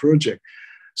project.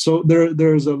 So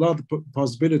there's a lot of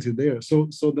possibility there. So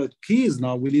the key is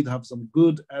now we need to have some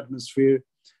good atmosphere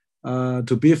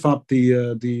to beef up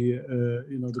the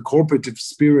cooperative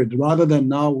spirit, rather than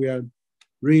now we are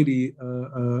really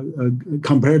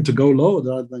compared to go low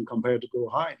rather than compared to go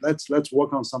high. Let's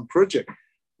work on some project,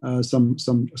 some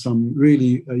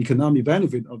really economic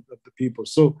benefit of the people.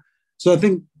 So I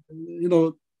think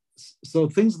so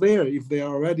things there, if they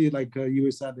are already, like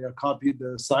you said, they are copied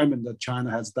the assignment that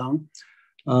China has done.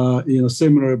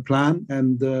 Similar plan,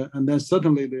 and then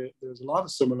certainly there's a lot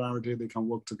of similarity. They can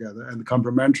work together and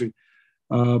complementary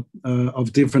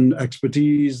of different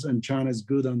expertise. And China is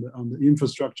good on the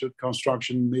infrastructure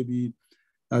construction. Maybe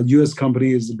U.S.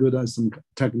 company is good at some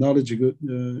technology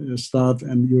stuff,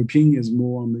 and European is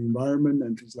more on the environment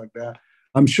and things like that.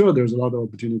 I'm sure there's a lot of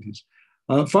opportunities.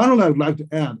 Finally, I would like to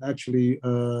add. Actually,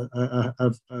 I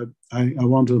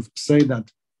want to say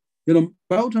that.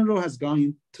 Belt and Road has gone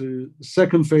into the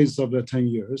second phase of the 10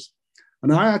 years.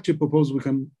 And I actually propose we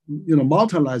can,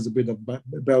 multilize a bit of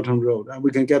Belt and Road, and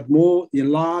we can get more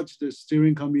enlarged the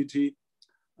steering committee,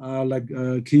 like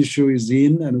Kishore is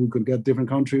in, and we could get different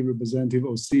country representative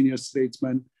or senior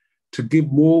statesmen to give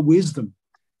more wisdom.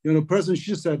 President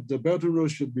Xi said the Belt and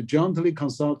Road should be jointly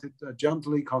consulted,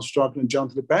 jointly constructed, and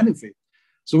jointly benefit.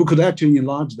 So we could actually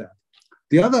enlarge that.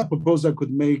 The other proposal I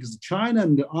could make is China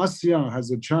and the ASEAN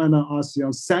has a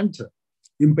China-ASEAN Center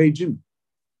in Beijing.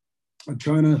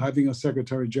 China having a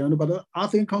Secretary General, but the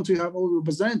ASEAN countries have all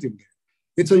representatives there.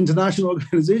 It's an international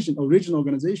organization, a regional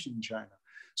organization in China.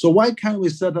 So why can't we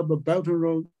set up a Belt and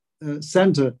Road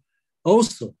Center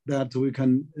also that we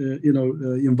can,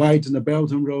 invite in the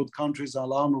Belt and Road countries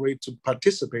along the way to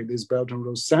participate in this Belt and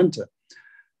Road Center,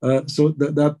 so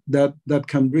that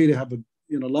can really have a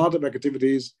lot of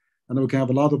activities. And we can have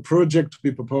a lot of projects to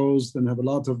be proposed and have a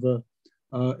lot of,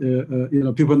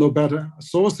 people know better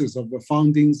sources of the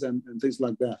fundings and things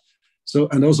like that. So,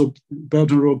 and also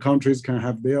Belt and Road countries can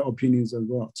have their opinions as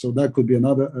well. So that could be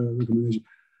another recommendation.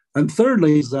 And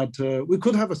thirdly is that we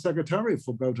could have a secretary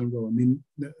for Belt and Road. I mean,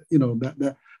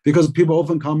 that because people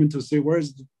often come in to say, where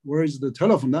is the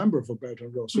telephone number for Belt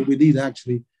and Road? So we need to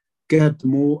actually get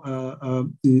more,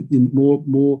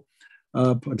 more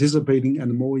participating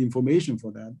and more information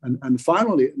for that. And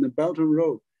finally, the Belt and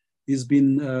Road is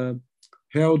being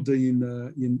held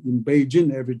in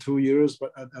Beijing every 2 years.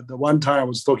 But at the one time, I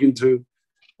was talking to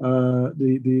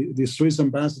the Swiss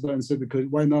ambassador and said,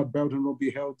 why not Belt and Road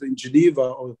be held in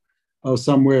Geneva or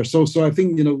somewhere? So I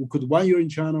think we could 1 year in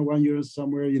China, 1 year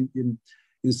somewhere in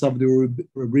Saudi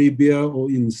Arabia or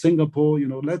in Singapore.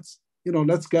 Let's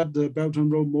get the Belt and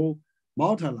Road more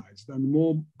multialized and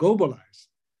more globalized.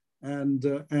 And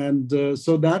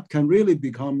so that can really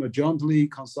become a jointly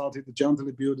consulted,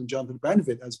 jointly built, and jointly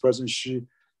benefit, as President Xi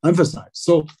emphasized.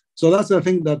 So that's the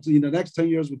thing that in the next 10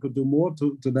 years we could do more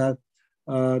to that,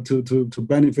 to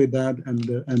benefit that,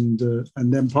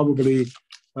 and then probably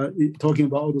talking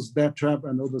about all those debt trap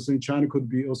and all those things. China could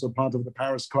be also part of the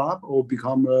Paris Club or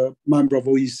become a member of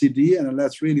OECD, and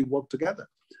let's really work together.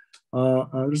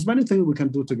 There's many things we can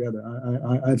do together.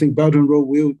 I think Belt and Road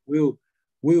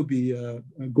will be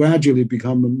gradually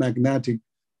become magnetic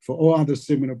for all other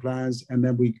similar plans, and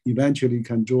then we eventually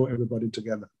can draw everybody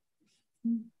together.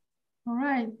 All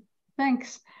right,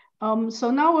 thanks. So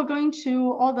now we're going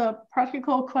to all the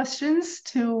practical questions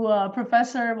to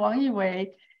Professor Wang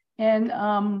Yiwei. And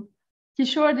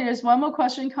Kishore, there's one more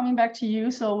question coming back to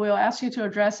you, so we'll ask you to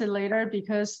address it later,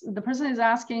 because the person is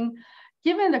asking,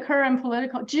 given the current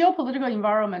geopolitical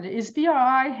environment, is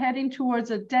BRI heading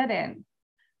towards a dead end?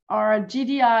 Are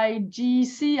GDI,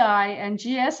 GCI, and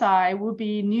GSI will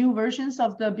be new versions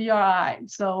of the BRI?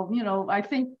 So, I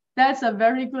think that's a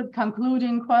very good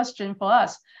concluding question for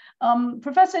us.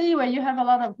 Professor Yiwei, you have a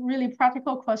lot of really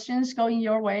practical questions going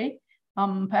your way.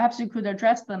 Perhaps you could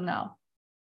address them now.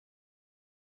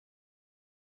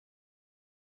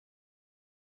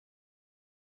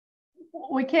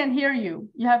 We can't hear you.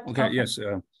 You have okay. Yes.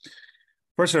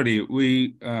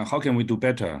 Firstly, how can we do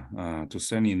better to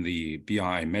send in the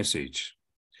BRI message?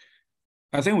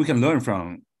 I think we can learn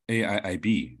from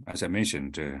AIIB, as I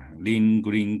mentioned, lean,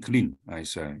 green, clean.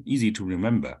 It's easy to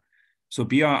remember. So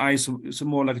BRI is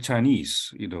more like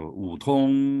Chinese, you know, 五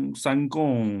通, 三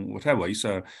共, whatever. It's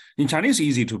in Chinese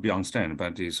easy to be understand,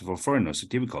 but it's for foreigners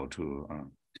difficult to.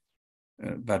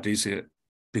 But it's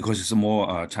because it's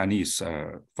more Chinese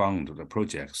fund the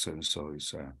projects, and so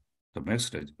it's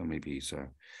domestic maybe. So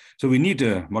we need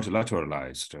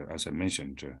multilateralized, as I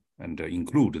mentioned, and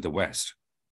include the West,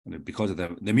 and because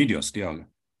the media still,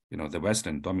 you know, the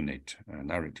Western dominate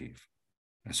narrative.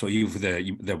 So if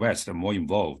the West are more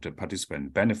involved, the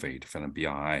participant benefit from the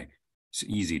BRI, it's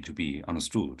easy to be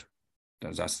understood.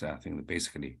 That's I think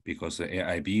basically because the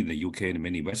AIB, the UK, and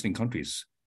many Western countries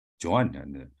join,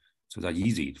 and so that's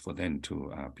easy for them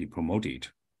to be promoted.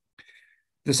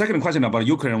 The second question about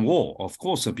Ukraine war, of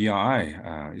course, the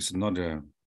BRI is not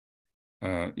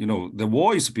you know, the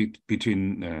war is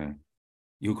between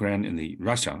Ukraine and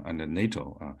Russia and the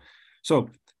NATO.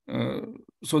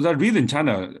 So that reason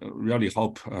China really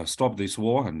help stop this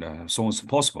war and as soon as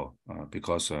possible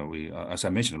because we, as I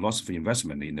mentioned, lots of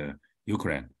investment in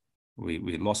Ukraine.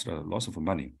 We lost lots of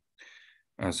money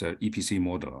as an EPC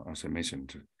model, as I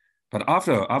mentioned. But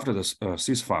after the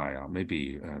ceasefire,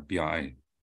 maybe BRI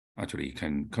actually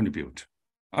can contribute.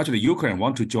 Actually, Ukraine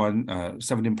want to join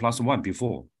 17+1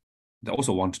 before. They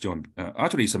also want to join.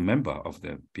 Actually, it's a member of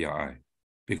the BRI.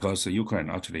 Because Ukraine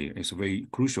actually is very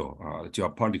crucial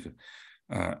geopolitical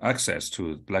access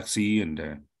to Black Sea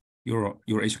and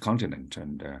Euro-Asia continent,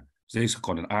 and there is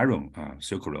called an Iron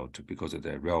Silk Road because of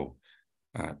the rail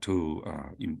I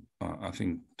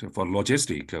think for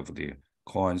logistic of the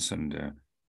coins and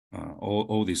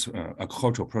all these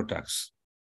agricultural products.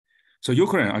 So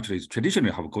Ukraine actually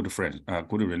traditionally have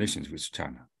good relations with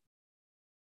China.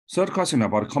 Third question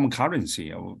about common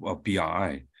currency of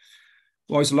BRI.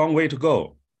 Well, it's a long way to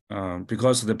go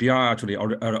because the BRI actually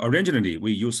originally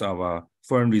we use our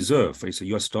foreign reserve. It's a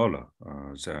US dollar.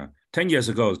 10 years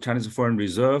ago, China's foreign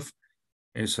reserve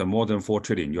is more than $4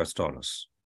 trillion US dollars.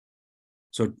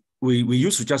 So we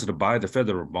used to just buy the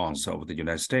federal bonds of the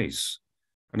United States.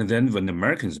 And then when the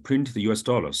Americans print the US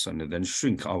dollars and then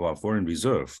shrink our foreign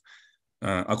reserve,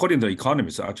 according to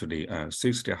economists, actually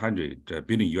 100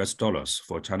 billion US dollars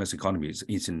for China's economy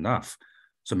is enough.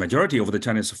 So majority of the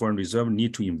Chinese foreign reserve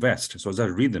need to invest. So that's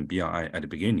the reason BRI at the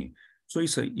beginning. So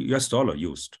it's a US dollar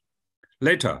used.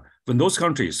 Later, when those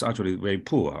countries actually very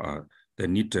poor, they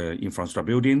need infrastructure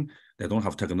building, they don't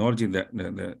have technology,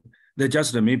 they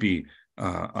just maybe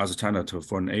ask China to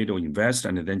foreign aid or invest,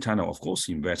 and then China, of course,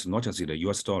 invest not just in the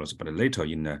US dollars, but later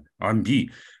in RMB,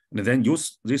 and then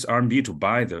use this RMB to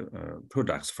buy the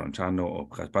products from China or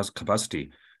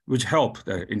capacity, which help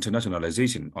the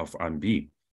internationalization of RMB.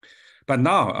 But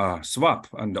now swap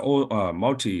and all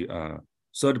multi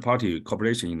third-party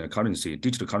cooperation in the currency,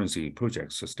 digital currency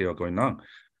projects are still going on.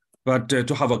 But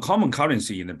to have a common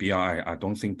currency in the BRI, I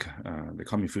don't think the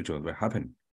coming future will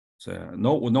happen. So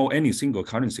no any single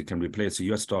currency can replace the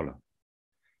US dollar.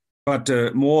 But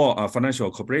more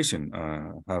financial cooperation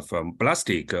have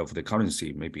plastic of the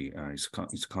currency maybe is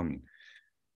coming.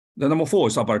 The number 4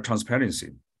 is about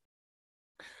transparency.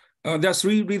 There are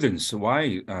 3 reasons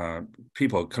why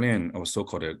people claim or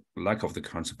so-called lack of the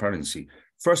transparency.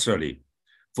 Firstly,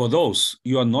 for those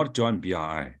you are not joined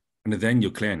BRI, and then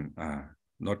you claim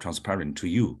not transparent to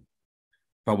you.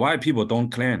 But why people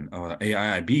don't claim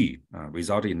AIIB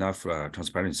without enough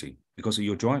transparency? Because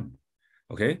you join,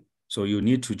 okay? So you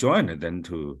need to join and then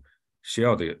to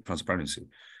share the transparency.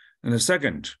 And the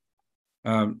second,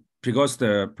 because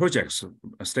the projects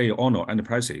state-owned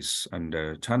enterprises and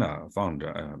China fund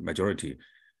majority,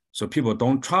 so people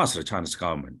don't trust the Chinese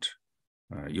government,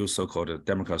 use so-called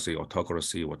democracy,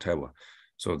 autocracy, whatever.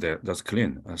 So that's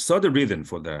clean. A third reason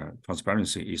for the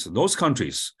transparency is those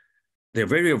countries, they're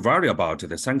very worried about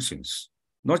the sanctions,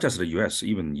 not just the US,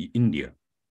 even India,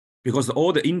 because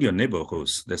all the Indian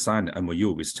neighborhoods, they signed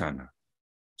MOU with China.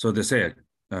 So they say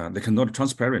they cannot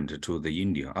transparent to the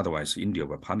India, otherwise India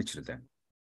will punish them.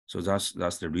 So that's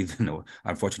the reason,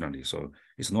 unfortunately. So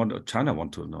it's not China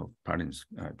want to know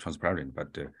transparent,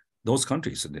 but those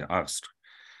countries, they asked.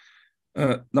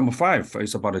 Number 5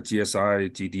 is about the GSI,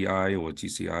 GDI, or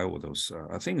GCI, or those.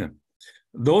 I think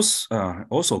those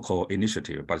also call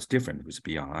initiative, but it's different with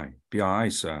BRI. BRI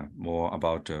is more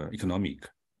about economic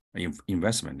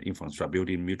investment, infrastructure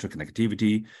building, mutual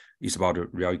connectivity. It's about the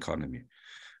real economy.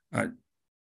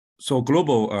 So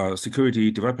global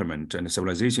security development and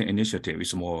civilization initiative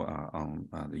is more on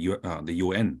the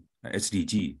UN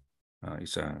SDG.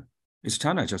 It's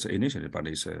China just an initiative, but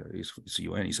it's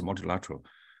UN. It's a multilateral.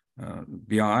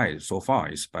 BRI so far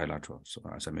is bilateral. So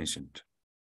as I mentioned,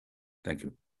 thank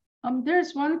you.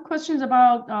 There's one question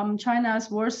about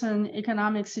China's worsened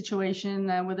economic situation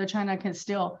and whether China can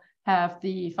still have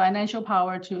the financial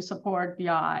power to support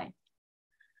BRI?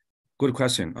 Good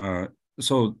question.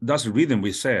 So that's the reason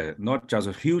we say not just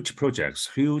huge projects,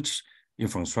 huge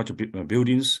infrastructure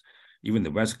buildings, even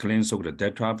the West claims, so-called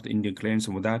debt trap, the Indian claims,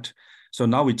 some of that. So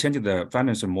now we changed the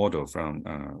financial model from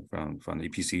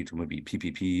EPC to maybe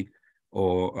PPP,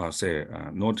 or say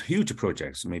not huge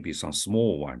projects, maybe some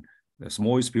small one. The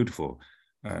small is beautiful.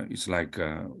 It's like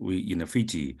we in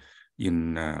Fiji,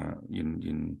 in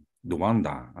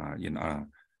Rwanda, in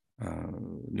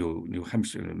New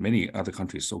Hampshire, many other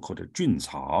countries, so-called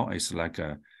Juncao. It's like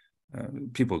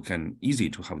people can easy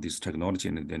to have this technology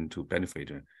and then to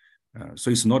benefit.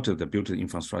 So it's not the built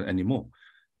infrastructure anymore.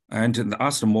 And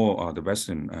ask more the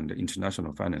Western and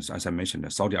international finance, as I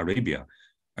mentioned, Saudi Arabia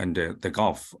and the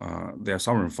Gulf, there are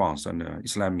sovereign funds and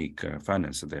Islamic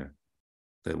finance there.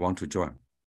 They want to join.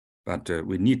 But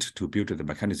we need to build the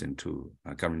mechanism to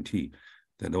guarantee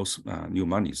that those new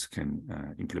monies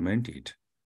can implement it,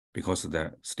 because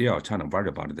still China worried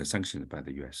about the sanctions by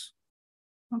the US.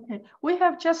 Okay, we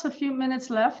have just a few minutes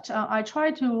left. I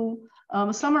try to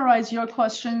summarize your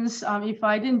questions. If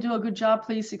I didn't do a good job,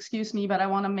 please excuse me, but I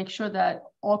want to make sure that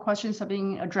all questions are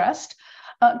being addressed.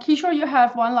 Kishore, you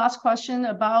have one last question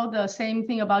about the same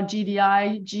thing about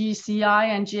GDI, GCI,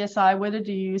 and GSI. Whether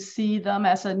do you see them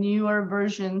as a newer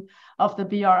version of the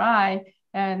BRI,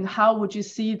 and how would you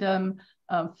see them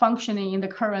functioning in the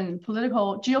current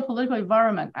geopolitical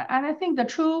environment? And I think the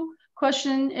true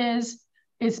question is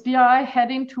BRI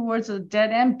heading towards a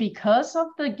dead end because of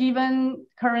the given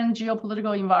current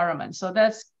geopolitical environment? So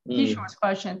that's Kishore's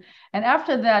question. And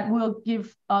after that, we'll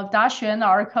give Daxuan,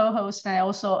 our co-host, and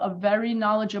also a very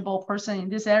knowledgeable person in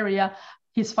this area,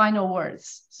 his final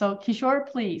words. So Kishore,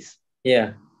 please.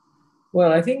 Yeah.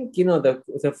 Well, I think,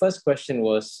 the first question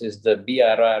was, is the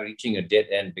BRI reaching a dead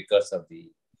end because of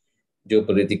the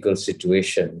geopolitical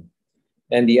situation?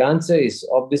 And the answer is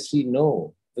obviously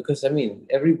no. Because,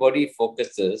 everybody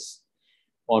focuses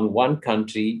on one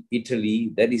country,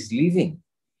 Italy, that is leaving.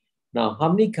 Now, how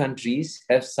many countries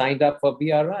have signed up for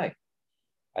BRI?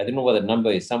 I don't know what the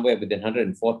number is, somewhere between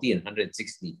 140 and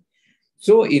 160.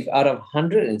 So if out of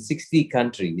 160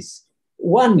 countries,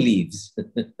 one leaves,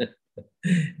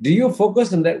 do you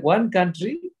focus on that one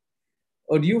country?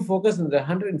 Or do you focus on the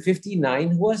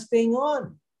 159 who are staying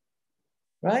on,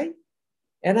 right?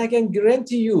 And I can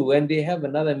guarantee you, when they have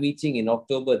another meeting in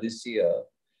October this year,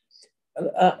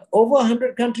 over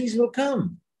 100 countries will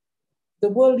come. The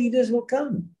world leaders will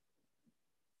come.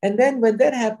 And then when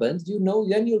that happens,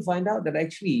 then you'll find out that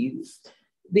actually,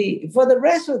 for the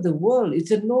rest of the world,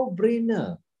 it's a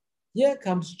no-brainer. Here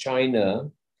comes China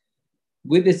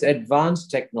with its advanced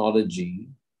technology,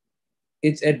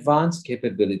 its advanced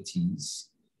capabilities,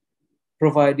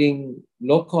 providing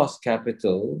low-cost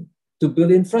capital to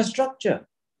build infrastructure.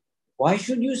 Why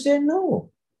should you say no?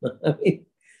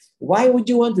 Why would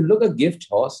you want to look a gift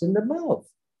horse in the mouth?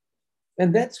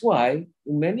 And that's why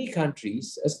many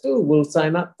countries still will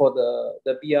sign up for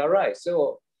the BRI.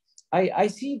 So I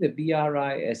see the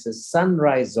BRI as a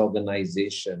sunrise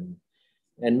organization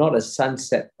and not a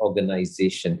sunset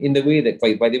organization, in the way that,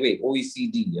 by the way,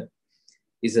 OECD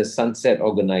is a sunset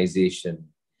organization.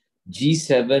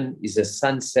 G7 is a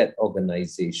sunset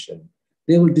organization.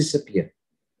 They will disappear.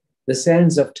 The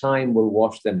sands of time will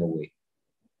wash them away.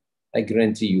 I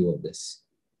guarantee you of this.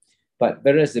 But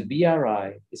whereas the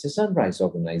BRI is a sunrise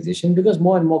organization, because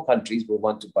more and more countries will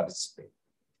want to participate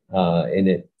in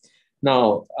it.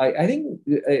 Now, I think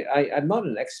I'm not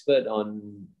an expert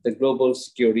on the Global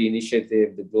Security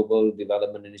Initiative, the Global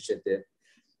Development Initiative,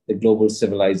 the Global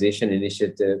Civilization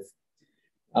Initiative.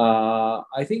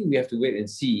 I think we have to wait and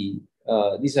see.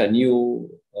 These are new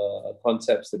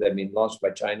concepts that have been launched by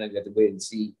China. We have to wait and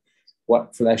see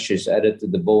what flesh is added to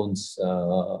the bones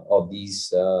of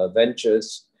these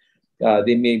ventures.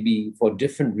 They may be for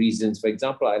different reasons. For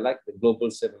example, I like the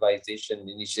Global Civilization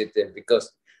Initiative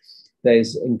because there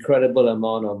is an incredible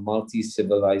amount of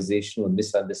multi-civilizational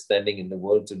misunderstanding in the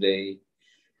world today.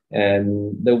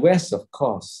 And the West, of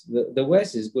course, the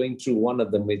West is going through one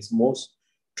of its most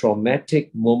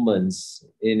traumatic moments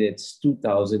in its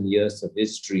 2,000 years of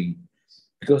history,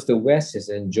 because the West has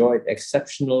enjoyed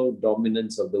exceptional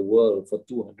dominance of the world for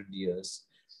 200 years.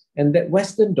 And that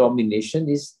Western domination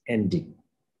is ending.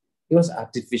 It was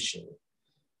artificial.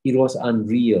 It was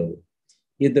unreal.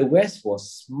 If the West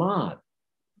was smart,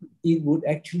 it would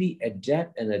actually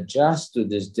adapt and adjust to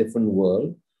this different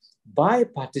world by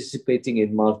participating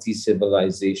in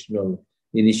multi-civilizational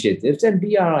initiatives. And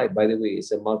BRI, by the way,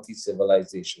 is a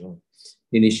multi-civilizational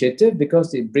initiative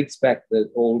because it brings back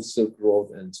the old Silk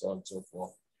Road and so on and so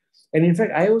forth. And in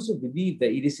fact, I also believe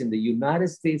that it is in the United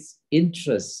States'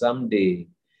 interest someday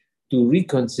to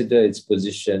reconsider its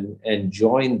position and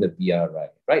join the BRI.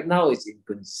 Right now, it's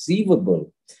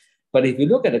inconceivable. But if you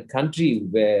look at a country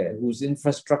whose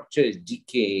infrastructure is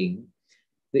decaying,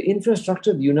 the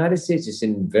infrastructure of the United States is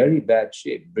in very bad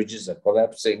shape. Bridges are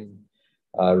collapsing,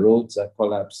 roads are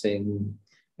collapsing.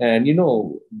 And, you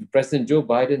know, President Joe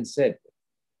Biden said,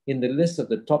 in the list of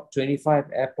the top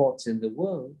 25 airports in the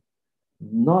world,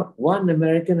 not one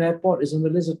American airport is on the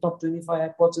list of top 25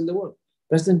 airports in the world.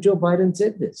 President Joe Biden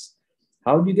said this.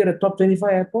 How do you get a top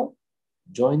 25 airport?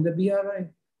 Join the BRI.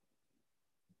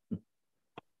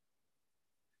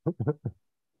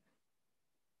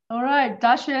 All right,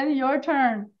 Dashen, your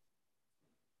turn.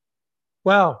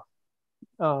 Well,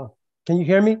 can you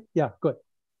hear me? Yeah, good.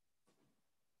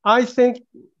 I think,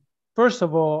 first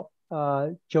of all,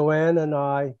 Joanne and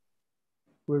I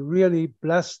were really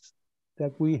blessed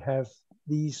that we have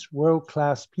these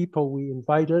world-class people we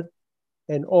invited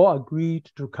and all agreed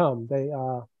to come. They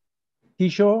are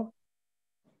Kishore,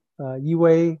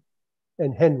 Yiwei,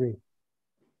 and Henry.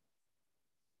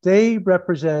 They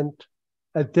represent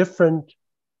a different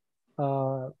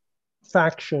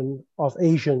faction of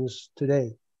Asians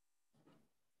today.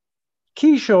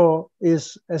 Kishore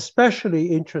is especially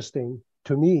interesting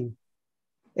to me.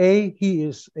 He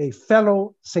is a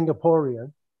fellow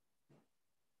Singaporean.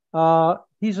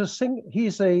 He's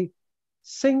a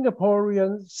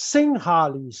Singaporean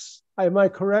Singhalis. Am I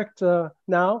correct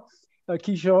now,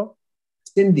 Kishore?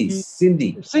 Cindy.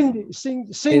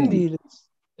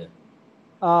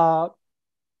 Yeah.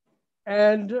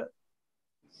 And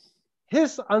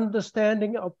his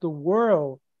understanding of the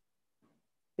world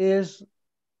is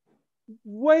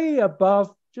way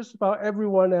above just about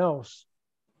everyone else.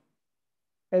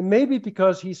 And maybe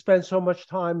because he spent so much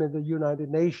time in the United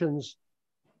Nations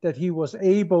that he was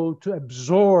able to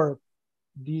absorb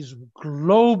these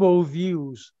global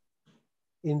views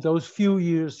in those few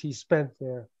years he spent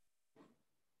there.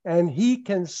 And he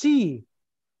can see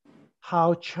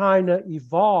how China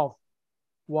evolved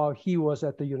while he was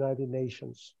at the United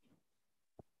Nations.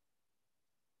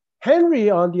 Henry,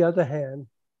 on the other hand,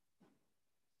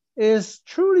 is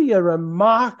truly a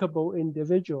remarkable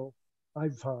individual, I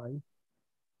find,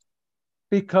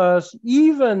 because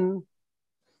even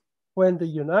when the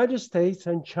United States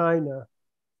and China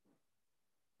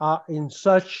are in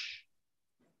such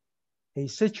a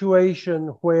situation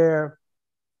where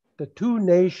the two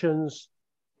nations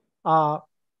are,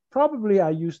 probably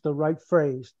I use the right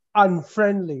phrase,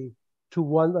 unfriendly to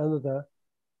one another,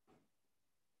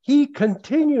 he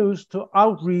continues to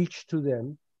outreach to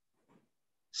them,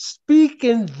 speak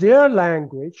in their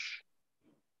language,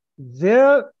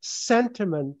 their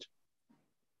sentiment,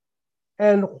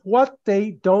 and what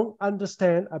they don't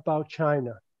understand about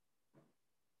China.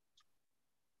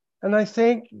 And I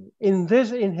think in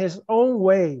his own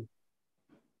way,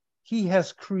 he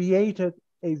has created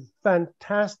a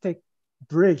fantastic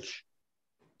bridge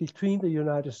between the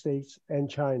United States and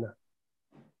China,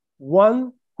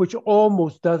 one which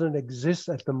almost doesn't exist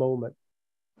at the moment.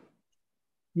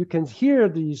 You can hear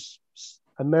these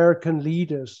American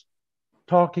leaders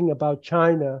talking about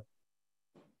China,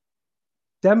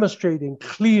 demonstrating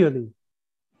clearly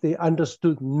they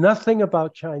understood nothing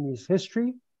about Chinese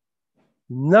history,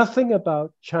 nothing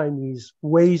about Chinese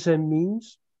ways and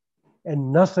means,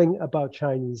 and nothing about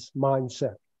Chinese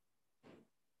mindset.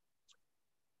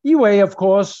 Yiwei, of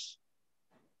course,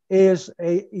 is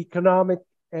an economic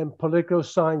and political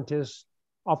scientist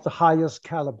of the highest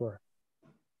caliber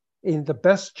in the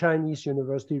best Chinese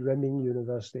university, Renmin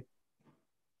University.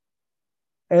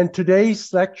 And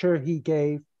today's lecture he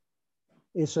gave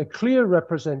is a clear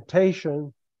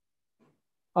representation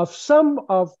of some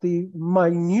of the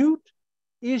minute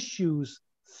issues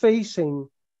facing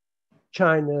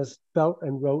China's Belt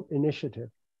and Road Initiative.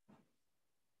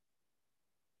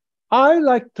 I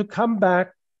like to come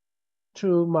back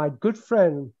to my good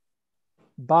friend,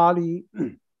 Bali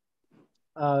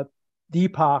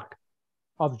Deepak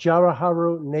of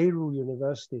Jawaharlal Nehru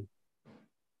University.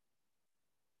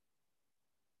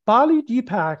 Bali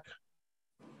Deepak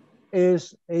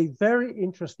is a very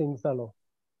interesting fellow.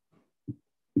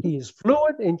 He is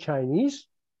fluent in Chinese.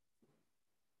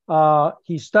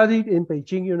 He studied in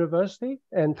Beijing University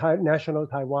and National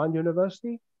Taiwan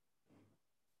University.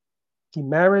 He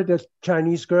married a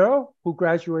Chinese girl who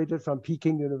graduated from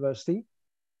Peking University.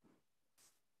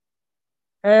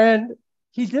 And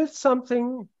he did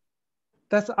something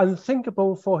that's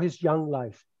unthinkable for his young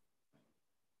life.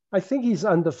 I think he's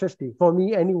under 50. For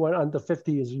me, anyone under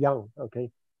 50 is young, okay?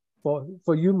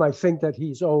 For you might think that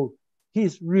he's old.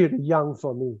 He's really young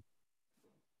for me,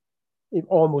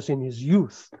 almost in his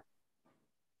youth.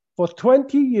 For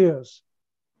 20 years,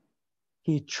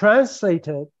 he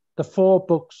translated the 4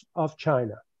 books of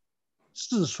China,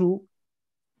 四书.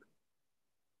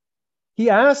 He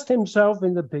asked himself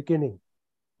in the beginning,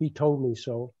 he told me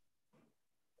so,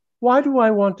 why do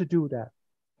I want to do that?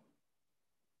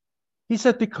 He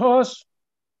said, because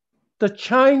the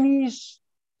Chinese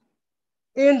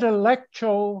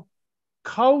intellectual,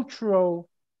 cultural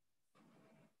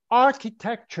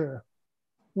architecture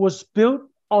was built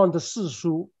on the 四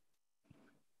书.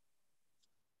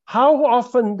 How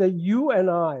often that you and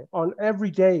I on every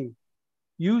day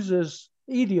uses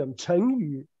idiom, 成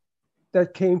语,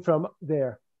 that came from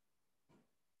there?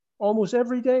 Almost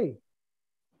every day.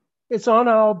 It's on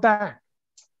our back.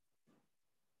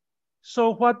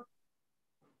 So what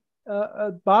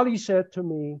Bali said to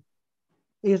me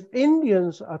is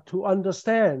Indians are to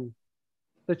understand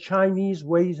the Chinese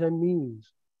ways and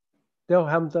means. They'll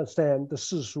understand the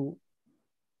四书.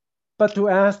 But to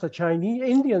ask the Chinese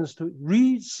Indians to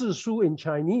read 四书 in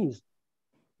Chinese,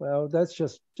 well, that's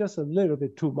just a little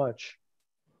bit too much.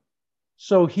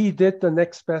 So he did the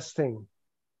next best thing.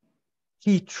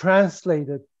 He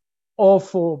translated all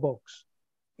 4 books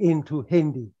into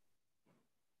Hindi.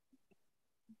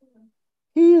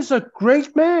 He is a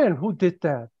great man who did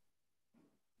that.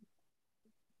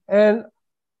 And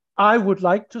I would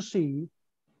like to see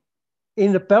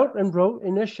in the Belt and Road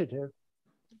Initiative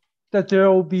that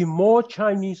there will be more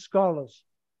Chinese scholars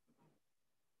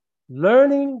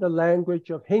learning the language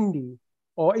of Hindi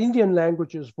or Indian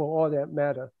languages for all that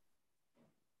matter,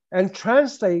 and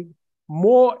translate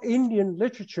more Indian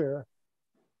literature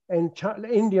and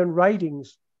Indian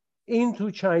writings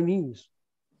into Chinese.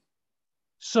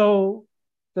 So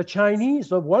the Chinese,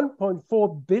 the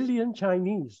 1.4 billion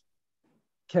Chinese,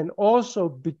 can also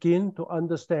begin to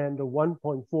understand the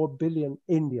 1.4 billion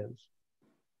Indians.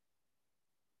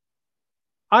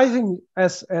 I think,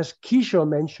 as Kishore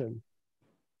mentioned,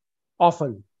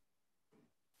 often,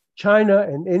 China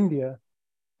and India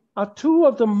are 2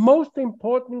 of the most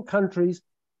important countries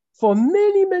for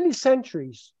many, many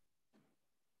centuries.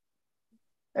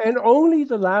 And only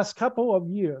the last couple of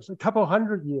years, a couple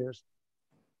hundred years,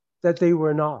 that they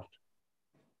were not.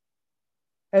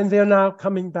 And they're now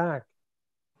coming back.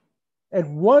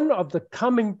 And one of the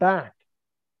coming back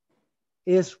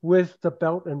is with the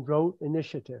Belt and Road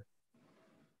Initiative.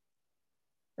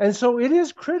 And so it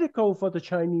is critical for the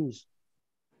Chinese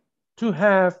to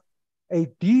have a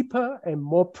deeper and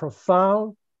more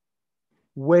profound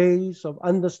ways of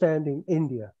understanding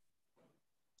India.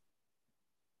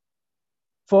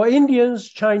 For Indians,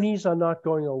 Chinese are not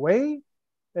going away,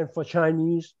 and for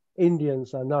Chinese,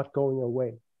 Indians are not going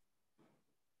away.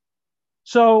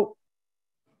 So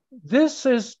this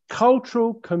is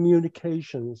cultural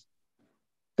communications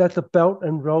that the Belt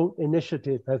and Road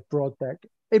Initiative has brought back.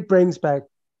 It brings back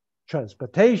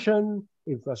transportation,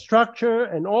 infrastructure,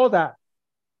 and all that.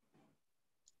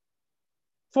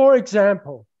 For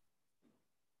example,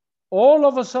 all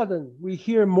of a sudden, we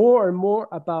hear more and more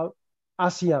about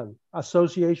ASEAN,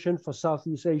 Association for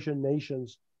Southeast Asian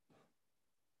Nations,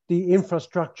 the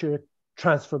infrastructure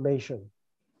transformation.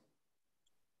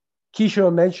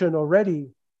 Kishore mentioned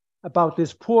already about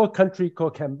this poor country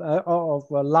called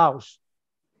Laos,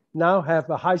 now have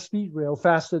a high-speed rail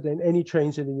faster than any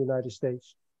trains in the United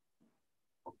States.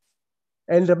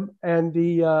 And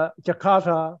the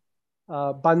Jakarta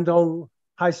Bandung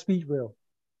high-speed rail,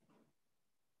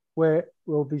 where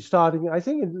we'll be starting, I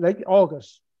think, in late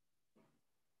August.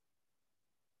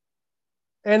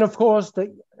 And of course, the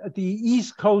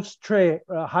East Coast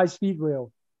high-speed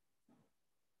rail.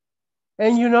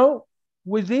 And you know,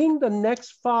 within the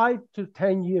next 5 to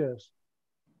 10 years,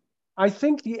 I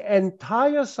think the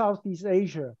entire Southeast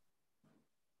Asia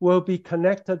will be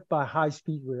connected by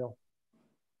high-speed rail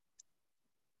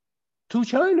to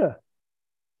China.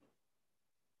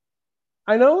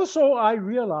 And also I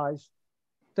realized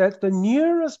that the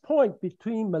nearest point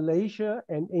between Malaysia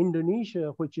and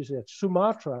Indonesia, which is at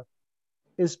Sumatra,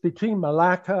 is between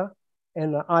Malacca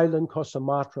and an island called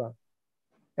Sumatra.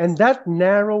 And that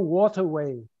narrow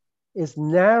waterway is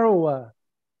narrower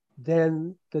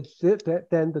than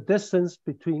the distance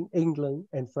between England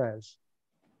and France.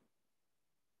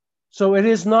 So it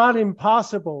is not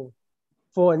impossible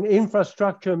for an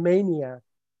infrastructure maniac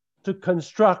to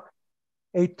construct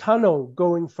a tunnel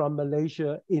going from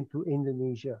Malaysia into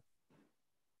Indonesia.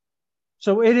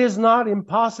 So it is not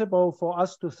impossible for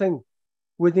us to think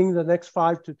within the next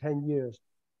 5 to 10 years,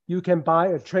 you can buy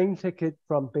a train ticket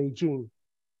from Beijing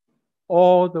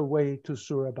all the way to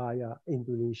Surabaya,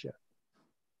 Indonesia.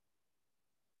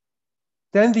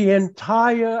 Then the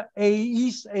entire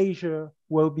East Asia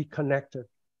will be connected.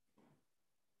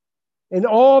 And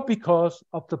all because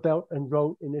of the Belt and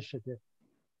Road Initiative.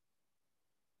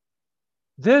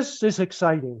 This is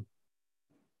exciting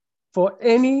for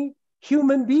any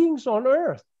human beings on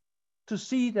earth to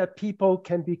see that people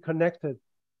can be connected.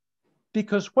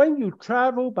 Because when you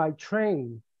travel by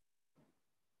train,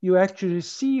 you actually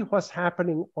see what's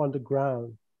happening on the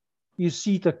ground. You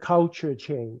see the culture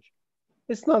change.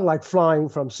 It's not like flying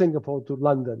from Singapore to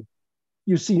London.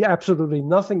 You see absolutely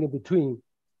nothing in between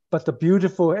but the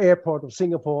beautiful airport of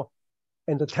Singapore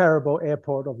and the terrible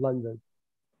airport of London.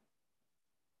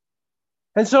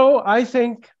 And so I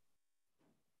think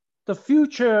the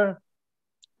future,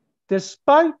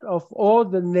 despite of all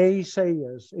the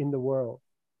naysayers in the world,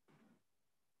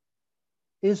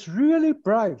 is really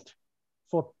bright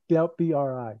for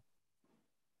BRI,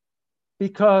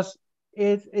 because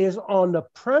it is on the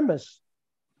premise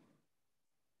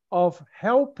of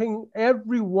helping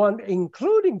everyone,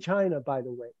 including China, by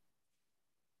the way,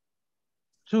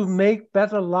 to make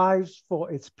better lives for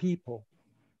its people.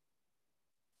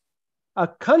 A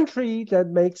country that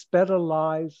makes better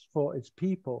lives for its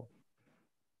people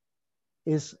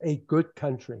is a good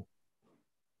country.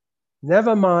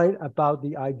 Never mind about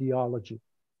the ideology.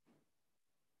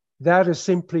 That is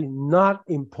simply not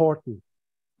important.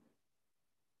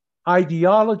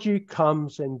 Ideology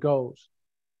comes and goes.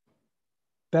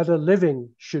 Better living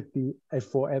should be a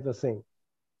forever thing.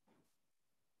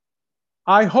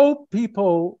 I hope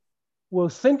people will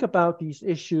think about these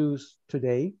issues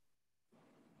today.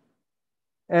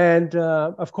 And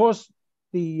of course,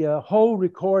 the whole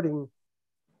recording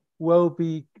will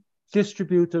be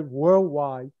distributed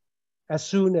worldwide as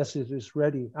soon as it is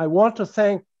ready. I want to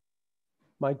thank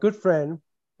my good friend,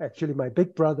 actually my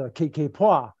big brother, KK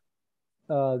Pua,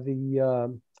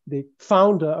 the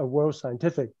founder of World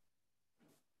Scientific.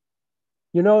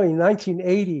 You know, in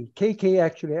 1980, KK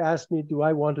actually asked me, do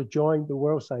I want to join the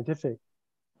World Scientific?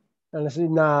 And I said,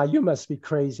 nah, you must be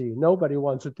crazy. Nobody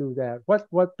wants to do that.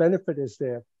 What benefit is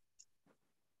there?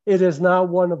 It is now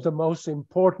one of the most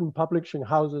important publishing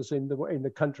houses in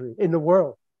the country, in the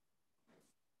world.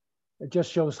 It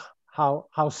just shows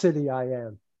how silly I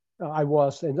am. I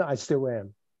was, and I still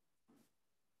am.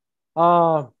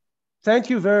 Thank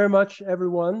you very much,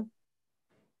 everyone.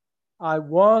 I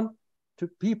want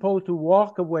people to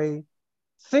walk away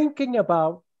thinking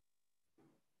about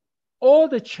all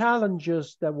the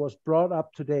challenges that was brought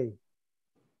up today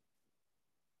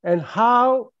and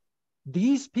how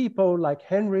these people like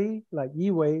Henry, like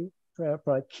Yiwei,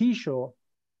 like Kishore,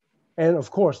 and of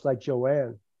course, like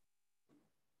Joanne,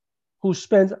 who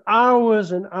spent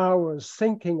hours and hours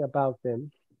thinking about them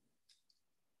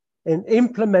and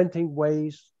implementing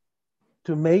ways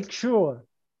to make sure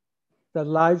that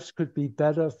lives could be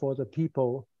better for the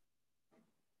people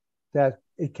that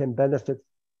it can benefit.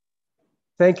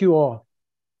 Thank you all.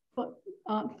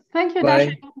 Thank you, Bye.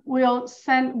 Dasha. We'll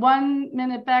send 1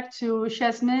 minute back to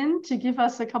Jasmine to give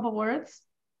us a couple words,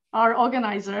 our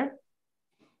organizer.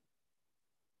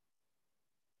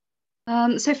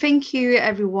 So thank you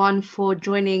everyone for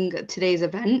joining today's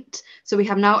event. So we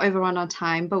have now overrun our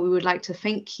time, but we would like to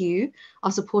thank you,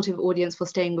 our supportive audience, for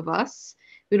staying with us.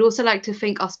 We'd also like to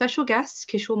thank our special guests,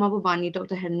 Kishore Mahbubani,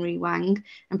 Dr. Henry Wang,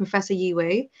 and Professor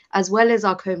Yiwei, as well as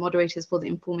our co-moderators for the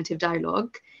informative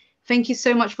dialogue. Thank you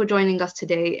so much for joining us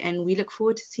today, and we look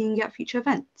forward to seeing you at future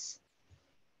events.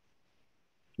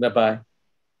 Bye-bye.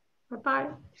 Bye-bye.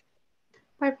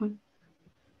 Bye, everyone.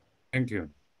 Thank you.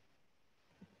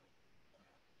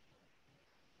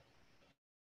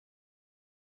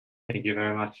 Thank you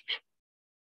very much.